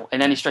at all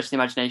in any stretch of the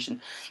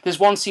imagination. There's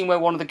one scene where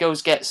one of the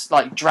girls gets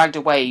dragged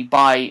away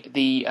by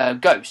the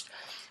ghost,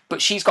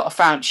 but she's got a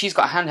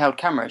handheld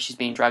camera as she's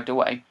being dragged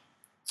away.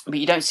 But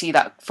you don't see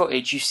that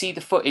footage. You see the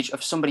footage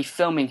of somebody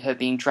filming her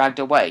being dragged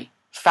away,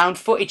 found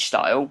footage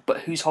style.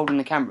 But who's holding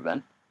the camera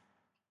then?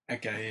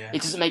 Okay, yeah.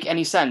 It doesn't make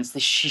any sense. We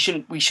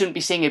shouldn't be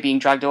seeing her being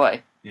dragged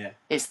away. Yeah.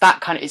 It's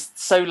it's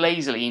so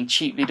lazily and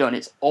cheaply done.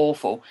 It's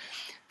awful.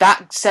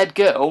 That said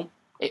girl,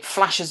 it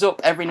flashes up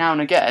every now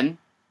and again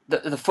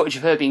the footage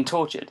of her being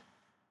tortured.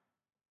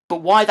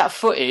 But why that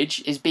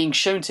footage is being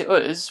shown to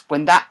us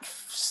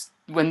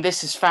when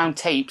this is found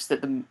tapes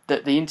that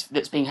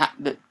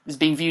is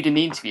being viewed in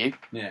the interview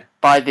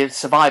by the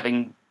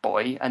surviving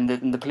boy and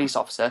the police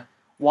officer,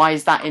 why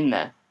is that in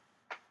there?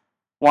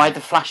 Why are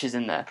the flashes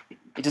in there?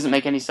 It doesn't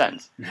make any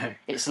sense. No.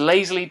 It's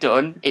lazily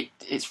done.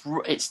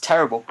 It's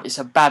terrible. It's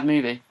a bad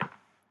movie.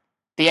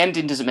 The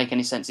ending doesn't make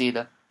any sense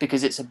either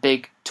because it's a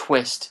big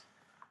twist.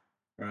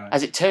 Right.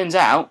 As it turns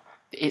out,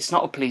 it's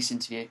not a police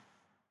interview.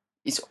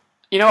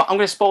 You know what? I'm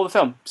going to spoil the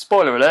film.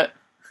 Spoiler alert.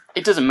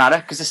 It doesn't matter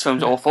because this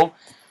film's awful.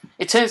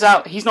 It turns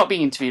out he's not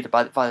being interviewed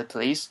by the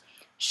police.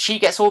 She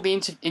gets all the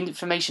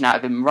information out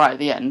of him right at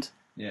the end.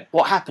 Yeah.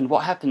 What happened?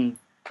 What happened?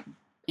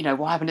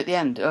 What happened at the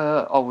end?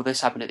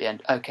 This happened at the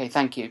end. Okay,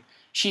 thank you.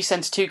 She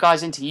sends 2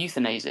 guys in to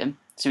euthanize him,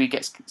 so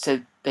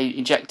they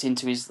inject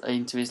into his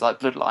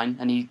bloodline,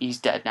 and he's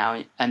dead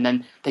now. And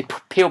then they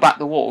peel back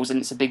the walls, and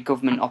it's a big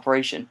government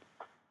operation.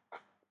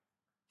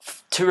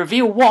 To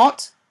reveal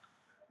what?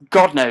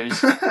 God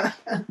knows.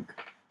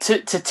 to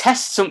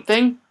test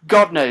something?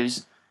 God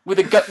knows. With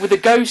a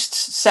ghost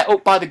set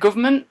up by the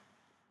government?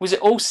 Was it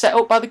all set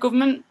up by the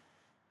government?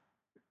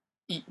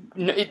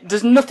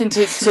 There's nothing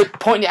to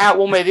point it out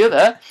one way or the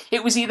other.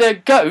 It was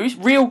either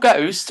real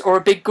ghost, or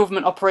a big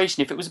government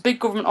operation. If it was a big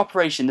government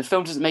operation, the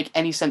film doesn't make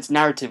any sense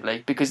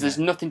narratively because there's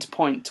nothing to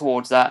point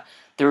towards that.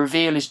 The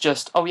reveal is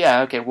just,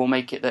 we'll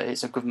make it that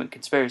it's a government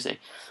conspiracy.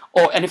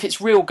 And if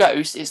it's real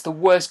ghost, it's the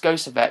worst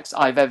ghost effects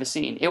I've ever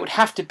seen. It would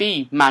have to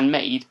be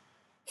man-made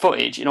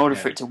footage in order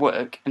for it to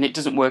work, and it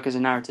doesn't work as a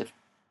narrative.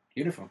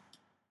 Beautiful.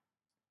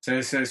 So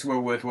it's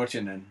well worth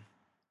watching then.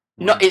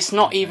 No, it's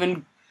not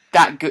even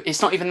that good.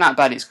 It's not even that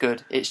bad. It's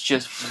good. It's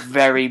just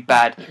very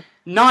bad.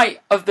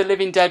 Night of the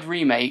Living Dead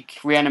remake,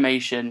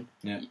 Reanimation.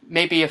 Yeah.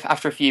 Maybe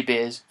after a few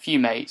beers, few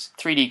mates,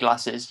 3D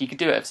glasses, you could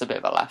do it for a bit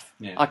of a laugh.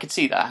 Yeah. I could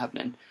see that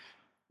happening.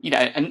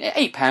 And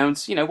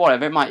 £8,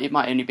 whatever. It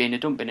might only be in a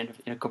dump bin in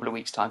a couple of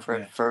weeks' time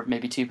for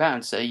maybe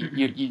 £2. So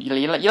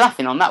you're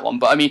laughing on that one.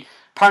 But I mean,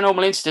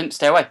 Paranormal Incident,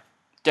 stay away.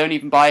 Don't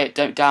even buy it.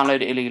 Don't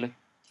download it illegally.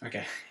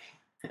 Okay.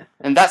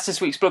 And that's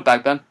this week's Blood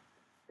Bag, Ben.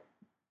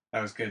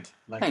 That was good.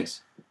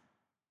 Thanks.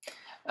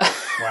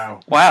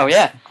 Wow. Wow,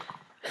 yeah.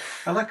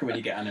 I like it when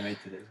you get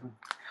animated as well.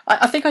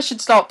 I think I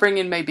should start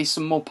bringing maybe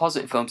some more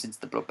positive films into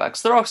the Blood Bag,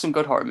 because there are some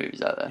good horror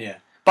movies out there. Yeah.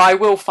 But I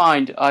will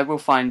find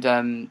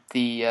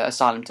the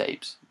Asylum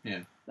tapes.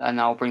 Yeah.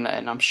 And I'll bring that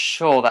in. I'm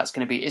sure that's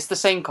going to be... It's the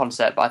same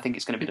concept, but I think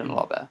it's going to be done a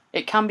lot better.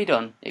 It can be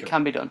done. It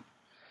can be done.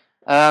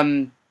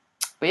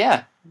 But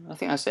yeah, I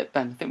think that's it,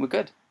 Ben. I think we're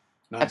good.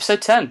 Nice.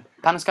 Episode 10,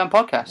 Pan and Scan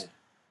Podcast.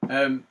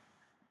 Yeah.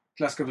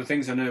 Last couple of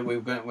things. I know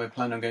we're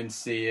planning on going to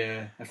see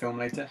a film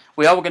later.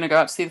 We're going to go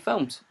out to see the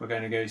films. We're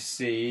going to go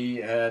see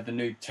the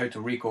new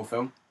Total Recall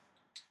film.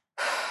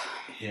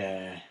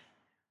 Yeah.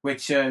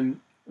 Which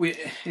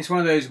it's one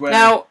of those where...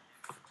 Now...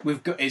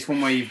 It's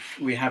one where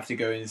we have to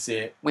go and see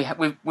it.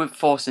 We're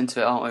forced into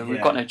it, aren't we?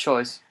 We've got no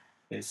choice.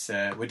 It's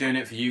we're doing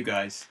it for you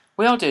guys.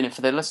 We are doing it for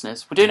the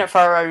listeners. We're doing it for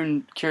our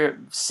own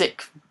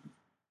sick,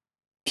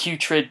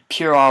 putrid,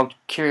 puerile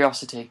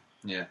curiosity.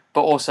 Yeah.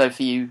 But also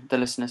for you, the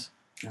listeners.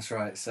 That's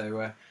right.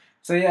 So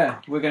yeah,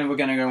 we're gonna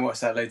go and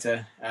watch that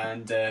later,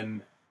 and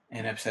in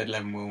episode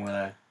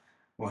 11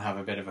 we'll have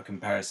a bit of a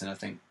comparison, I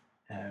think,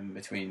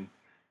 between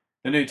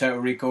the new Total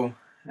Recall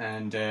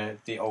and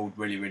the old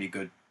really really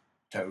good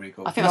Total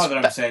Recall. I think not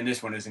that I'm saying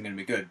this one isn't going to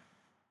be good.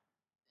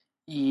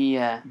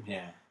 Yeah.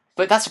 Yeah.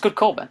 But that's a good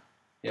call, Ben.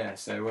 Yeah,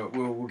 so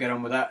we'll get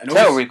on with that. And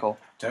Total Recall.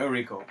 Total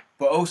Recall.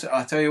 But also,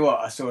 I'll tell you what,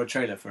 I saw a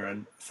trailer for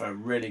a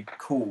really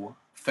cool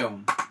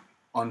film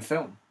on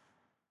film.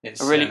 It's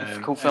a really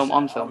cool film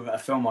on film. A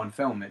film on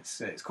film.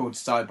 It's called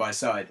Side by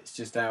Side. It's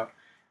just out.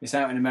 It's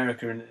out in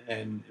America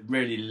in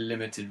really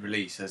limited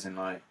release, as in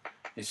like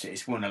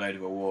it's won a load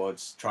of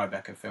awards,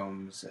 Tribeca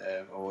Films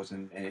awards,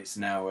 and it's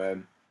now.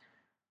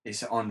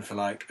 It's on for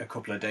like a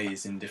couple of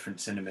days in different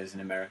cinemas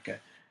in America.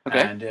 Okay.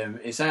 And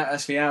it's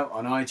actually out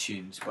on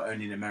iTunes, but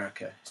only in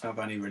America. It's not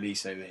got any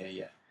release over here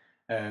yet.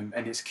 And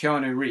it's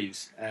Keanu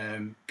Reeves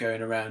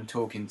going around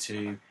talking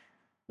to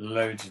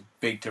loads of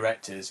big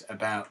directors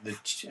about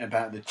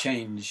the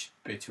change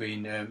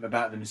between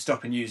about them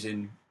stopping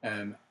using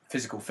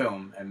physical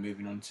film and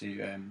moving on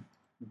to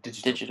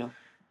digital.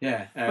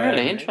 Yeah,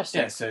 really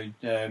interesting. Yeah, so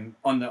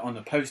on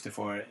the poster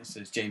for it, it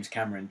says James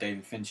Cameron,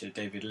 David Fincher,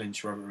 David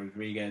Lynch, Robert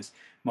Rodriguez,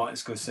 Martin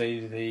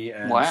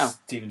Scorsese, wow.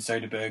 Steven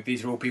Soderbergh.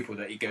 These are all people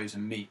that he goes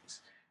and meets.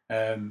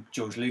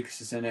 George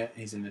Lucas is in it.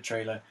 He's in the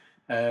trailer.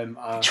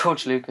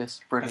 George Lucas,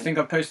 brilliant. I think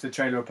I posted the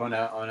trailer up on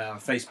our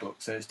Facebook,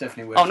 so it's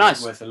definitely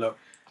worth a look.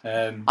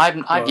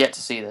 I've yet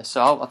to see this,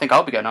 so I think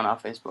I'll be going on our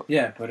Facebook.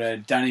 Yeah,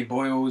 but Danny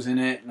Boyle's in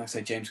it, and like I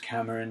say, James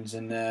Cameron's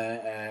in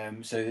there.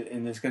 And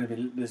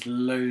there's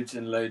loads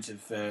and loads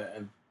of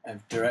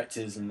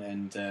directors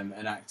and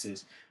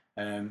actors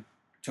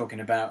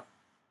talking about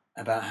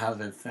how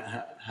the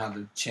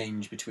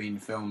change between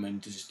film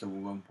and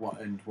digital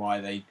and why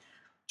they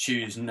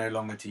choose no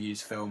longer to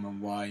use film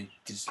and why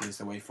digital is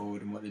the way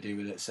forward and what they do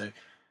with it. So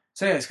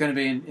yeah, it's going to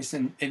be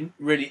a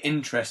really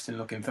interesting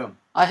looking film.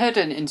 I heard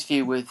an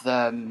interview with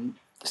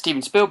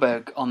Steven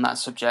Spielberg on that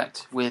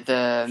subject, with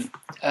interviewing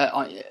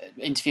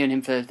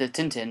him for the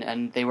Tintin,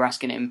 and they were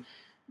asking him.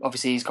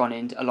 Obviously, he's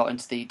gone a lot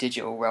into the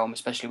digital realm,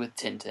 especially with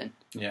Tintin.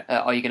 Yeah.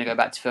 Are you going to go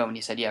back to film? And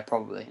he said, yeah,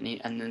 probably.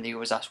 And then he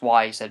was asked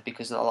why. He said,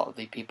 because a lot of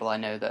the people I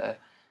know that are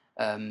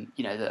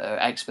that are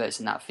experts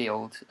in that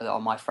field are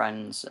my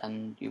friends,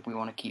 and we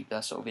want to keep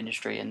that sort of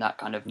industry and that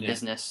kind of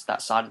business,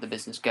 that side of the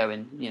business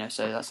going.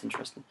 So that's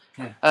interesting.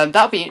 Yeah.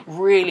 That would be a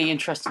really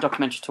interesting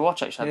documentary to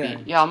watch.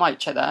 Actually, I might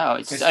check that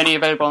out. It's only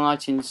available on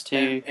iTunes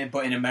too.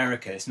 But in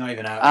America, it's not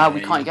even out. We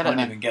can't get it.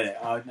 Can't even get it.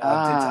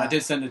 I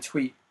did send a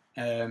tweet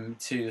to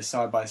the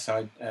Side by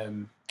Side,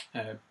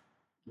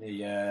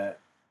 the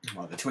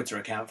Twitter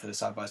account for the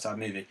Side by Side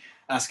movie,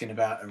 asking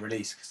about a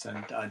release.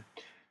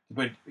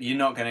 But you're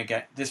not going to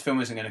get this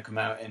film. Isn't going to come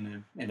out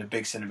in a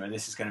big cinema.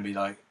 This is going to be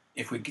like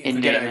if we get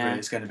it over,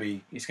 it's going to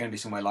be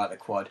somewhere like the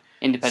Quad,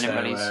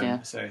 independent release.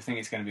 Yeah. So I think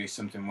it's going to be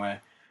something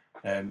where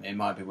it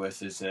might be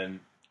worth us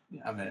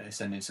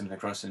sending something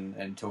across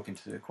and talking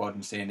to the Quad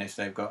and seeing if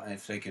they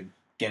could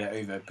get it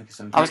over, because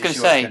I'm pretty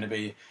sure it's going to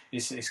be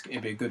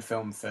it'd be a good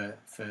film for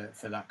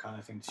that kind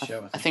of thing to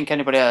show. I think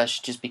anybody else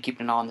should just be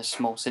keeping an eye on the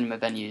small cinema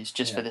venues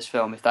just for this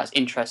film, if that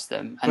interests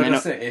them. And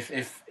that's it.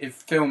 If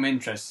film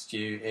interests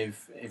you,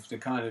 if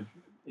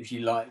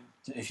you like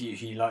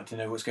to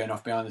know what's going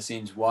off behind the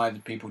scenes, why the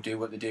people do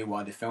what they do,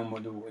 why they film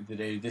what they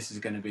do, this is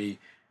going to be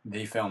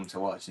the film to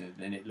watch,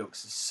 and it looks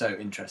so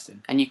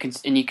interesting. And you can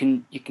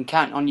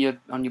count on your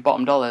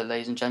bottom dollar,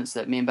 ladies and gents,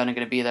 that me and Ben are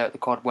going to be there at the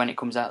Quad when it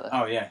comes out there.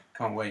 Oh yeah,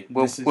 can't wait.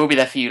 We'll be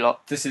there for you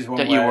lot. This is one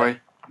Don't you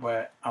worry.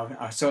 Where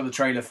I saw the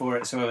trailer for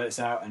it, saw that it's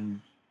out,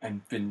 and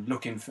been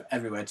looking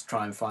everywhere to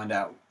try and find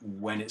out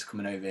when it's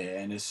coming over here.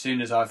 And as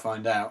soon as I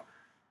find out,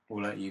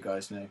 we'll let you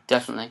guys know.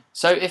 Definitely.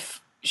 So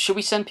should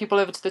we send people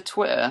over to the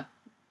Twitter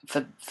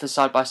for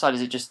Side by Side?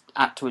 Is it just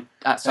at Side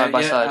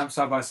by Side? At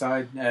Side by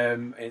Side.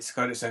 It's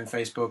got its own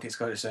Facebook. It's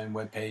got its own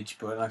webpage.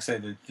 But like I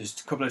said, there's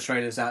a couple of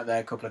trailers out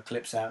there, a couple of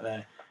clips out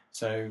there.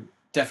 So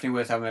definitely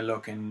worth having a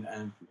look, and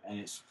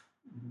it's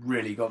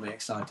really got me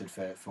excited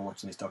for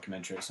watching this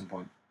documentary at some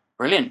point.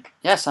 Brilliant.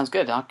 Yeah, sounds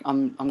good.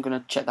 I'm going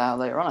to check that out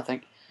later on, I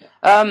think.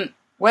 Yeah.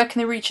 Where can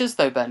they reach us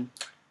though, Ben?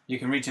 You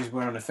can reach us.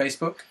 We're on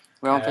Facebook.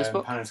 We're on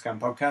Facebook. Pan and Scan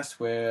Podcast.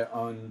 We're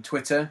on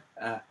Twitter.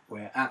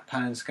 We're at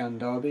Pan and Scan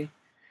Derby.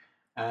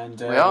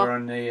 And we're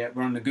on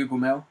the Google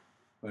Mail.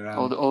 We're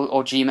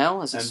or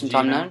Gmail, as it's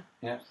sometimes known.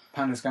 Yeah,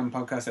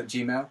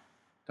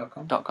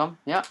 panandscanpodcast@gmail.com. .com,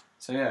 yeah.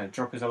 So yeah,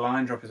 drop us a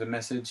line, drop us a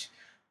message,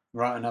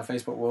 write on our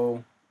Facebook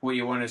wall what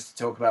you want us to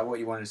talk about, what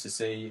you want us to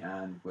see,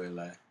 and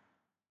we'll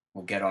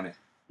get on it.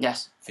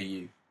 Yes. For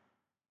you.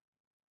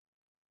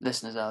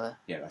 Listeners out there.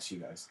 Yeah, that's you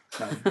guys.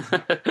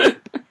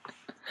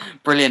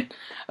 Brilliant.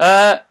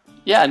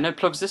 Yeah, no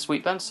plugs this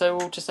week, Ben, so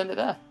we'll just end it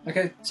there.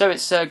 Okay. So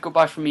it's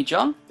goodbye from me,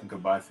 John. And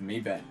goodbye from me,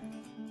 Ben.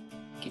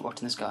 Keep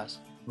watching the skies.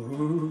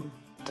 Ooh.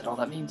 Don't know what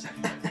that means.